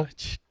 even know.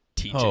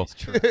 TJ's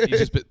true. He's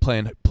just been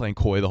playing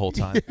coy the whole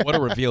time. What a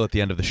reveal at the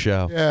end of the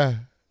show. Yeah.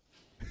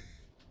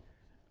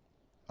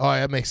 Oh,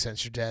 that makes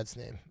sense. Your dad's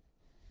name.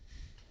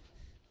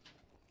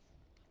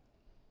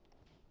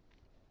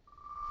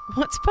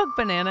 What's Pug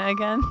Banana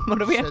again? What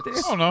do we have to do?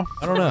 I don't know.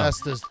 I don't know. Has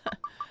to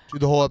do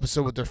the whole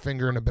episode with their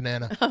finger in a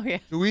banana. Oh yeah.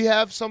 Do we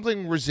have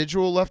something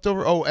residual left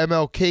over? Oh,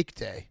 ML Cake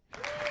Day.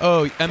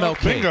 Oh,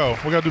 MLK. Bingo.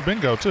 We got to do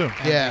bingo, too.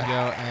 Yeah.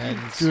 Bingo, and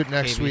Do it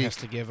next KB week. has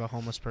to give a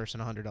homeless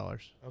person $100.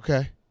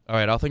 Okay. All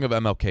right, I'll think of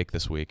ML Cake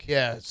this week.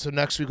 Yeah. So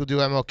next week we'll do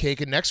ML Cake,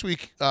 and next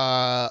week,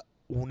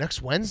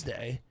 next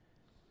Wednesday,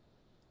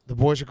 the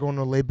boys are going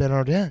to Les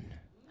Bernardin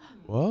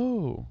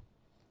Whoa.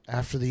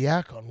 after the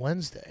Yak on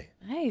Wednesday.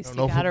 Nice. I don't You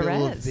know if got we'll a be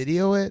able to res.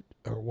 video it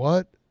or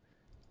what,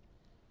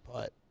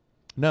 but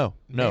No,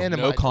 Man, am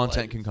no I content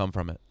delighted. can come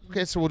from it.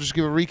 okay. So we'll just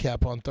give a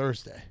recap on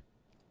Thursday.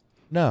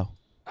 No.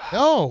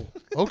 No.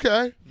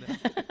 Okay.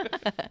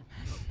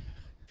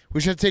 We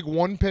should take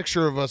one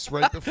picture of us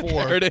right before,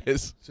 There it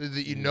is. so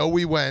that you know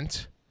we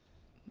went.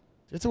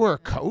 Do I have to wear a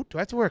coat? Do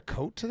I have to wear a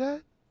coat to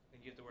that?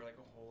 You have to wear like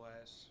a whole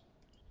ass.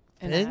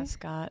 An Thing?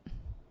 ascot.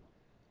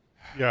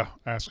 Yeah,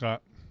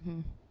 ascot.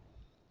 I'm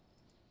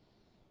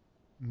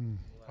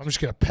just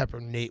gonna pepper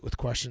Nate with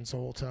questions the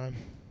whole time.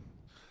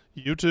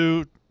 You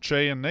two,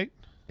 Shay and Nate.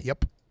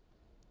 Yep.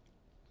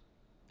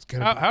 It's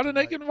gonna. How did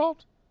Nate get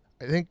involved?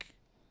 I think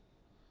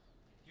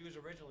He was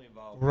originally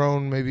involved.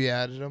 Roan maybe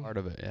added him. Part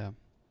of it, yeah.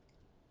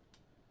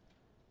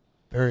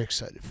 Very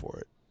excited for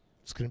it.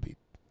 It's gonna be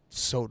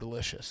so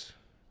delicious.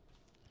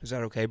 Is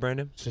that okay,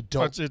 Brandon? So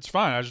don't. It's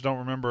fine. I just don't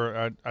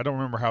remember. I don't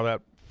remember how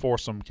that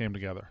foursome came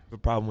together. Have a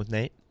problem with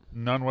Nate?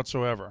 None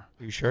whatsoever.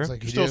 Are you sure? It's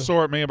like You're you still do.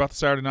 sore at me about the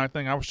Saturday night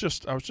thing. I was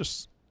just.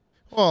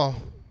 Well,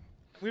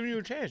 we haven't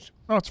even changed.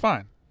 No, it's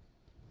fine.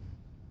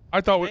 I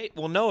thought we Nate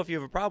will know if you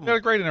have a had problem. a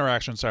great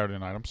interaction Saturday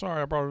night. I'm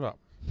sorry I brought it up.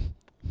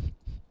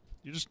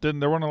 You just didn't.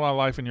 There wasn't a lot of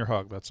life in your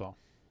hug. That's all.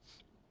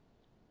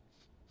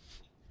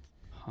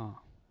 Huh.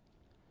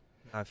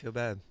 I feel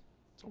bad.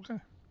 It's okay.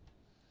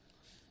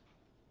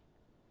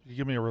 You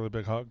give me a really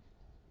big hug.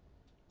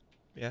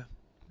 Yeah,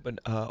 but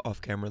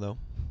off camera though.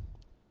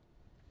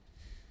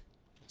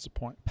 What's the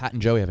point? Pat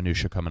and Joey have a new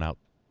show coming out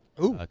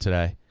ooh.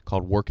 today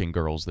called Working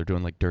Girls. They're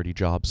doing like dirty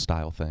jobs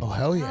style thing. Oh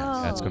hell yeah.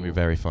 Oh. That's going to be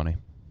very funny.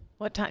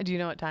 What time? Do you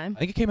know what time? I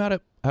think it came out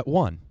at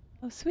 1.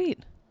 Oh, sweet.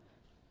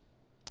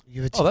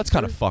 You give a Oh, that's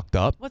kind of teaser? fucked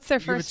up. What's their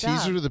You give a first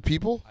teaser job? to the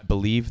people. I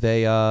believe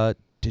they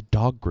did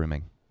dog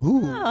grooming.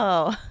 Ooh.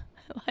 Oh,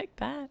 I like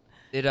that.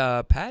 Did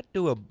Pat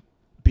do a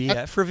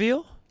BF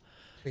reveal?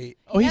 Wait,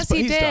 Oh, Yes,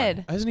 he he's done did.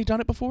 it. Hasn't he done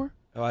it before?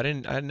 Oh, I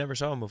didn't. I never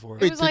saw him before.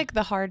 It Wait, was did- like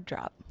the hard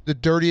drop. the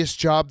dirtiest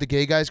job the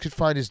gay guys could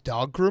find is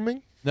dog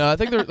grooming. No, I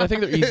think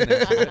they're easing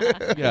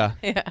into it. Yeah.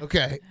 Yeah.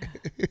 Okay.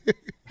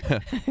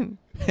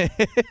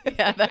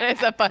 Yeah, that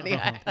is a funny.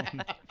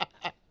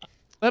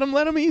 Let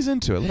them ease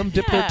into it. Let them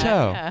dip their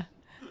toe. Yeah.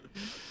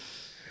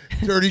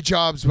 Dirty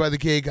jobs by the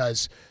gay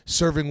guys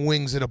serving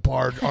wings at a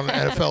bar on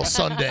an NFL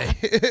Sunday.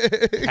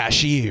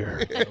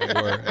 Cashier.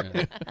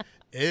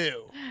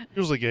 Ew.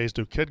 Usually gays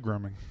do kid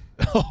grooming.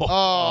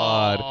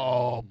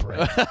 Oh,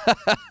 Brent.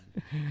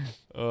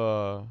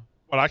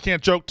 But I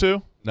can't joke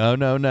too. No.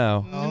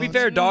 To be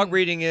fair, dog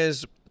breeding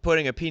is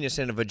putting a penis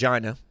in a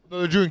vagina. No,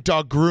 they're doing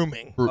dog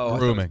grooming. Oh, I thought it was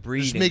Grooming.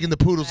 breeding. Just making the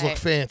poodles look Right.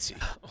 fancy.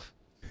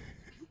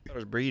 That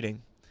was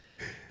breeding.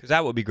 Because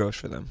that would be gross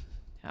for them.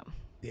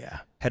 Yeah.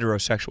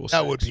 Heterosexual sex.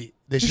 That would be.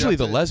 They should Usually have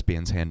the to-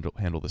 lesbians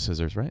handle the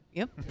scissors, right?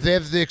 They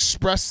have to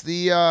express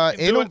the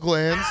anal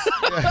glands.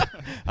 Yeah.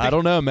 I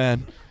don't know,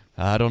 man.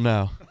 I don't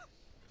know.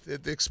 They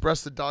have to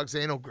express the dog's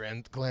anal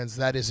glands.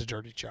 That is a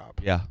dirty job.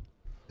 Yeah.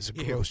 is a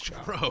gross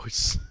job.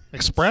 Gross.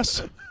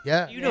 Express?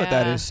 Yeah. You know what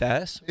that is,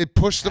 Sass. It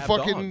pushed the Have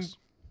fucking dogs.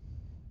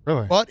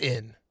 Really? butt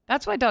in.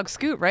 That's why dogs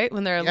scoot, right?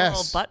 When their little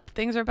Yes. butt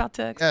things are about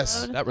to explode.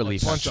 Yes. That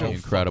relief Bunch is of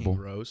incredible.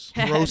 Gross.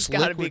 Gross It's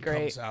gotta be liquid great.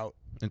 comes out.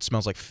 It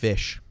smells like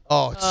fish.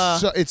 Oh,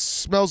 it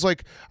smells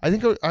like I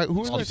think who was I You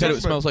talking said it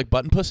about? smells like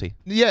butt and pussy.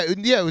 Yeah,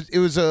 it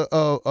was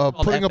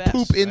putting a FS,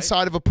 poop right?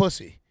 inside of a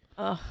pussy.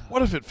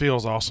 What if it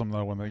feels awesome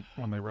though when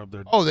they rub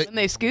their? Oh, When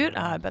they scoot,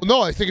 I bet.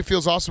 no, I think it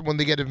feels awesome when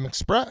they get them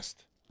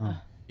expressed.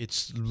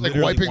 It's like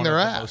literally wiping one their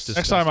of the ass. most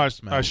Next time I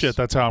disgusting shit, smells.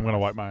 that's how I'm gonna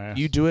wipe my ass.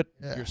 You do it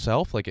Yeah.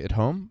 yourself, like at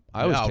home?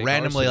 I always No, take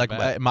randomly, ours to like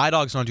the vet. my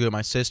dogs don't do it.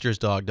 My sister's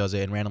dog does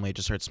it, and randomly it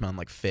just starts smelling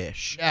like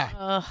fish.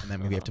 Yeah. And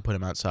then we have to put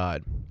him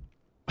outside.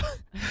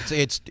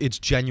 It's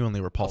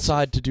genuinely repulsive.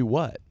 Outside to do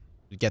what?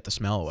 To get the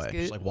smell away. Scoot.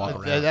 Just like walk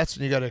around. That's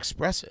when you got to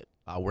express it.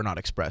 We're not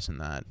expressing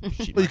that. Well,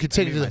 you could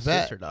take it to my the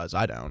vet. sister does.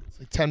 I don't. It's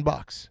like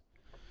 $10.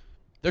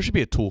 There should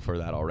be a tool for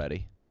that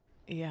already.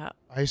 Yeah.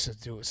 I used to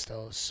do it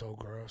still. It was so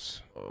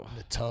gross. In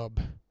the tub.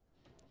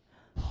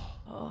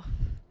 Oh.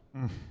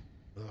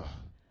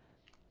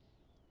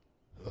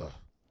 Ugh.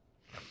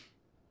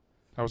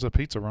 How was that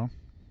pizza, Ron?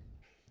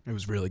 It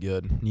was really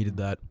good. Needed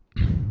that.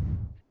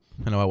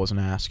 I know I wasn't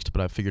asked,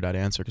 but I figured I'd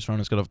answer because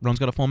Ron's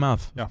got a full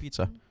mouth. Yeah.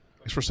 Pizza.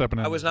 Thanks for stepping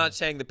in. I was not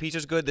saying the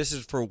pizza's good. This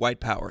is for white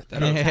power.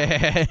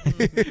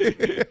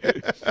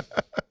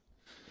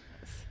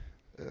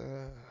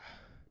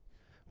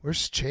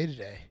 Where's Che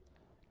today?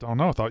 Don't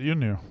know. Thought you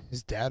knew.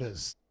 His dad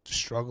is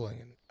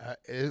struggling.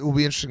 It will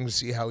be interesting to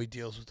see how he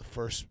deals with the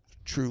first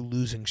true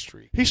losing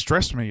streak. He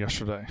stressed me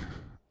yesterday.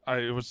 I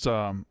had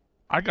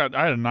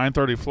a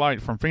 9:30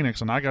 flight from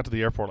Phoenix, and I got to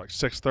the airport like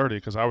 6:30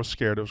 because I was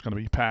scared it was going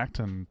to be packed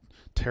and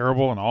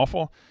terrible and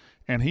awful.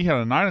 And he had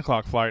a 9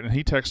 o'clock flight, and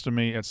he texted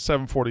me at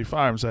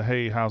 7:45 and said,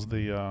 "Hey, how's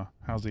the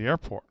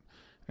airport?"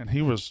 And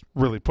he was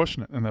really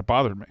pushing it, and that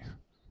bothered me.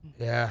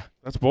 Yeah.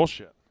 That's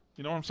bullshit.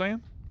 You know what I'm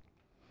saying?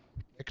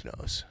 Nick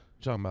knows.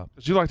 What you talking about?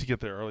 Because you like to get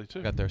there early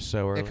too. Got there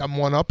so early. Nick, I'm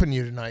one-upping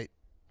you tonight.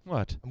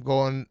 What? I'm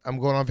going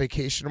on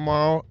vacation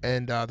tomorrow,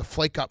 and the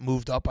flight got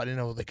moved up. I didn't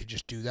know they could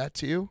just do that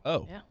to you.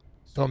 Oh. Yeah.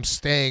 So I'm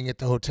staying at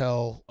the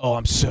hotel. Oh,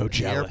 I'm so at the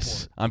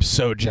jealous. airport. I'm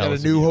so Got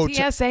jealous. a new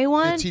hotel. TSA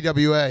one?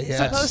 TWA, yeah.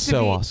 That's Supposed to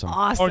so be awesome.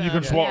 Oh, and you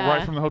can just walk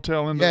right from the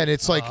hotel into. Yeah, and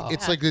it's like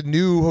the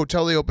new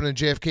hotel they opened in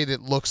JFK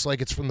that looks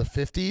like it's from the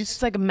 50s.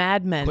 It's like a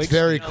Mad Men. It's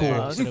very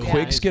cool. Didn't Yeah.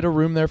 Quiggs get a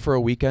room there for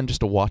a weekend just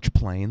to watch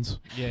planes?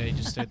 Yeah, he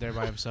just stayed there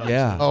by himself.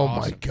 Yeah. Oh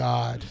Awesome. my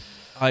God.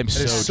 I'm That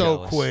so is so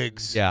jealous.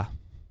 Quiggs. Yeah.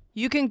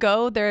 You can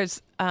go.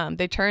 There's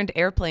they turned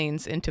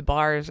airplanes into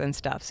bars and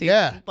stuff. So you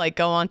Yeah. can, like,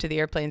 go onto the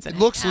airplanes and It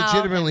looks hang out,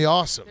 legitimately and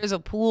awesome. There's a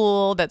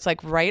pool that's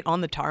like right on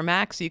the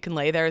tarmac, so you can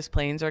lay there as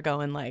planes are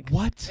going. Like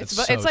What? It's,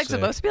 That's it's so like sick.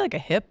 supposed to be like a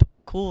hip,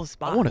 cool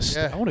spot. I want to.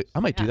 Yeah. I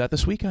might do Yeah. that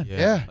this weekend.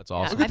 Yeah. That's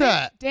awesome. Look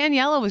at that.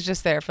 Daniela was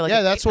just there for like. Yeah,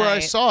 a that's date where I night.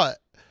 saw it.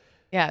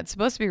 Yeah, it's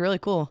supposed to be really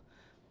cool.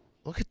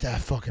 Look at that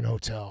fucking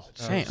hotel.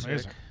 Damn.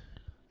 Amazing.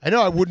 I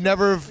know.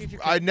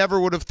 I never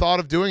would have thought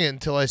of doing it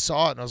until I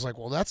saw it, and I was like,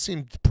 "Well, that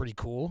seemed pretty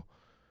cool."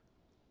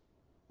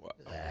 What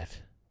that?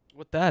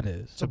 What that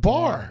is? It's a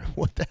bar.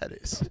 What that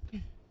is?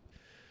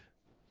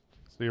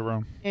 See you,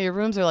 Ron. Yeah, your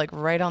rooms are like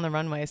right on the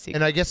runway. So you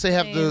And can I guess they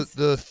have planes.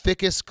 the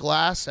thickest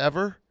glass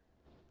ever.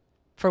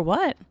 For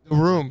what? The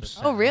rooms.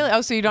 Oh, really?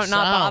 Oh, so you don't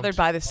not Sound. bothered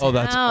by the sound? Oh,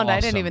 that's I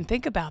didn't awesome. even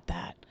think about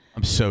that.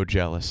 I'm so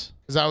jealous.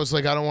 Because I was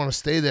like, I don't want to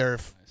stay there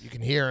if you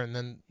can hear. And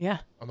then Yeah.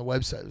 on the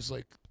website, it was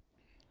like,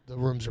 the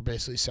rooms are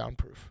basically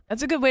soundproof.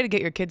 That's a good way to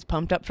get your kids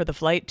pumped up for the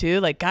flight too.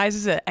 Like, guys,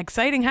 this is an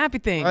exciting, happy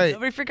thing. Right.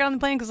 Nobody freak out on the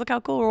plane because look how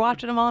cool we're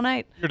watching them all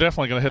night. You're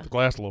definitely gonna hit the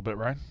glass a little bit,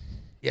 right?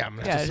 Yeah, I'm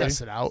gonna Yeah, have to just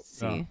test it out.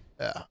 See,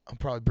 Yeah, I'll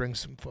probably bring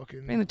some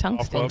fucking bring the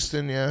tungsten.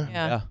 tungsten. Yeah.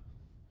 Yeah.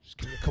 Just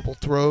give it a couple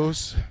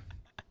throws.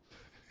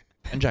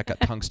 And Jack got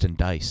tungsten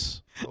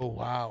dice. Oh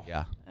wow.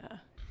 Yeah.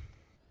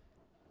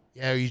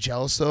 Yeah, are you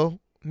jealous though,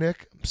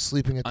 Nick? I'm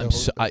sleeping at the, I'm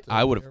so- at the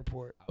I would've-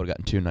 airport. I would have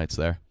gotten 2 nights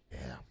there.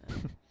 Yeah.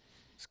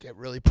 Let's get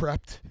really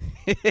prepped.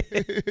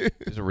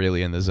 He's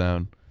really in the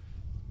zone.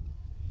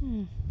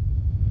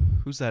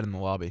 Who's that in the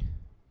lobby?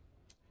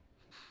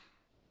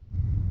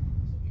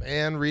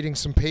 Man, reading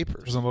some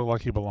papers. Doesn't look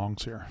like he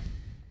belongs here.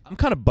 I'm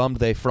kind of bummed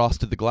they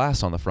frosted the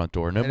glass on the front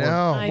door. No I more,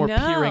 know. I more know.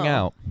 peering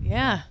out.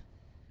 Yeah.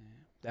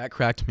 That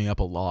cracked me up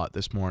a lot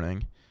this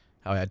morning.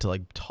 How I had to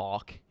like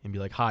talk and be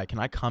like, "Hi, can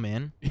I come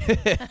in?"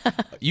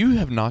 You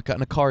have not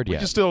gotten a card We yet.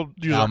 can still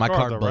use No, our my card,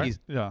 card though, buddies-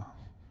 right? Yeah.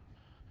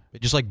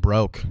 It just like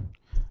broke.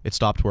 It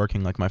stopped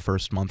working like my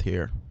first month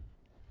here.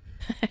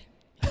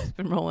 It's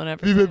been rolling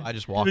ever You since. been, I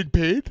just you walked. been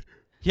paid?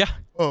 Yeah.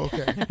 Oh,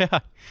 okay. Yeah.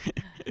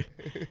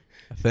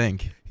 I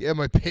think. Yeah,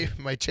 my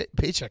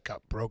paycheck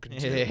got broken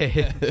too.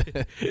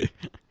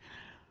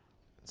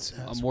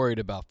 I'm worried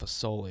about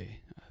Fasoli.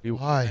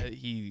 Why?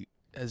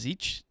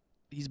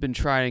 He's been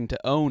trying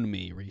to own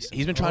me recently.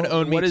 He's been trying to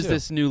own me What is too.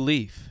 this new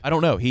leaf? I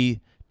don't know.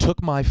 He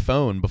took my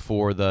phone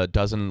before the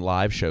dozen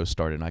live shows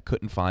started, and I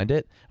couldn't find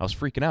it. I was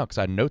freaking out because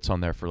I had notes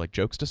on there for like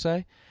jokes to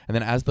say. And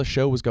then as the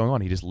show was going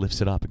on, he just lifts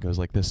it up and goes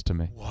like this to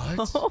me.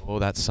 What? Oh,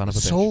 that son of a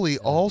bitch. Soli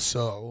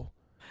also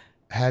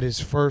had his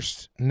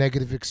first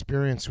negative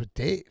experience with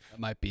Dave. That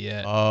might be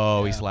it.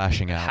 Oh, he's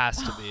lashing out. Has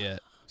to be it.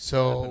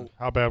 So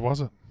How bad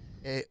was it?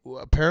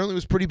 apparently it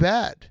was pretty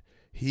bad.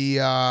 He,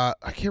 I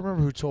can't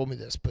remember who told me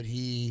this, but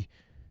he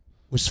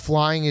was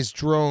flying his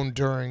drone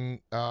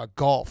during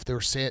golf. They were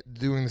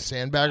doing the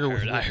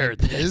sandbagger. I heard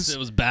this. It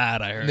was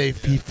bad. I heard.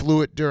 He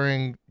flew it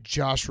during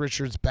Josh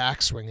Richards'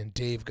 backswing, and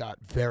Dave got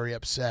very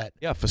upset.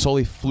 Yeah,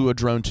 Fasoli flew a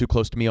drone too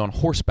close to me on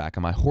horseback,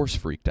 and my horse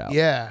freaked out.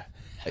 Yeah.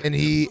 And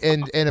he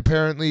and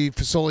apparently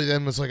Fasoli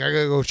then was like, I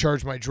gotta go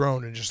charge my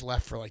drone, and just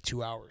left for like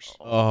 2 hours.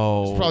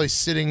 Oh. He was probably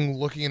sitting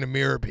looking in a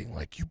mirror being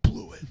like, you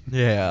blew it.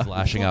 Yeah.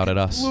 Lashing out at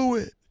us. Blew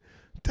it.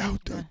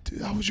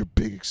 That was your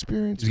big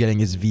experience. He's getting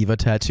his Viva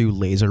tattoo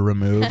laser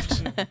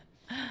removed.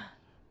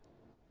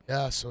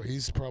 Yeah, so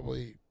he's gonna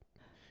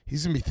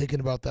be thinking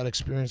about that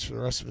experience for the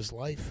rest of his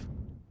life.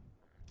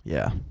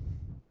 Yeah.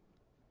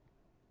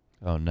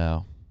 Oh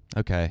no.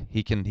 Okay,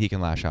 he can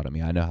lash out at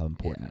me. I know how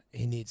important. Yeah,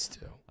 he needs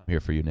to. I'm here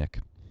for you, Nick.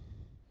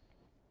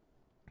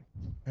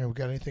 Hey, we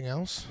got anything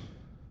else?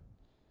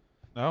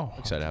 No.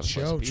 Excited to have a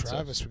slice Show of pizza.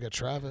 Travis. We got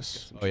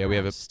Travis. Oh yeah, we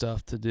have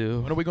stuff to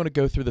do. When are we going to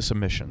go through the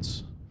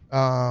submissions?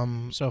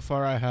 So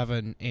far, I have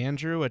an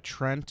Andrew, a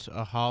Trent,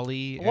 a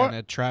Holly, What? and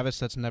a Travis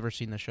that's never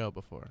seen the show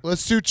before.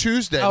 Let's do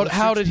Tuesday.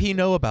 How did he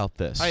know about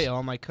this? Hi,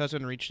 all. My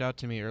cousin reached out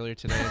to me earlier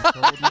today and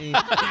told me you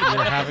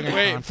were having a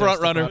Wait, contest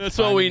front runner. about That's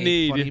what we finding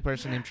need. a funny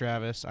person named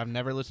Travis. I've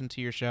never listened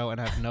to your show and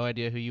have no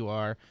idea who you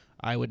are.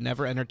 I would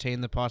never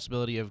entertain the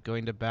possibility of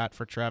going to bat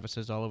for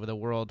Travises all over the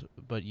world,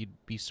 but you'd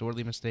be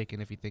sorely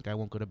mistaken if you think I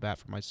won't go to bat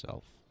for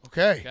myself.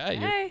 Okay.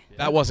 Hey.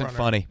 That wasn't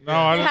funny. No,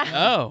 I don't.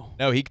 Oh.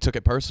 No, he took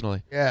it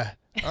personally. Yeah.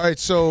 All right.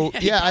 So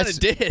I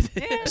did.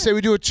 say we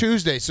do it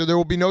Tuesday. So there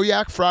will be no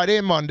Yak Friday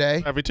and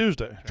Monday. Every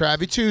Tuesday.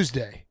 Travie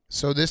Tuesday.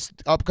 So this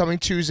upcoming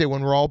Tuesday,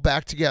 when we're all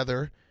back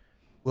together,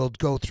 we'll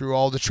go through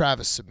all the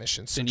Travis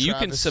submissions. And So you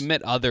can Travis-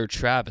 submit other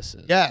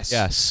Travises. Yes.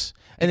 Yes.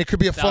 And it could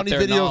be a Without funny their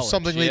video of knowledge,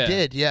 something they yeah.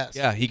 did. Yes.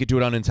 Yeah, he could do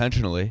it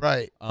unintentionally.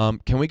 Right.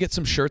 Can we get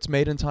some shirts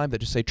made in time that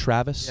just say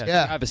Travis?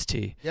 Yeah. Travis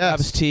T. Yes.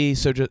 Travis T.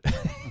 So just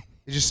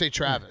They just say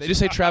Travis. they just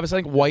say Travis. I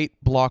think white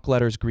block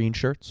letters, green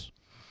shirts.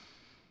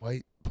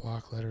 White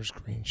block letters,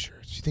 green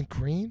shirts. You think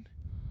green?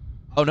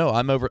 Oh no,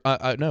 I'm over.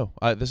 No,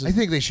 this is. I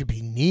think they should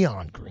be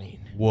neon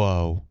green.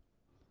 Whoa.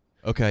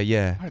 Okay,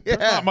 yeah. There's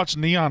not much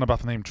neon about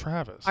the name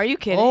Travis. Are you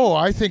kidding? Oh,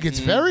 I think it's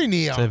very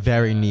neon. It's a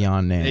very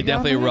neon name. They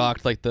definitely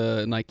rocked like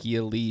the Nike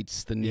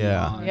Elites, the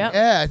neon. Yep.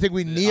 Yeah, I think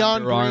we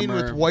neon Under green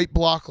with Armour. white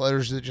block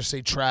letters that just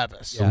say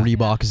Travis. The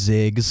Reebok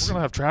Zigs. We're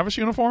gonna have Travis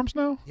uniforms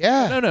now.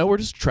 Yeah. No, we're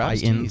just Travis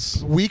Titans.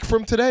 T's. A week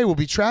from today will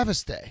be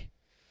Travis Day.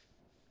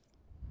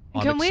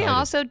 I'm Can we excited.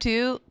 also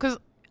too, because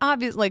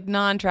obviously, like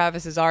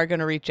non-Travises are going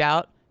to reach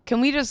out. Can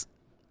we just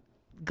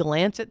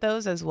glance at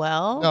those as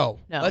well? No.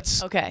 No.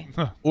 Let's- Okay.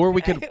 Or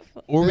we could.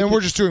 Or And we then could,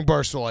 we're just doing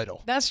Barstool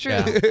Idol. That's true.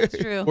 Yeah. That's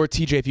true. Or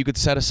TJ, if you could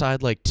set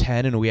aside like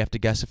 10, and we have to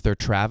guess if they're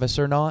Travis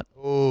or not.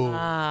 Oh.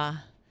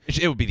 Ah.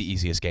 It would be the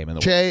easiest game in the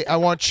world. Che, I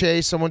want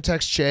Che. Someone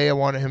text Che. I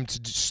want him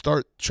to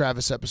start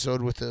Travis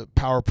episode with a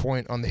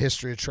PowerPoint on the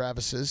history of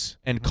Travises.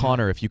 And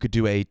Connor, if you could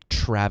do a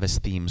Travis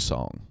theme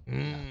song.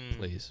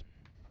 Please.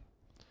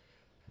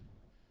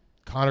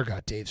 Connor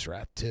got Dave's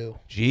rap too.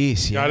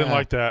 Jeez, Yeah, I didn't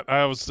like that.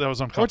 That was I went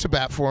to uncomfortable.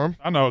 bat for him.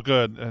 I know,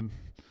 good, and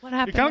What you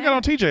happened? kind of got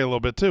on there? TJ a little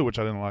bit too, which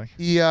I didn't like.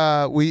 He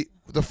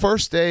the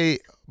first day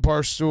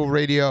Barstool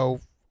Radio,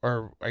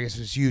 or I guess it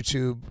was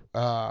YouTube,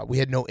 we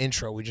had no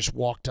intro. We just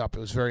walked up. It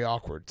was very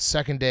awkward.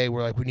 Second day,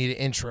 we're like, we need an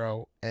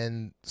intro,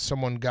 and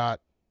someone got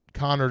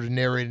Connor to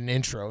narrate an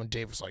intro, and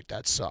Dave was like,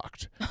 that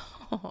sucked.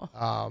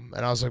 And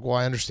I was like, well,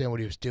 I understand what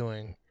he was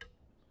doing,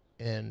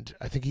 and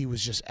I think he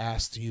was just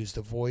asked to use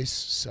the voice,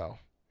 so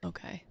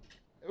Okay.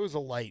 it was a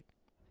light.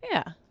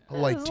 Yeah. I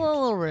liked It was it. a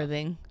little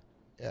ribbing.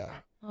 Yeah,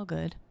 All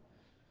good.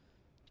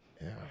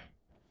 yeah.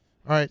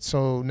 All right,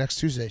 so next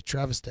Tuesday,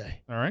 Travis Day.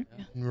 All right.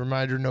 And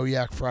reminder, no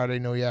Yak Friday,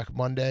 no Yak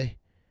Monday.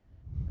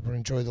 Everyone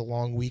enjoy the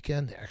long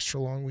weekend, the extra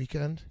long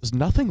weekend. Does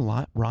nothing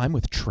rhyme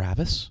with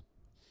Travis?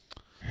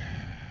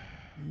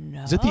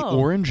 No. Is it the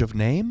orange of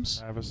names?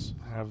 Travis,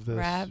 have this.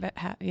 Rabbit.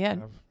 Yeah.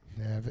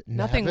 Have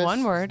Nothing Navis?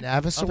 one word. Is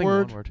Navis a Nothing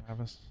word? one word.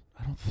 Travis.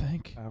 I don't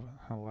think.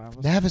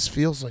 Lavis. Navis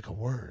feels like a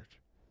word.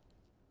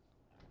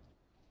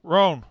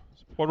 Roan,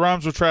 what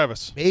rhymes with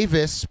Travis?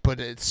 Mavis, but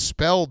it's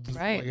spelled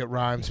Right. like it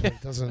rhymes, but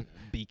it doesn't.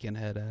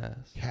 Beaconhead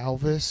ass.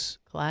 Calvis,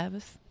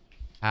 Clavis.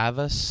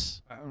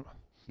 Avis.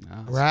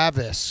 No.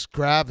 Gravis,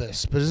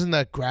 but isn't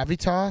that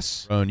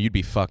gravitas? Roan, you'd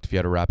be fucked if you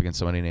had to rap against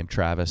somebody named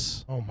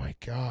Travis. Oh my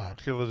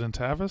God. Killidan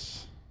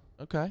Tavis?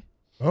 Okay.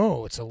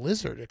 Oh, it's a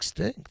lizard,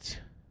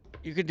 extinct.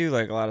 You could do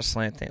like a lot of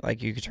slant thing.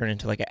 Like you could turn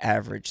into like an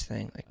average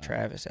thing, like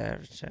Travis,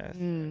 average,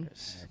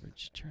 Travis.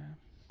 Average Trav.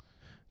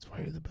 That's why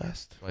you're the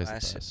best. Why is the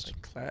Classless, best?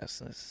 like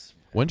classless,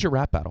 When's your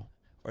rap battle?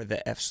 or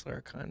the F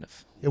slur kind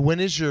of. Yeah, when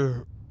is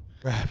your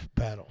rap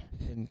battle?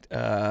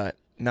 And,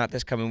 not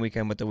this coming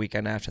weekend, but the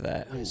weekend after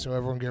that. Okay, so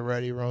everyone get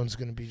ready. Ron's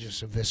going to be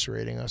just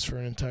eviscerating us for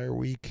an entire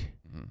week.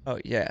 Oh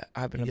yeah,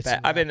 I've been. You get some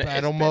I've been.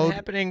 battle It's mode? been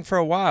happening for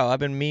a while. I've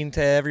been mean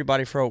to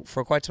everybody for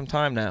quite some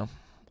time now.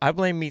 I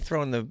blame me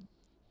throwing the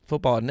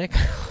football at Nick.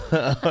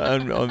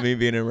 on me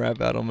being in rap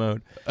battle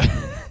mode.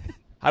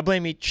 I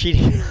blame me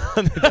cheating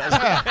on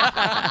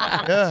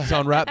the Yeah. He's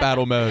on rap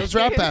battle It mode. was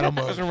rap battle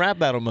I was mode. in rap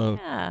battle mode.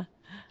 Yeah.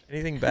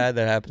 Anything bad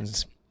that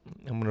happens,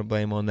 I'm gonna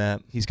blame on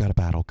that. He's got a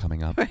battle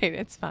coming up. Right.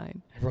 It's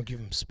fine. Everyone give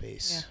him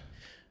space.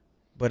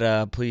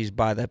 But please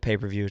buy that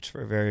pay-per-view. It's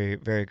for a very,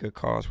 very good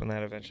cause when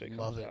that eventually comes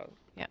Love it. out.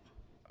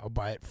 I'll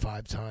buy it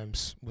 5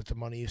 times with the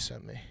money you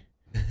sent me.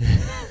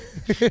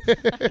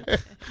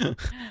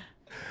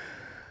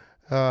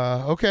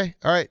 Okay.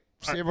 All right.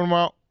 See everyone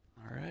tomorrow.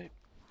 All right.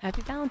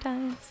 Happy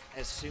Valentine's.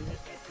 As soon as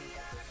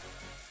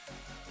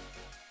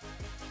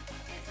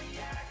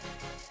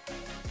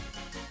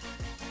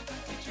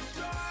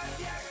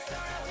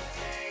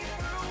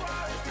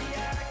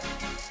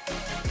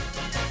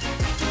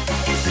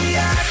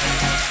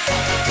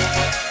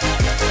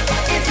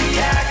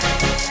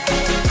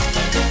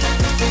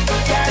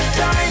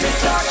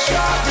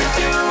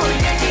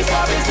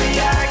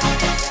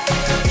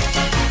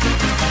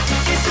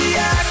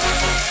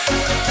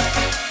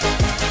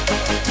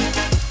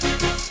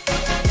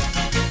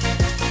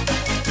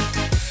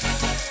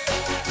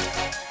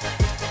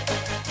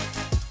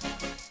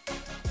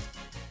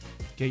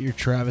Get your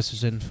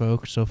Travis's in,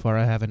 folks. So far,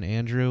 I have an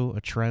Andrew,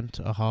 a Trent,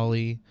 a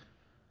Holly,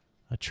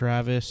 a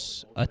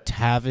Travis, a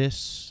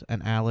Tavis,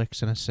 an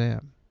Alex, and a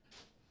Sam.